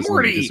somebody Hey says,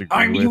 Morty,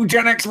 I'm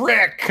Eugenics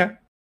Rick.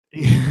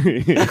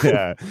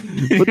 Yeah,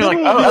 You're like,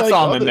 oh, that's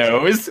on the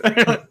nose.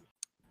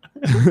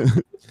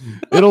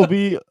 It'll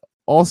be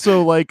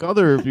also like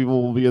other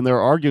people will be in there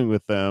arguing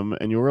with them,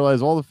 and you'll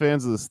realize all the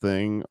fans of this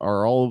thing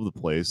are all over the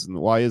place. And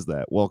why is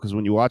that? Well, because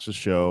when you watch the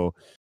show,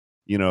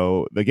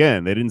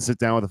 again, they didn't sit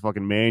down with a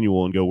fucking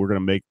manual and go, we're going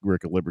to make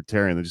Rick a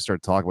libertarian. They just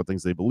started talking about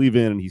things they believe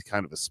in, and he's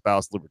kind of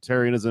espoused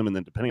libertarianism. And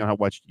then depending on how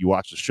much you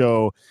watch the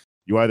show,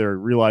 you either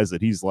realize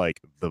that he's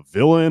like the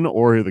villain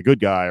or the good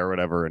guy or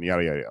whatever, and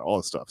yada, yada, yada, all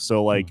this stuff.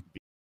 So like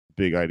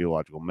big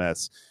ideological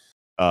mess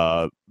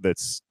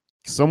that's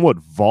somewhat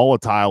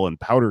volatile and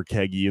powder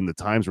keggy in the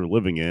times we're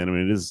living in. I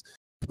mean, it is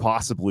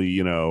possibly,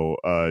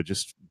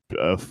 just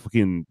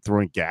fucking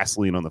throwing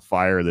gasoline on the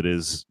fire that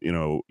is,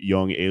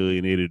 young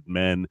alienated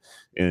men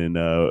in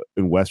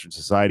Western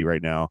society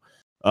right now.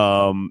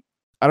 I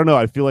don't know.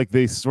 I feel like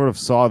they sort of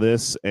saw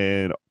this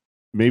and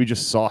maybe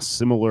just saw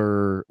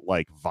similar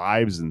like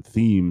vibes and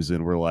themes,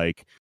 and were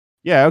like,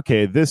 yeah,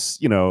 okay, this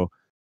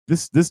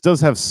does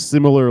have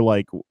similar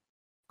like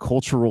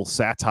cultural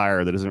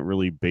satire that isn't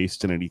really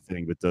based in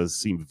anything, but does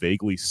seem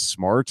vaguely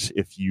smart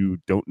if you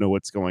don't know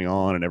what's going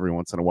on. And every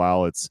once in a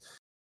while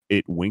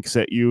it winks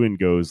at you and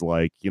goes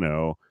like,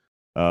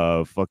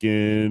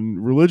 fucking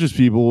religious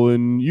people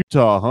in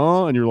Utah,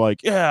 huh? And you're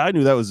like, yeah, I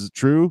knew that was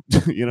true.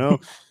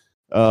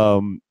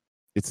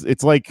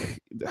 It's like,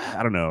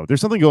 I don't know.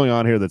 There's something going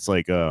on here that's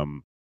like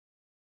dumb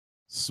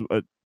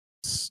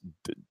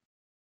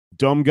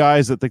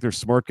guys that think they're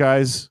smart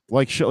guys,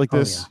 like shit like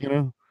this,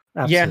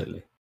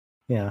 Absolutely.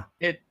 Yeah.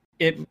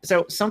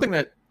 So something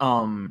that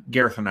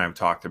Gareth and I have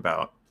talked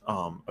about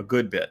a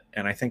good bit,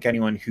 and I think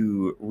anyone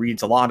who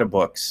reads a lot of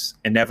books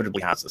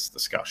inevitably has this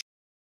discussion,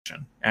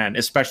 and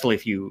especially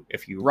if you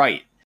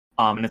write,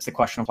 and it's the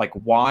question of like,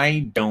 why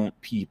don't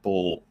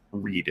people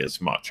read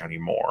as much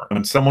anymore?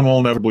 And someone will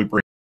inevitably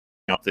bring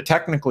up that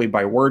technically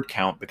by word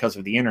count, because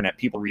of the internet,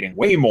 people are reading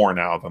way more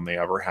now than they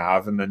ever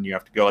have, and then you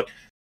have to go like,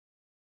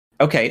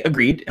 okay,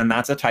 agreed, and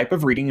that's a type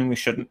of reading, and we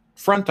shouldn't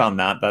front on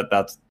that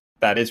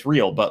that is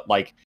real. But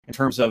like in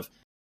terms of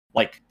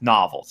like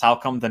novels, how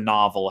come the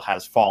novel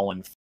has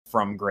fallen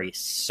from grace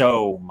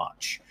so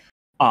much?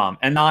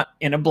 And not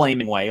in a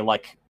blaming way,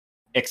 like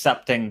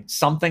accepting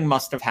something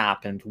must have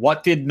happened.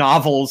 What did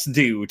novels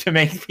do to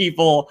make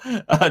people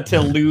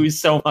to lose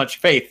so much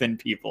faith in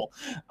people,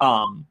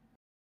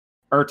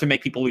 or to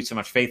make people lose so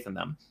much faith in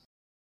them?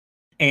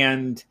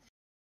 And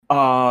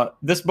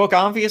this book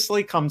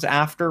obviously comes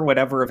after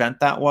whatever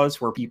event that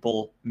was, where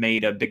people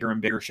made a bigger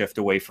and bigger shift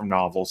away from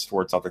novels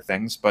towards other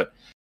things. But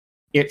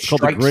it's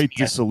called the Great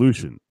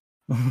Dissolution.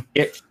 Of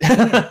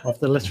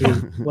the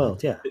literary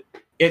world, yeah.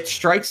 It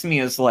strikes me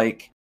as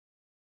like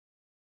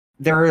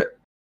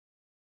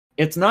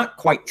it's not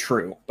quite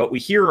true, but we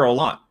hear a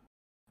lot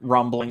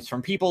rumblings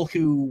from people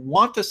who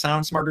want to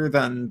sound smarter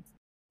than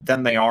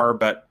they are,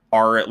 but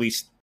are at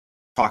least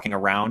talking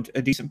around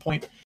a decent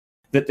point,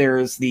 that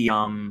there's the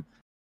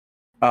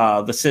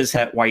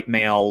cishet white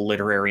male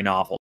literary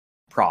novel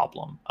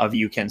problem of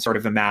you can sort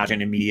of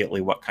imagine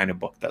immediately what kind of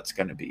book that's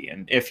going to be.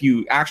 And if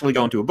you actually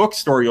go into a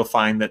bookstore, you'll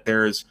find that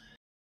there's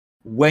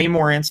way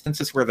more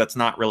instances where that's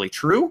not really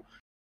true.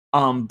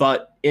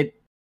 But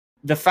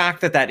the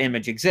fact that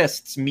image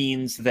exists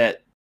means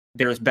that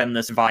there's been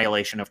this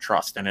violation of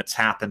trust, and it's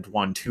happened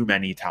one too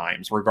many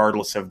times,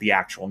 regardless of the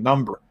actual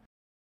number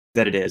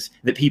that it is,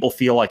 that people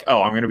feel like,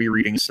 oh, I'm going to be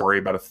reading a story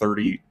about a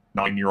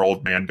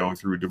 39-year-old man going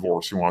through a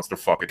divorce who wants to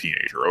fuck a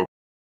teenager.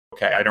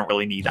 Okay, I don't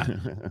really need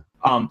that.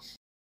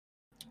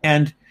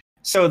 And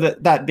so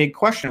that big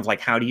question of like,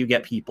 how do you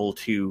get people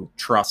to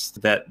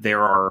trust that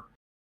there are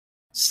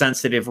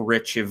sensitive,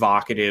 rich,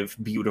 evocative,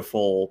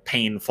 beautiful,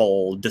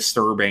 painful,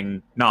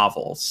 disturbing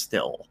novels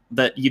still,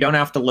 that you don't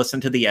have to listen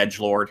to the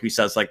edgelord who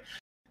says like,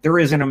 there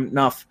isn't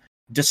enough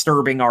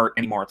disturbing art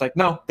anymore. It's like,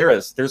 no, there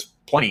is. There's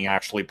plenty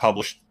actually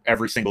published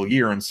every single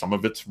year, and some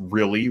of it's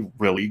really,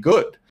 really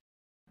good.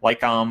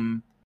 Like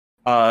Jenny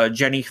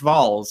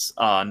Hval's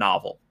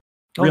novel.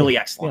 Really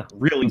excellent. Yeah.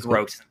 Really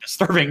gross and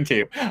disturbing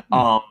too.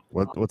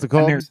 What's it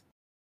called?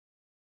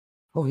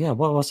 Oh yeah,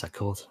 what was that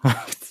called?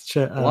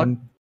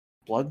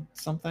 Blood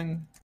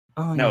something?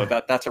 Oh no,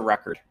 yeah. that's a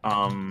record.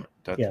 Blood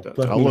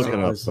I'll look it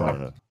up.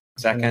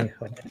 Second.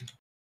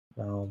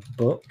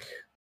 Book.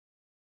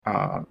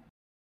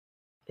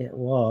 It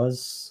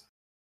was.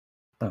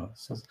 Oh,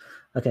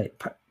 okay.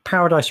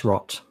 Paradise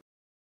Rot.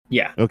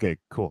 Yeah. Okay.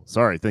 Cool.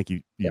 Sorry. Thank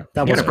you. Yeah,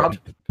 that was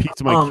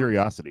piqued my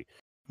curiosity.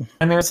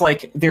 And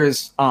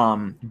there's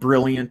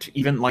brilliant,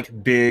 even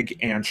like big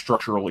and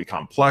structurally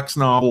complex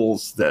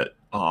novels that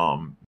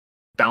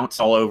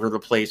bounce all over the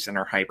place and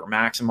are hyper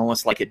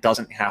maximalist. Like, it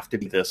doesn't have to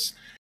be this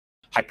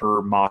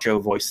hyper macho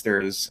voice.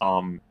 There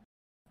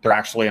are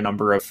actually a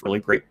number of really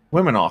great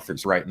women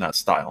authors writing that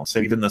style. So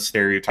even the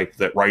stereotype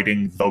that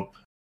writing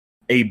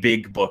a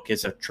big book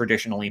is a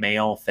traditionally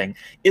male thing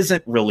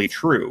isn't really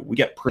true. We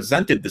get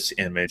presented this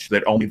image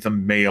that only the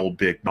male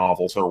big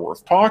novels are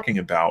worth talking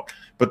about,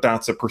 but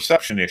that's a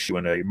perception issue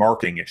and a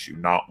marketing issue,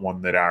 not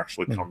one that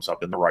actually comes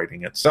up in the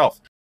writing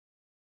itself.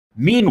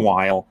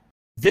 Meanwhile,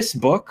 this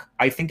book,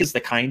 I think, is the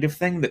kind of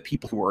thing that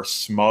people who are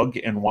smug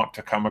and want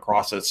to come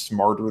across as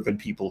smarter than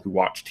people who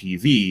watch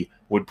TV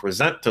would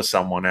present to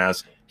someone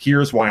as,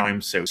 here's why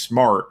I'm so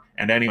smart.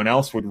 And anyone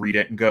else would read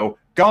it and go,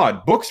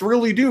 God, books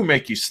really do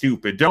make you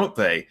stupid, don't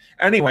they?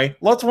 Anyway,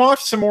 let's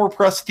watch some more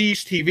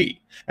prestige TV.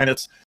 And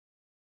it's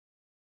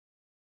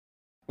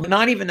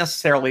not even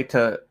necessarily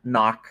to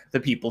knock the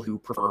people who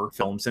prefer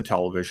films and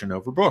television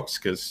over books,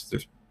 because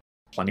there's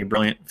plenty of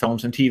brilliant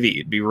films and TV.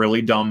 It'd be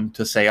really dumb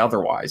to say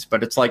otherwise.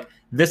 But it's like,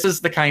 this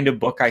is the kind of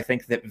book, I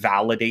think, that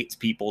validates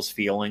people's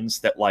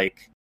feelings that,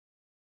 like,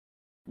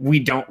 we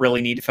don't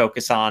really need to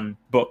focus on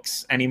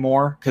books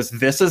anymore, because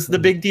this is the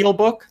big deal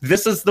book.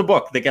 This is the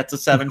book that gets a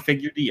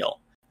 7-figure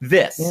deal.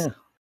 This. Yeah.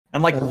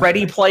 And like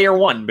Ready Player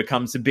One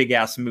becomes a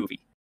big-ass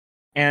movie.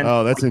 And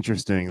that's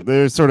interesting.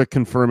 They're sort of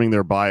confirming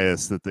their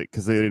bias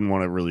because they didn't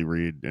want to really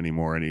read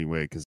anymore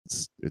anyway, because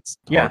it's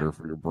harder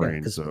for your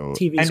brain. So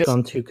TV's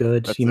gone too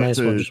good. You may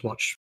as well just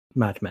watch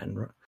Mad Men.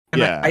 Right?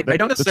 Yeah, I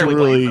don't necessarily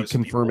that's a really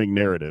confirming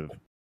people. Narrative.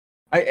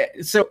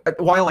 So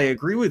while I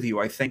agree with you,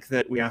 I think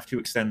that we have to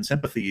extend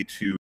sympathy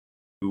to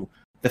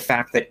the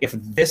fact that if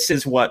this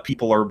is what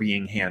people are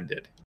being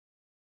handed,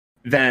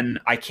 then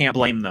I can't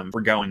blame them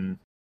for going,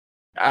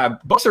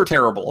 books are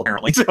terrible,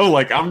 apparently. So,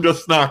 like, I'm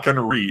just not going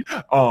to read.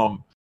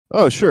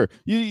 Oh, sure.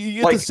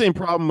 You get the same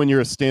problem when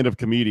you're a stand-up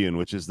comedian,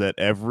 which is that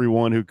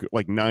everyone who,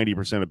 like,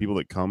 90% of people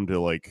that come to,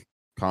 like,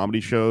 comedy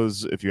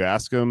shows, if you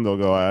ask them, they'll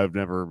go,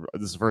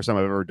 this is the first time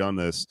I've ever done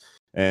this.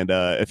 And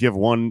if you have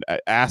one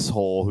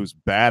asshole who's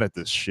bad at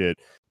this shit,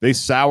 they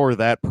sour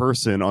that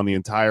person on the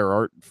entire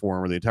art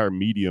form or the entire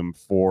medium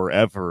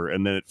forever,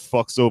 and then it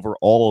fucks over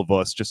all of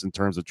us just in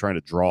terms of trying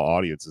to draw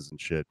audiences and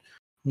shit.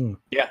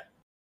 Yeah.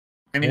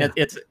 I mean,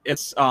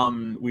 it's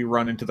we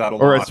run into that a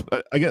lot.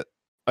 Or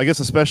I guess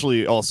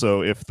especially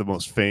also if the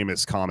most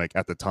famous comic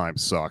at the time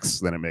sucks,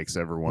 then it makes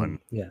everyone.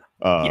 The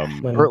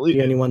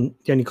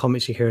only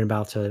comics you're hearing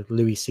about are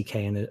Louis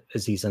C.K. and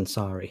Aziz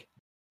Ansari.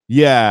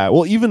 Yeah,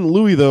 well, even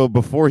Louis, though,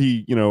 before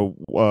he,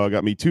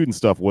 got Me Too'd and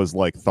stuff, was,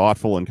 like,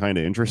 thoughtful and kind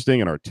of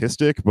interesting and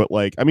artistic. But,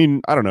 like, I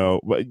mean, I don't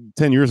know.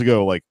 10 years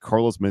ago, like,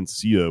 Carlos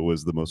Mencia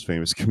was the most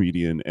famous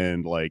comedian.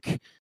 And,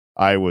 like,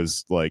 I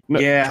was, like,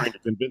 trying to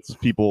convince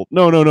people,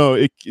 no,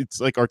 it's,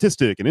 like,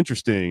 artistic and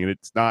interesting. And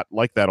it's not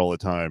like that all the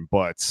time.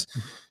 But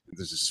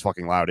there's this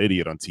fucking loud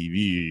idiot on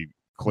TV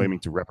claiming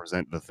to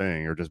represent the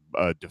thing, or just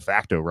de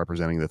facto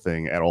representing the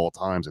thing at all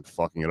times and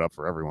fucking it up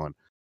for everyone.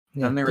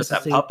 Yeah, and there was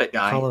that puppet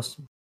guy.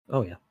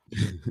 Oh, yeah.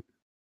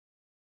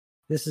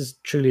 This is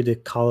truly the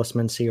Carlos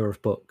Mencia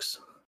of books.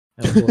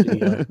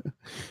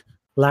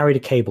 Larry the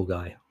Cable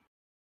Guy.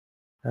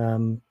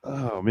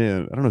 Oh,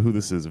 man. I don't know who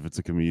this is, if it's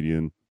a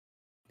comedian.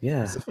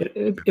 Yeah.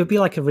 It would be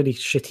like a really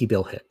shitty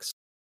Bill Hicks.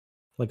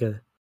 Who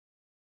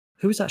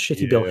is that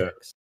shitty Bill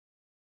Hicks?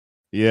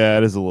 Yeah,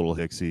 it is a little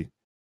Hicksy.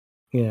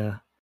 Yeah.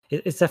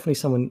 It's definitely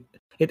someone...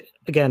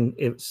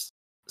 It's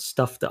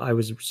stuff that I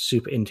was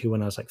super into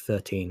when I was, like,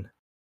 13.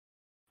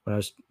 When I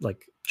was,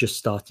 like, just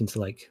starting to,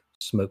 like,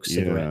 smoke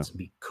cigarettes and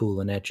be cool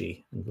and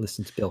edgy and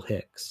listen to Bill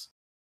Hicks.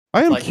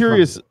 I am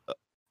curious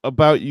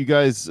about you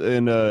guys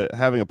and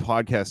having a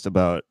podcast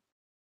about,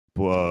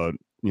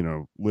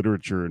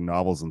 literature and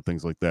novels and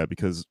things like that,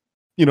 because,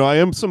 I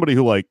am somebody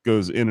who, like,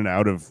 goes in and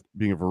out of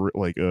being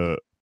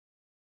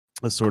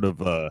a sort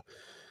of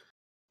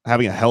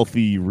having a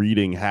healthy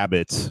reading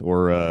habit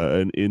or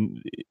an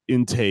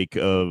intake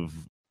of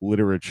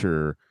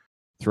literature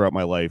throughout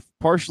my life.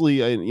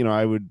 Partially,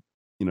 I would.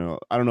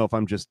 I don't know if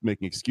I'm just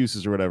making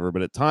excuses or whatever,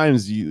 but at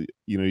times you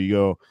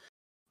go,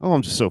 oh,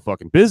 I'm just so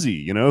fucking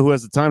busy, who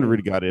has the time to read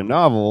a goddamn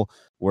novel?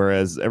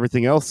 Whereas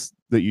everything else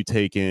that you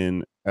take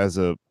in as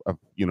a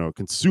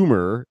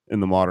consumer in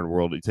the modern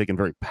world, you take in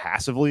very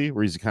passively,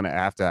 where you kind of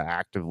have to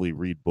actively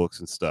read books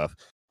and stuff.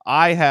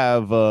 I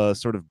have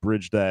sort of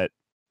bridged that.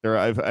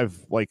 I've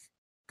like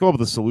come up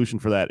with a solution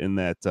for that in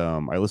that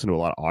I listen to a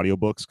lot of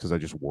audiobooks because I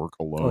just work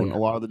alone a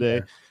lot of the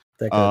day.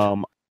 Yeah.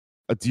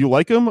 Do you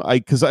like them?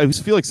 Because I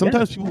feel like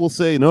sometimes people will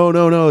say,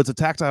 no, it's a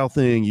tactile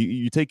thing.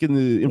 You take in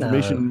the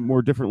information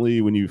more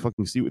differently when you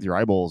fucking see it with your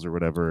eyeballs or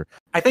whatever.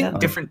 I think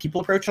different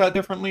people approach that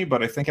differently,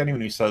 but I think anyone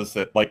who says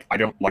that, like, I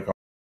don't like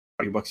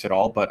audiobooks at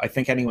all, but I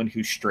think anyone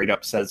who straight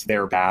up says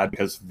they're bad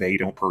because they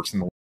don't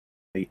personally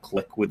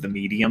click with the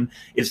medium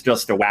is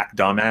just a whack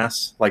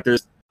dumbass. Like,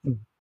 there's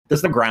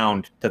the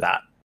ground to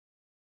that.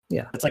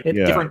 Yeah. It's like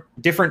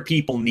different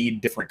people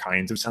need different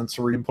kinds of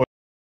sensory input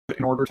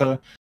in order to,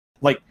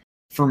 like,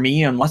 for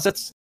me, unless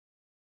it's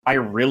I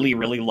really,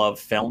 really love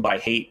film, but I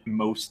hate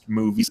most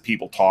movies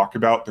People talk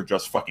about, they're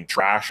just fucking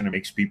trash, and it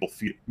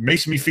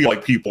makes me feel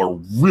like people are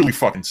really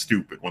fucking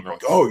stupid when they're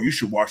like, "Oh, you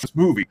should watch this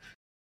movie."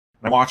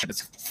 And I'm watching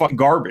it's fucking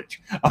garbage.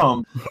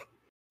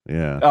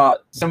 Yeah.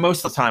 So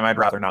most of the time, I'd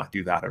rather not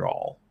do that at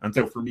all. And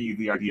so for me,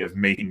 the idea of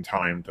making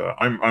time to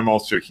I'm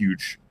also a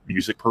huge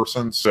music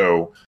person,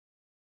 so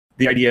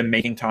the idea of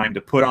making time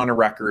to put on a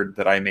record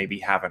that I maybe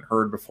haven't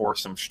heard before,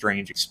 some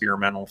strange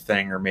experimental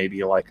thing, or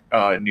maybe like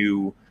a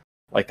new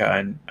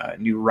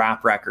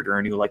rap record, or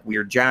a new like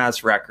weird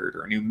jazz record,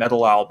 or a new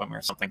metal album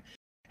or something,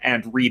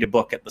 and read a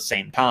book at the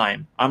same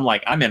time.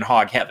 I'm in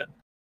hog heaven.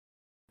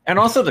 And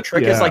also the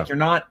trick is like you're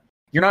not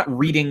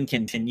reading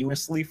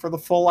continuously for the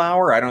full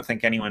hour. I don't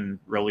think anyone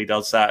really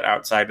does that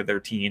outside of their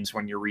teens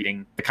when you're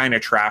reading the kind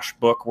of trash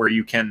book where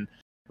you can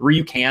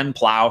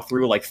plow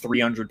through like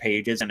 300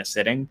 pages in a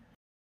sitting,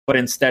 but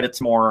instead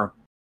it's more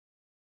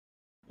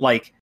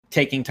like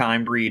taking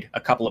time to read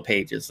a couple of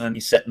pages, then you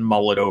sit and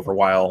mull it over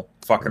while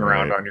fucking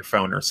around on your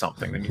phone or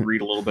something. Then you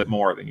read a little bit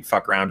more, then you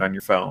fuck around on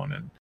your phone.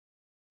 And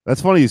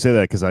that's funny you say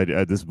that, because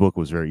this book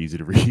was very easy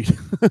to read.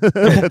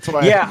 That's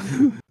why.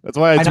 That's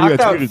why I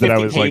tweeted that I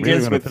was like, maybe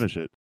I'm gonna finish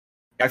it.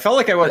 I felt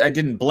like I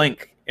didn't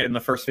blink in the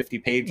first 50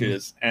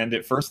 pages, and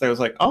at first I was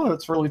like, oh,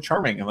 that's really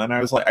charming, and then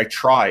I was like, I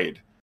tried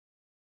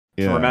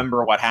to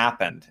remember what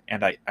happened,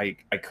 and I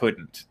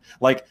couldn't.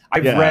 Like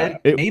I've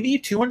read maybe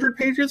 200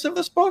 pages of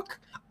this book.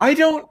 I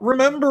don't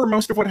remember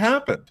most of what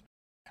happened.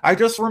 I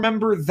just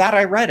remember that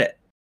I read it.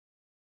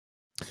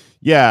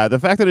 Yeah, the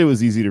fact that it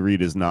was easy to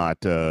read is not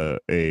a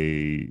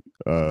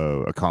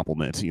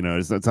compliment. You know,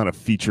 it's not a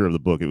feature of the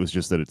book. It was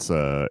just that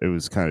it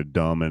was kind of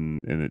dumb, and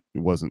it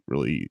wasn't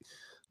really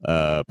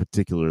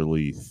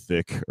particularly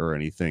thick or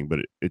anything. But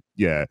it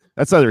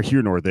that's neither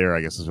here nor there,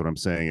 I guess, is what I'm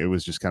saying. It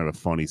was just kind of a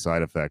funny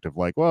side effect of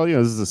like, well,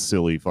 this is a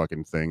silly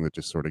fucking thing that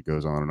just sort of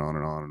goes on and on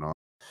and on and on.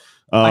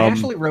 I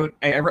actually wrote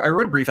a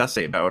brief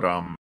essay about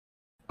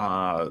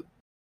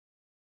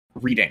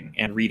reading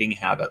and reading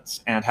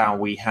habits, and how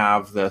we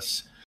have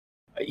this.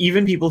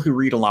 Even people who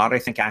read a lot, I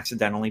think,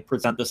 accidentally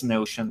present this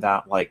notion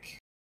that like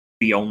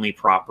the only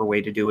proper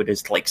way to do it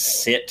is to like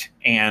sit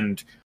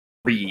and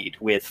read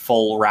with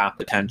full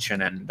rapt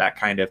attention and that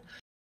kind of.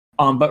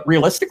 But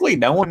realistically,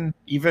 no one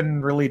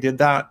even really did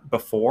that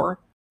before.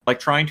 Like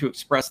trying to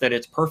express that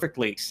it's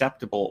perfectly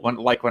acceptable.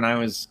 When I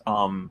was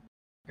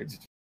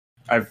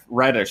I've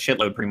read a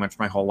shitload pretty much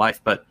my whole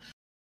life, but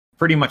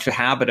pretty much a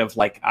habit of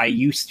like I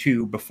used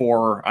to,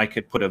 before I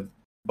could put a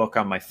book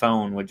on my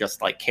phone, would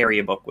just like carry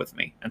a book with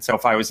me. And so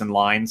if I was in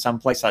line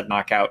someplace, I'd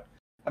knock out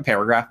a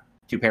paragraph,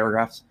 2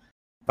 paragraphs.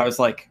 If I was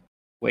like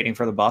waiting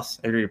for the bus,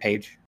 I'd read a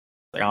page.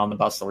 Like on the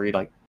bus, I'll read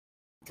like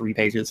 3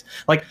 pages.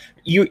 Like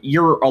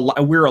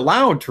we're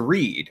allowed to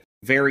read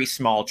very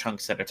small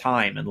chunks at a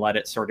time and let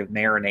it sort of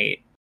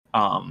marinate.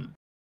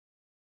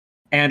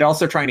 And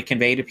also trying to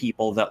convey to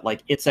people that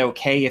like it's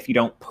okay if you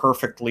don't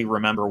perfectly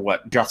remember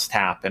what just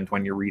happened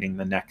when you're reading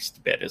the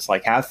next bit. It's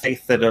like have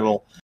faith that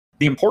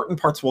the important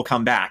parts will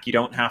come back. You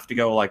don't have to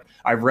go like,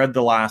 I've read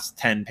the last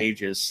 10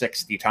 pages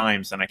 60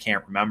 times and I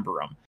can't remember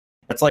them.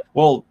 It's like,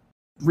 well,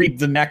 read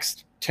the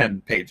next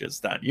 10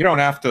 pages then. You don't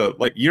have to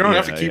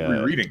have to keep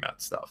rereading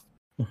that stuff.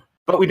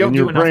 But we don't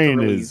do enough. Your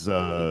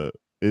brain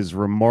is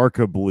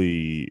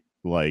remarkably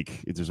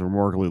like there's a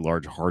remarkably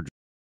large hard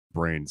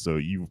brain, so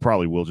you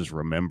probably will just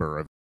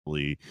remember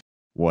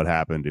what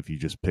happened if you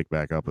just pick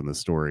back up in the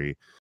story.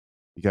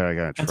 You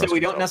gotta and so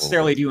we don't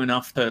necessarily do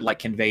enough to like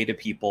convey to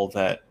people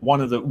that one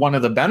of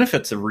the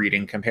benefits of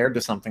reading compared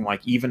to something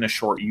like even a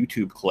short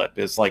YouTube clip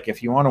is like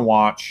if you want to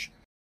watch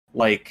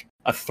like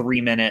a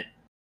 3-minute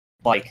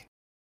like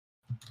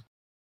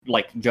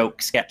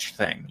joke sketch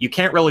thing, you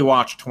can't really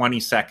watch 20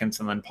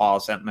 seconds and then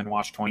pause it and then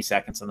watch 20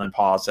 seconds and then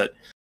pause it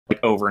like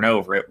over and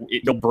over.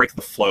 You'll break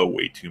the flow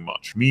way too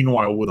much.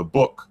 Meanwhile, with a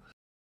book,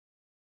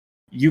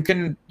 you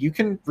can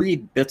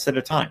read bits at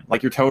a time.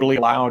 Like you're totally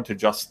allowed to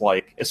just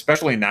like,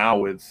 especially now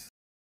with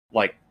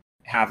like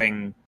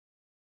having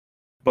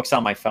books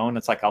on my phone,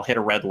 it's like I'll hit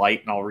a red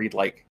light and I'll read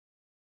like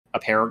a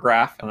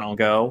paragraph and I'll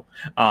go.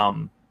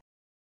 I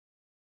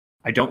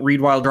don't read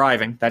while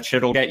driving. That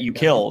shit'll get you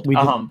killed. We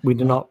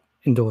do not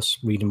endorse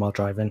reading while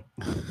driving.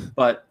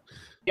 But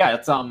yeah,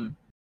 it's I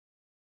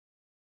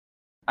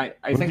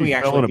think we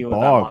actually fell in a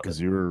bog because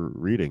you were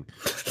reading.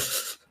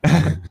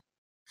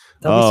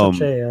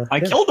 I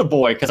killed a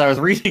boy because I was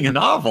reading a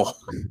novel.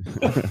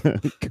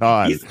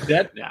 God, he's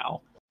dead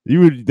now.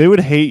 They would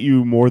hate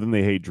you more than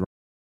they hate drummers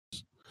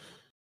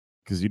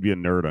because you'd be a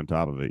nerd on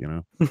top of it, you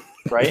know?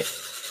 Right?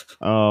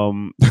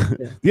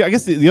 Yeah. I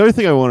guess the other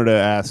thing I wanted to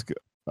ask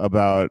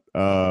about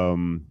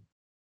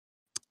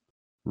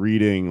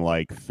reading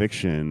like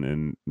fiction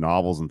and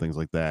novels and things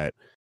like that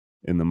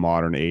in the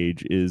modern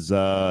age is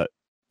that,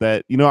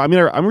 you know, I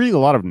mean, I'm reading a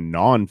lot of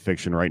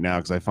nonfiction right now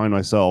because I find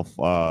myself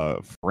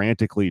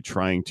frantically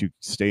trying to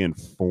stay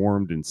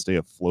informed and stay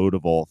afloat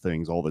of all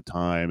things all the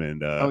time.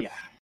 And that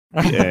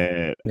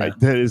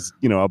is,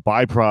 you know, a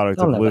byproduct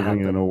of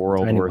living in a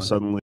world where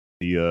suddenly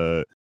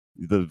the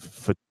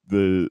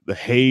the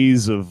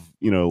haze of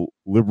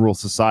liberal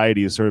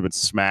society has sort of been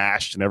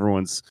smashed, and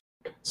everyone's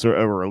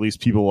or at least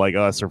people like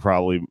us are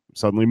probably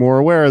suddenly more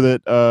aware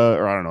that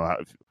or I don't know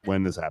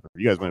when this happened.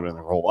 You guys might have been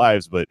their whole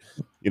lives, but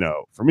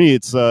for me,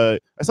 it's I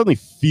suddenly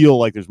feel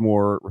like there's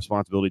more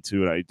responsibility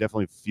to it. I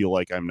definitely feel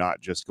like I'm not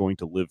just going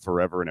to live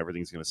forever and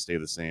everything's going to stay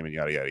the same and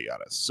yada yada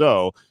yada.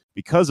 So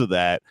because of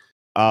that,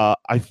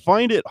 I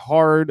find it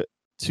hard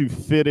to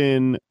fit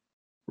in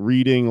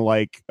reading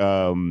like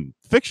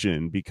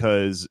fiction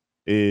because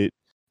it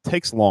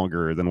takes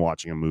longer than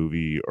watching a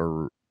movie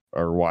or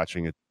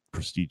watching a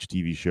prestige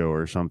TV show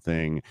or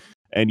something.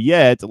 And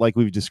yet, like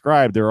we've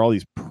described, there are all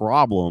these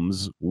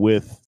problems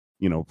with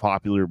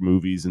popular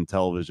movies and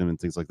television and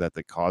things like that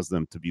cause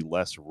them to be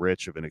less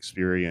rich of an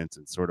experience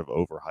and sort of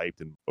overhyped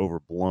and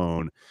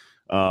overblown.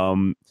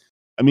 I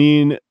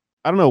mean,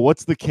 I don't know,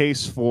 what's the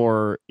case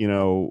for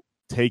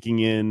taking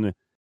in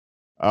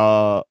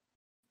a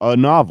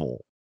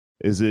novel?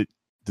 Does it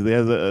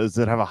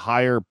have a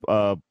higher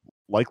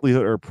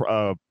likelihood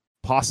or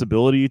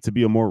possibility to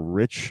be a more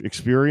rich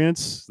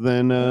experience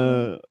than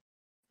a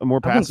more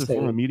passive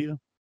form of media?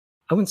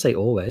 I wouldn't say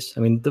always. I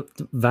mean, the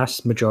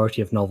vast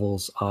majority of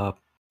novels are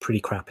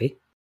pretty crappy.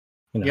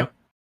 Yep.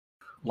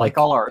 Like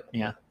all art,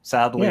 yeah.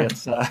 Sadly,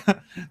 it's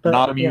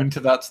not immune to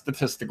that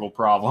statistical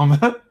problem.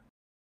 But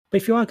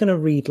if you are going to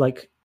read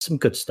like some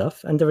good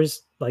stuff, and there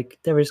is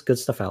good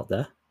stuff out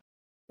there,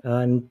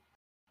 and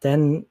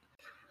then,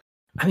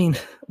 I mean,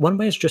 one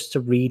way is just to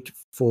read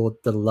for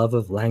the love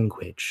of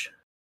language,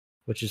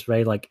 which is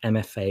very like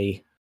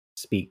MFA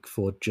speak,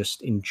 for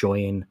just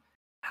enjoying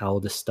how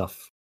the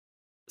stuff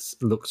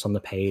looks on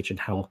the page and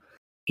how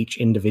each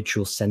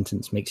individual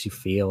sentence makes you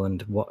feel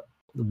and what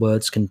the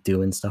words can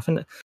do and stuff.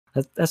 And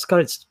that's got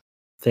its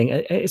thing.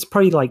 It's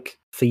probably like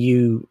for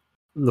you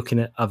looking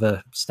at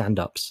other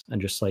stand-ups and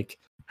just like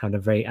having a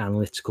very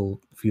analytical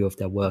view of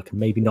their work and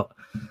maybe not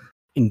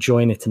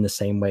enjoying it in the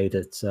same way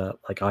that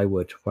like I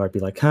would, where I'd be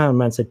like,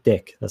 man said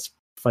dick. That's a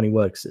funny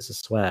word because it's a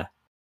swear.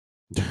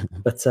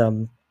 But I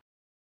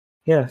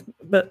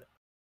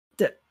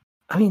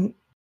mean,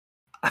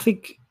 I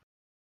think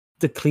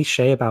the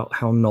cliche about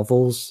how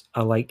novels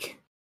are like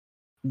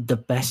the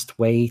best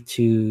way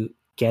to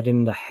get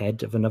in the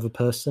head of another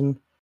person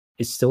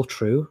is still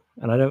true.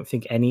 And I don't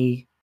think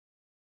any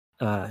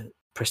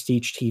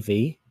prestige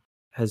TV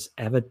has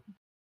ever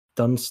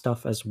done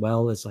stuff as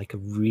well as like a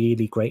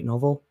really great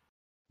novel.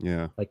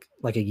 Yeah.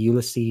 Like a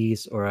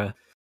Ulysses or a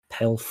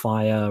Pale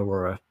Fire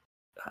or a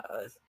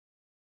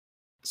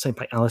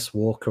something by Alice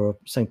Walker or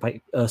something by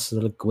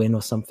Ursula Le Guin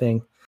or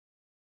something.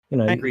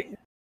 I agree.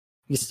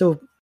 You still,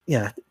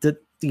 the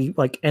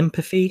like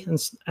empathy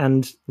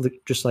and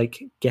just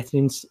like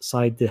getting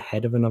inside the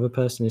head of another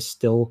person is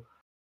still,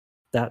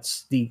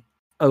 that's the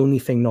only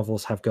thing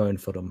novels have going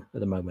for them at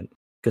the moment,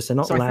 because they're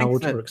not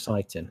loud or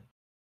exciting.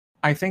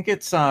 I think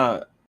it's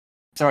I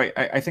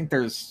think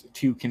there's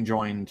two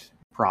conjoined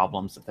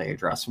problems that they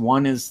address.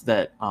 One is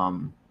that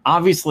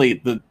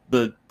obviously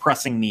the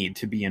pressing need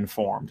to be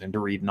informed and to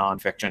read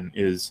nonfiction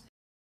is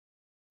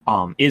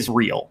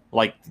real.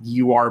 Like,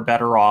 you are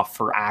better off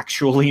for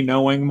actually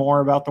knowing more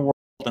about the world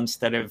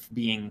instead of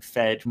being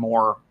fed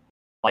more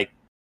like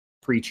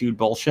pre-chewed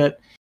bullshit.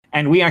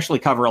 And we actually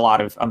cover a lot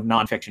of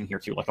nonfiction here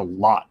too, like a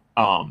lot,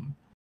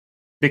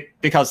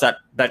 because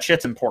that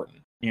shit's important.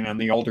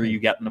 The older you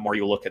get and the more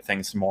you look at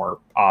things, the more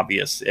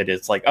obvious it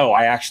is. Like, oh,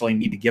 I actually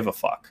need to give a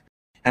fuck.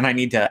 And I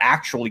need to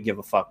actually give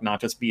a fuck, not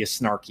just be a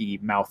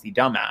snarky, mouthy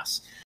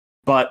dumbass.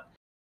 But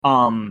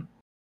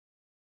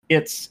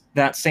it's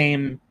that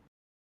same...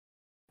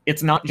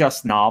 It's not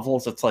just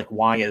novels. It's like,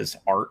 why is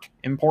art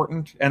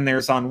important? And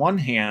there's, on one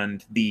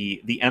hand,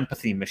 the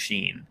empathy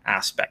machine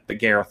aspect that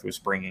Gareth was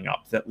bringing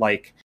up, that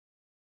like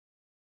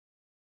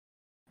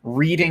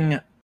reading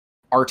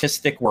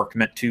artistic work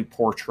meant to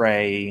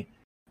portray,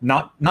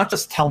 not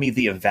just tell me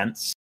the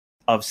events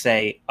of,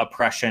 say,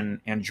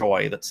 oppression and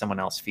joy that someone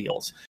else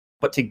feels,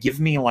 but to give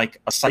me like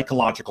a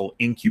psychological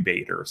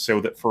incubator so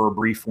that for a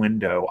brief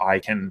window I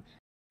can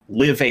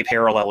live a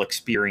parallel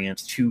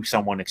experience to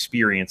someone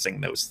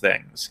experiencing those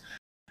things,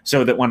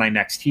 so that when I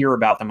next hear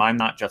about them, I'm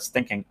not just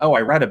thinking, oh,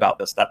 I read about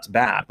this, that's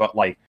bad, but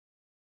like,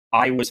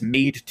 I was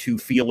made to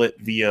feel it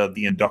via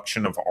the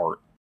induction of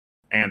art.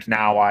 And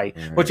now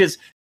which is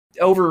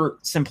over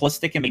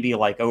simplistic and maybe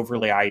like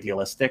overly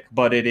idealistic,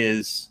 but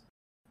it's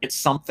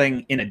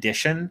something in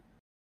addition,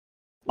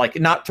 like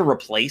not to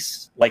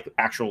replace like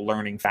actual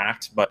learning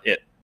facts, but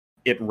it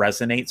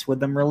resonates with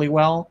them really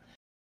well.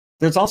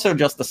 There's also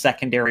just the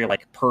secondary,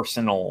 like,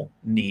 personal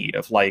need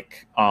of,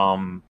 like,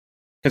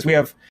 because we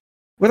have,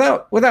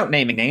 without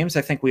naming names,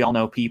 I think we all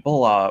know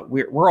people.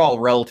 We're all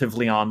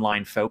relatively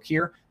online folk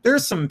here.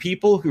 There's some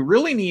people who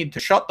really need to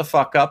shut the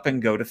fuck up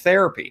and go to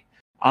therapy.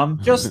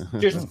 Just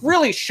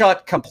really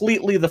shut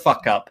completely the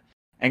fuck up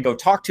and go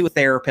talk to a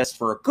therapist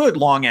for a good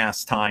long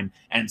ass time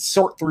and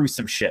sort through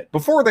some shit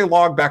before they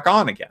log back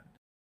on again.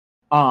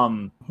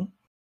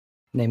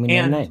 Naming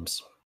no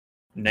names.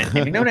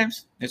 Naming no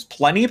names. There's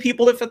plenty of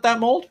people that fit that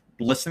mold.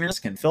 Listeners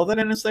can fill that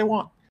in as they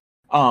want.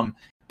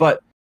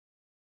 But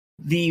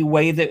the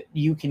way that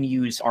you can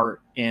use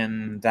art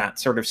in that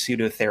sort of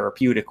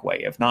pseudo-therapeutic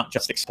way of not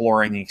just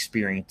exploring the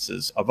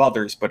experiences of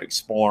others, but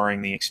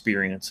exploring the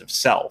experience of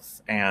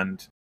self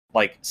and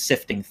like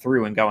sifting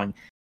through and going,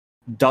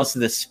 does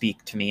this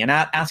speak to me? And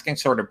asking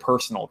sort of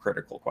personal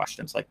critical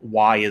questions like,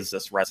 why is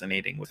this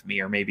resonating with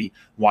me? Or maybe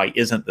why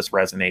isn't this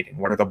resonating?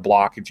 What are the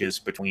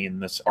blockages between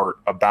this art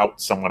about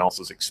someone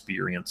else's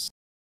experience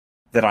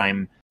that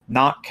I'm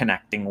not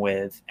connecting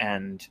with,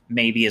 and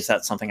maybe is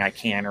that something I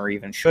can or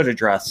even should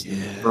address,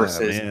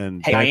 versus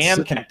hey, I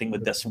am connecting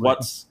with this.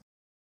 What's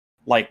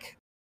like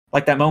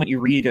that moment you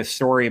read a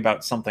story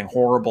about something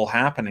horrible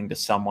happening to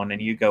someone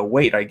and you go,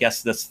 wait, I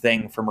guess this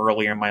thing from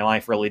earlier in my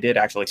life really did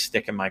actually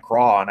stick in my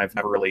craw, and I've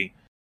never really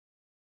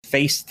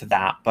faced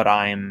that. But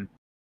I'm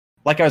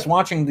like, I was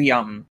watching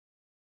the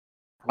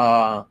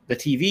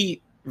TV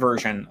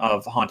version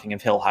of Haunting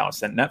of Hill House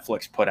that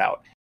Netflix put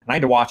out. And I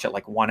had to watch it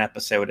like one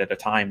episode at a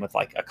time with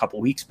like a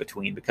couple weeks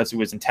between, because it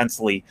was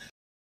intensely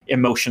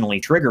emotionally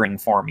triggering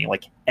for me,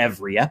 like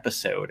every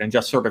episode, and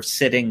just sort of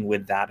sitting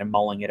with that and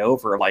mulling it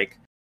over. Like,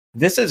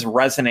 this is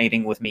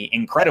resonating with me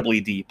incredibly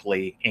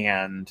deeply,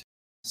 and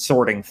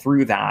sorting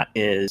through that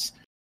is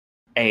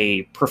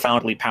a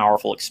profoundly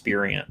powerful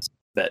experience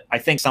that I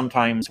think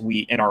sometimes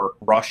we, in our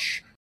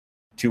rush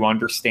to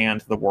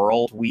understand the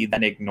world, we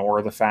then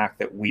ignore the fact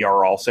that we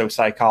are also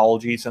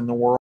psychologies in the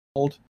world.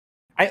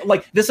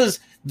 This is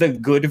the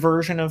good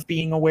version of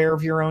being aware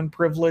of your own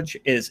privilege.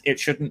 Is it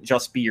shouldn't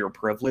just be your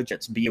privilege,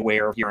 it's be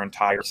aware of your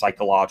entire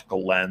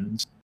psychological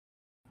lens.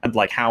 And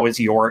like, how is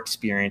your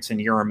experience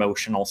and your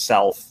emotional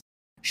self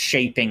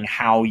shaping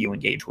how you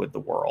engage with the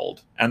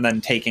world? And then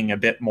taking a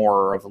bit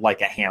more of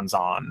like a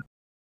hands-on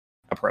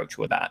approach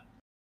with that.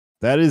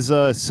 That is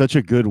such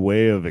a good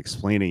way of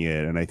explaining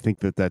it. And I think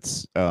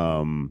that's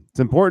it's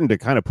important to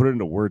kind of put it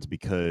into words,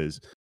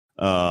 because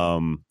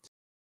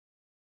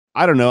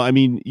I don't know. I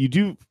mean, you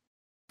do.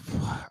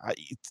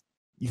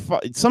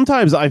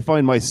 Sometimes I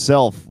find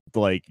myself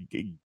like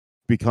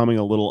becoming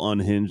a little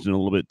unhinged and a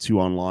little bit too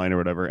online or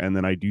whatever, and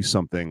then I do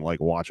something like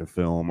watch a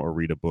film or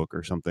read a book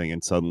or something,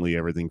 and suddenly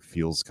everything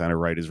feels kind of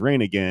right as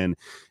rain again.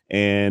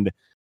 And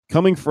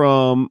coming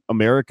from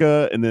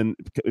America, and then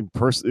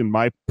in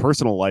my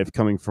personal life,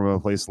 coming from a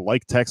place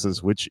like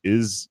Texas, which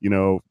is, you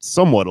know,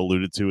 somewhat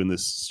alluded to in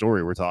this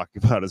story we're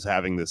talking about as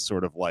having this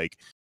sort of like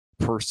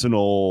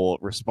personal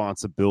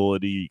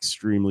responsibility,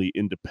 extremely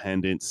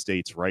independent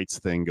states' rights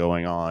thing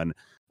going on.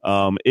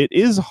 It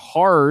is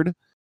hard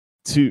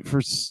to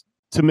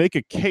make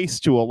a case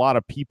to a lot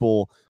of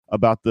people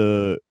about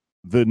the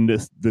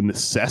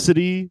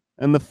necessity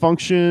and the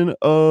function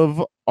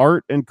of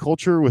art and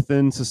culture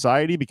within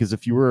society, because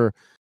if you were,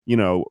 you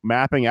know,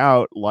 mapping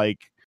out like,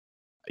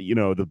 you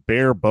know, the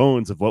bare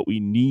bones of what we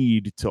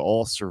need to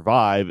all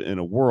survive in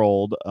a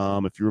world,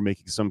 if you were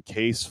making some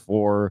case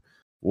for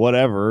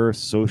whatever,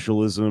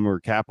 socialism or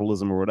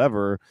capitalism or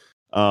whatever,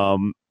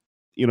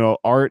 you know,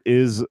 art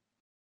is,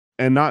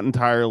 and not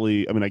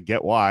entirely, I mean, I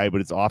get why,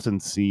 but it's often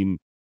seen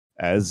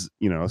as,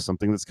 you know,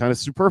 something that's kind of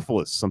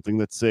superfluous, something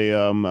that's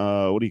a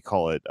what do you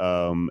call it,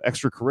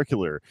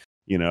 extracurricular,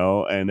 you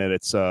know, and that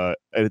it's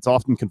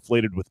often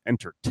conflated with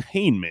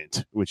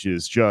entertainment, which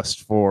is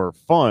just for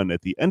fun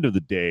at the end of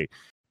the day.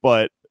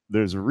 But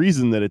there's a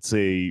reason that it's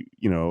a,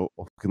 you know,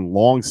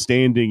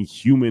 long-standing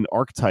human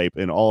archetype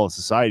in all of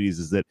societies,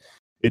 is that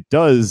it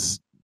does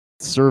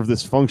serve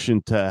this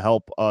function to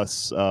help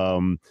us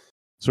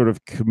sort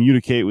of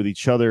communicate with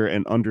each other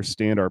and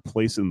understand our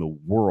place in the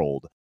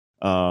world.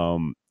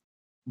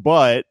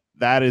 But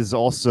that is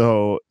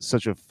also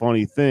such a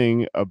funny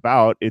thing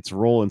about its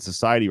role in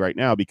society right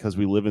now, because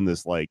we live in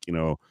this, like, you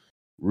know,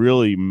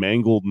 really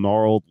mangled,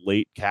 gnarled,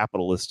 late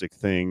capitalistic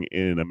thing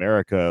in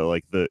America.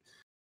 Like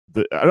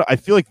I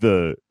feel like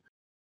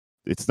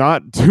it's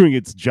not doing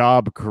its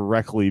job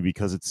correctly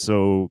because it's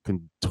so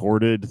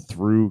contorted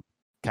through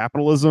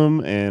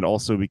capitalism, and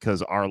also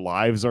because our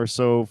lives are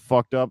so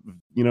fucked up,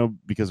 you know,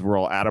 because we're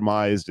all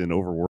atomized and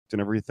overworked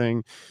and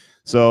everything.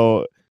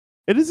 So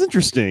it is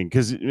interesting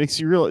because it makes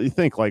you really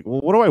think, like,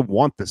 well, what do I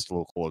want this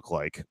to look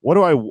like? What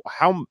do I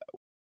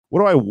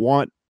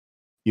want,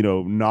 you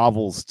know,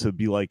 novels to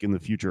be like in the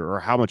future, or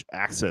how much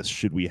access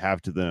should we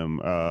have to them?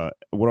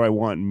 What do I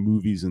want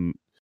movies and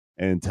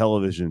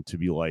television to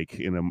be like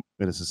in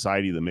a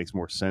society that makes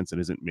more sense and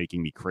isn't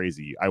making me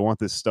crazy? I want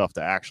this stuff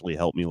to actually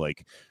help me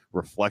like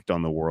reflect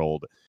on the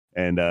world,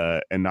 and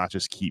not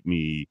just keep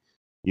me,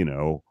 you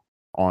know,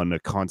 on a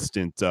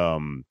constant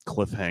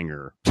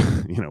cliffhanger,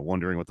 you know,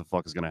 wondering what the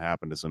fuck is going to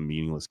happen to some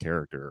meaningless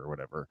character or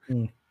whatever.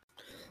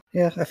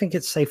 Yeah, I think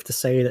it's safe to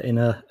say that in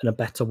a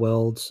better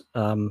world,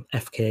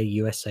 FK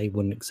USA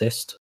wouldn't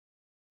exist.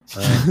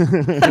 Yeah.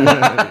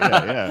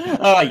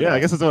 I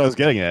guess that's what I was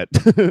getting at.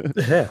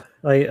 Yeah,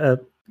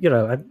 you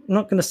know, I'm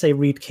not going to say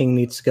Reed King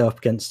needs to go up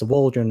against the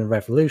wall during the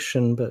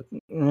revolution, but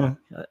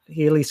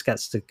he at least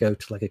gets to go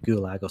to like a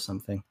gulag or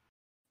something.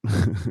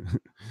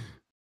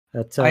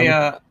 But,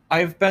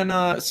 I've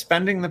been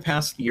spending the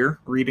past year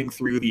reading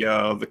through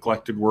the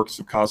collected works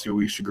of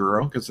Kazuo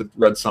Ishiguro, because I've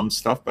read some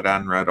stuff but I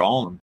hadn't read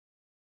all. And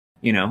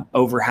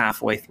over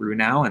halfway through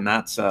now, and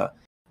that's a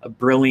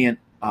brilliant,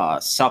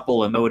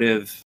 supple,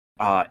 emotive,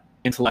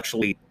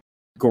 intellectually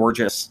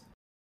gorgeous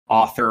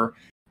author,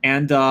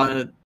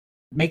 and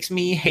makes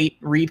me hate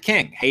Reed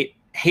King.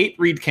 Hate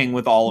Reed King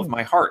with all of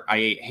my heart.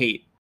 I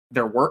hate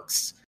their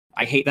works.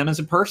 I hate them as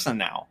a person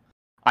now.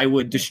 I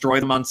would destroy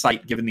them on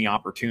sight given the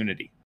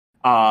opportunity.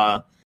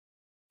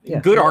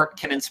 Good art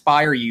can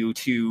inspire you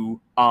to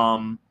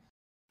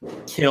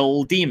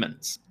kill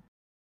demons.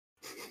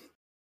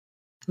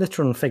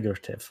 Literal and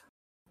figurative.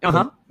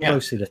 Yeah.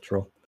 Mostly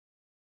literal.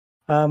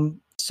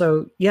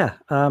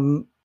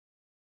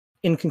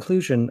 In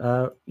conclusion,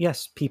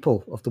 yes,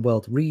 people of the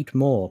world, read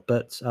more,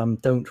 but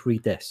don't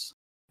read this.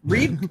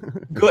 Read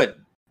good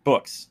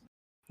books.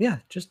 Yeah,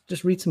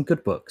 just read some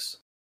good books.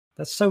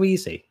 That's so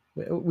easy.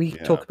 We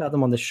talk about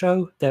them on the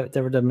show. They're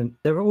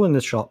all in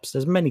the shops.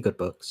 There's many good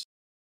books.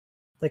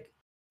 Like,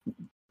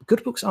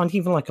 good books aren't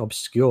even like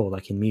obscure,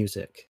 like in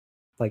music.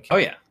 Like, oh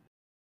yeah,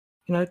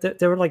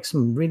 there are like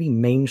some really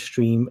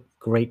mainstream,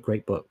 great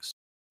books.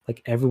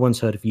 Like everyone's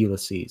heard of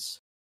Ulysses,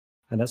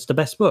 and that's the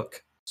best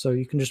book. So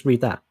you can just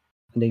read that,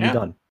 and then you're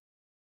done.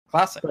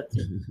 Classic.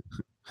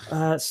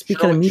 But,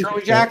 speaking of music,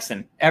 Shirley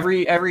Jackson,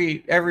 every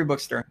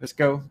bookstore, just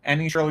go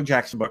any Shirley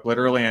Jackson book,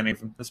 literally any of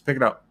them. Just pick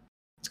it up.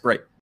 It's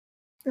great.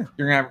 Yeah.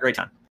 You're gonna have a great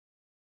time.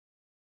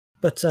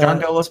 But John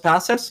de los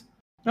Passos,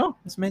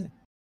 it's amazing.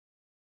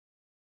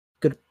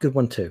 Good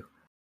one too.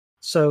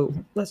 So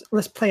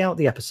let's play out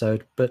the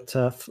episode, but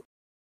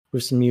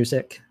with some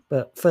music.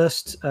 But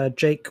first,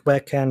 Jake, where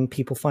can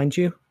people find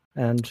you?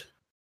 And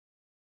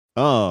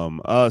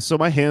so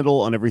my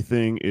handle on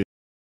everything is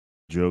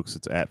Jokes.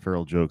 It's at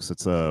Feral Jokes.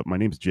 It's my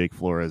name's Jake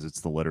Flores.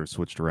 It's the letters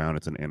switched around.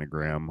 It's an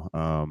anagram.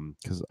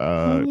 Because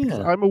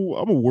I'm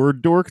a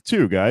word dork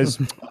too, guys.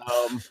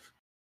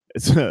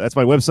 That's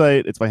my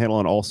website. It's my handle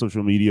on all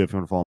social media if you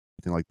want to follow me,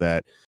 anything like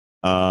that.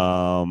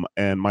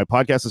 And my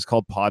podcast is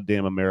called Pod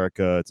Damn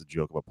America. It's a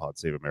joke about Pod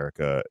Save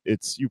America.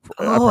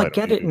 I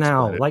get it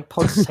now. Like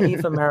Pod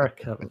Save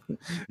America.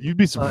 You'd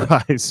be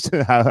surprised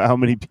how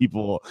many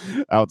people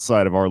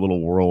outside of our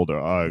little world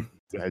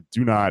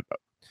do not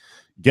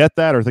get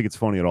that or think it's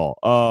funny at all.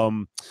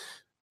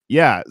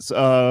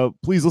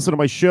 Please listen to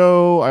my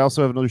show. I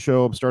also have another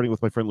show I'm starting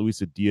with my friend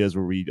Luisa Diaz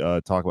where we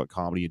talk about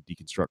comedy and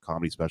deconstruct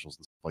comedy specials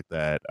and stuff like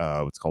that.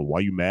 It's called Why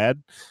You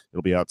Mad?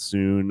 It'll be out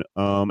soon.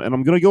 And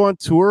I'm going to go on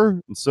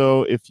tour. And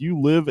so if you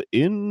live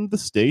in the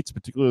States,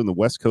 particularly in the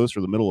West Coast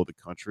or the middle of the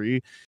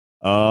country,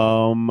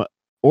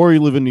 or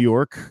you live in New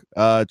York,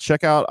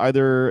 check out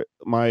either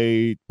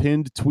my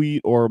pinned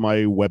tweet or my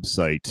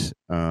website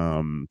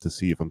to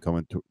see if I'm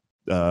coming to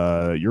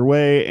your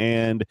way.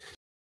 And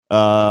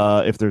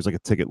if there's like a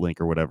ticket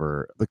link or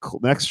whatever. The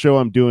next show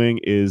I'm doing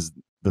is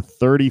the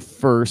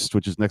 31st,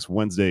 which is next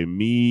Wednesday.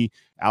 Me,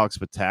 Alex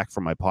Patak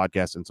from my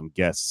podcast, and some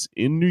guests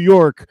in New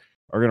York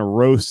are going to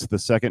roast the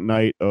second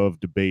night of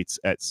debates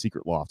at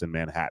Secret Loft in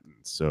Manhattan.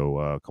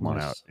 So come on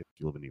out if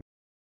you live in New York.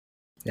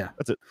 Yeah.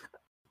 That's it.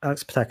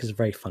 Alex Patak is a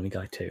very funny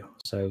guy too.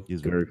 So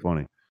he's very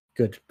funny.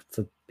 Good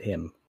for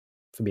him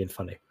for being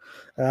funny.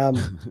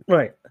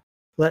 Right.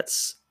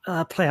 Let's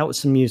play out with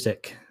some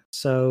music.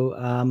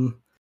 So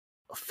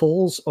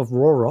Falls of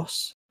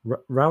Rauros.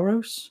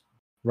 Rauros.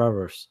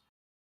 Rauros.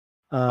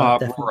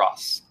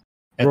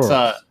 It's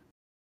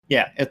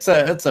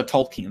a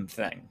Tolkien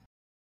thing.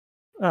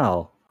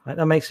 Oh,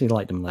 that makes me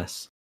like them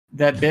less.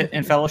 That bit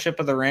in Fellowship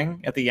of the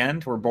Ring at the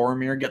end where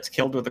Boromir gets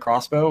killed with a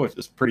crossbow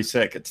is pretty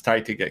sick. It's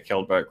tight to get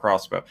killed by a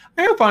crossbow.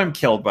 I hope I'm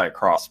killed by a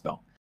crossbow.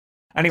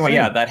 Anyway,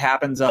 that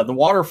happens. The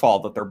waterfall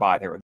that they're by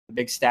there, the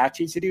big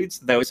statues of dudes,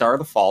 those are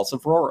the Falls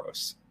of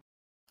Rauros.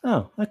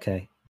 Oh,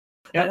 okay.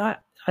 Yeah.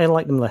 I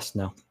like them less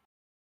now.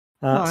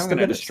 I'm going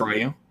to destroy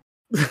you.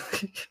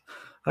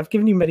 I've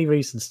given you many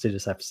reasons to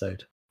this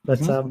episode, but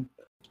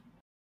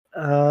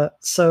they're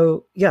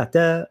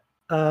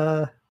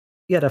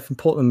from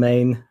Portland,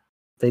 Maine.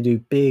 They do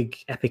big,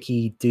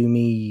 epic-y,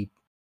 doomy,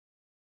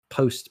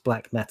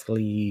 post-black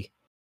metal-y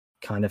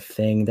kind of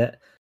thing.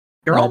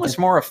 They're almost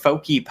more a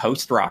folky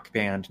post-rock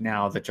band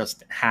now that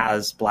just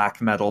has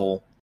black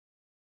metal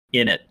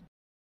in it.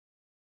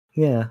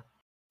 Yeah,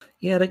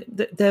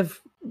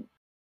 they've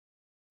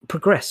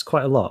progressed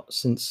quite a lot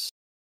since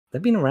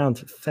they've been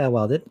around a fair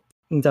while. They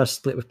did a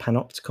split with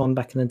Panopticon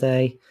back in the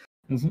day.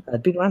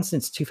 They've been around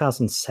since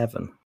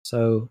 2007,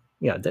 so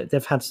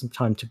they've had some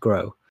time to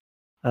grow.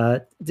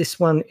 This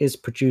one is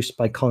produced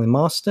by Colin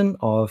Marston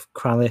of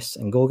Krallice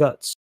and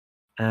Gorguts,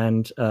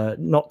 and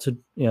not to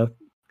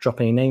drop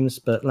any names,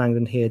 but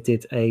Langdon here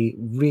did a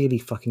really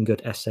fucking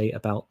good essay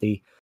about the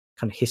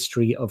kind of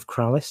history of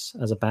Krallice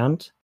as a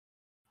band.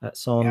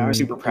 That's on. Yeah, I was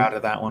super proud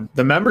of that one.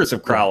 The members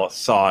of Krallice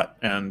saw it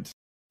and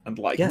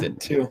liked it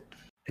too.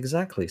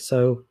 Exactly.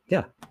 So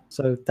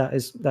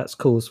that's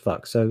cool as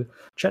fuck. So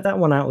check that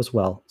one out as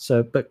well.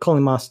 But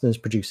Colin Marston is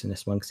producing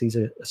this one because he's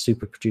a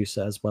super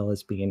producer as well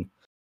as being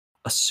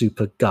a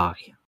super guy.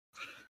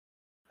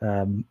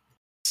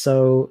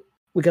 So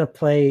we're going to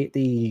play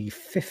the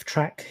fifth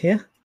track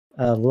here,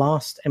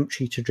 Last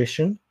Empty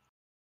Tradition.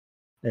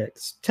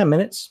 It's 10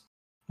 minutes,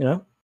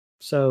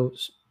 so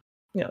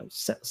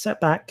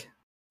set back.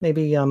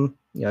 Maybe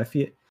if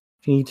you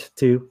need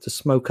to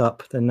smoke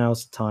up, then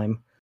now's the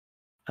time.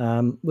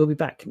 We'll be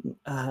back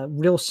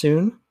real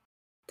soon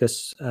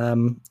because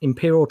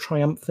Imperial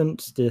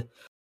Triumphant, the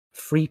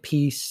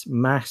 3-piece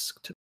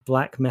masked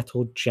black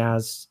metal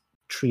jazz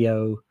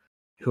trio,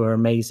 who are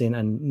amazing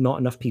and not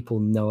enough people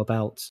know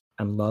about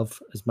and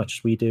love as much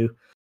as we do.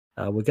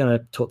 We're going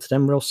to talk to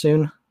them real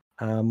soon.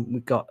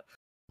 We've got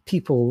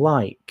people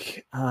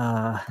like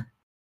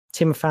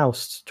Tim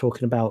Faust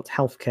talking about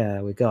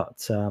healthcare. We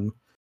got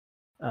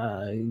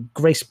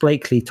Grace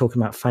Blakely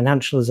talking about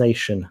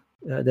financialization.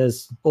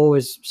 There's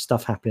always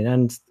stuff happening,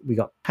 and we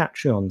got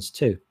Patreons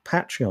too.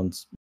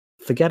 Patreons,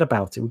 forget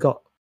about it. We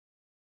got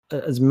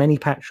as many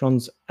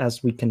Patreons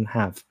as we can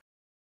have.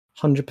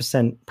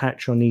 100%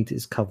 Patreon need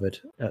is covered.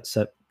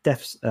 So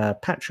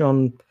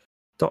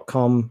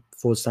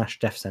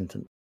patreon.com/death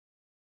sentence.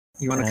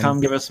 You want to come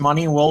give us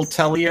money? We'll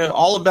tell you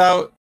all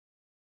about.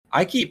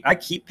 I keep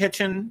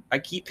pitching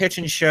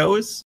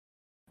shows.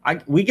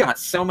 We got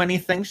so many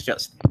things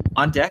just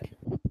on deck,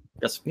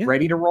 just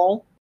ready to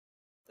roll.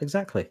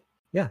 Exactly.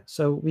 Yeah.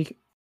 So we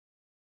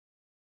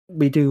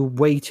do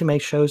way too many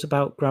shows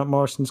about Grant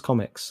Morrison's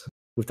comics.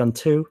 We've done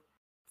 2.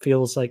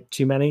 Feels like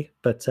too many,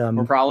 but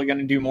we're probably going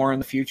to do more in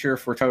the future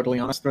if we're totally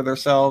honest with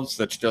ourselves.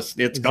 It's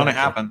going to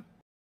happen.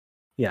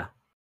 Yeah.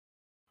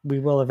 We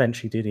will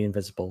eventually do the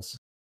Invisibles.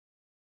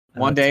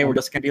 One day we're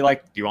just going to be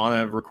like, do you want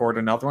to record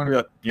another one? We're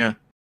like, yeah.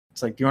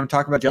 It's like, do you want to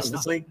talk about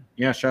Justice League?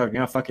 Yeah, sure.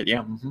 Yeah, fuck it.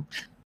 Yeah. Mm-hmm.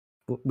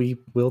 We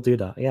will do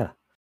that. Yeah.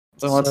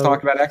 So let's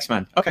talk about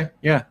X-Men. Okay.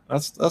 Yeah,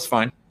 that's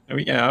fine.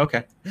 Yeah.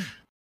 Okay.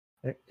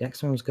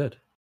 X-Men was good.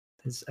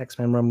 His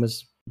X-Men run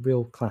was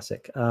real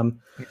classic.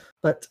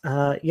 But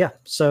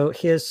so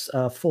here's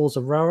Falls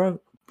of Rauros.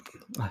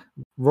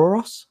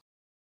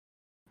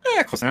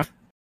 Yeah, close enough.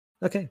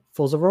 Okay,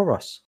 Falls of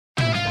Rauros.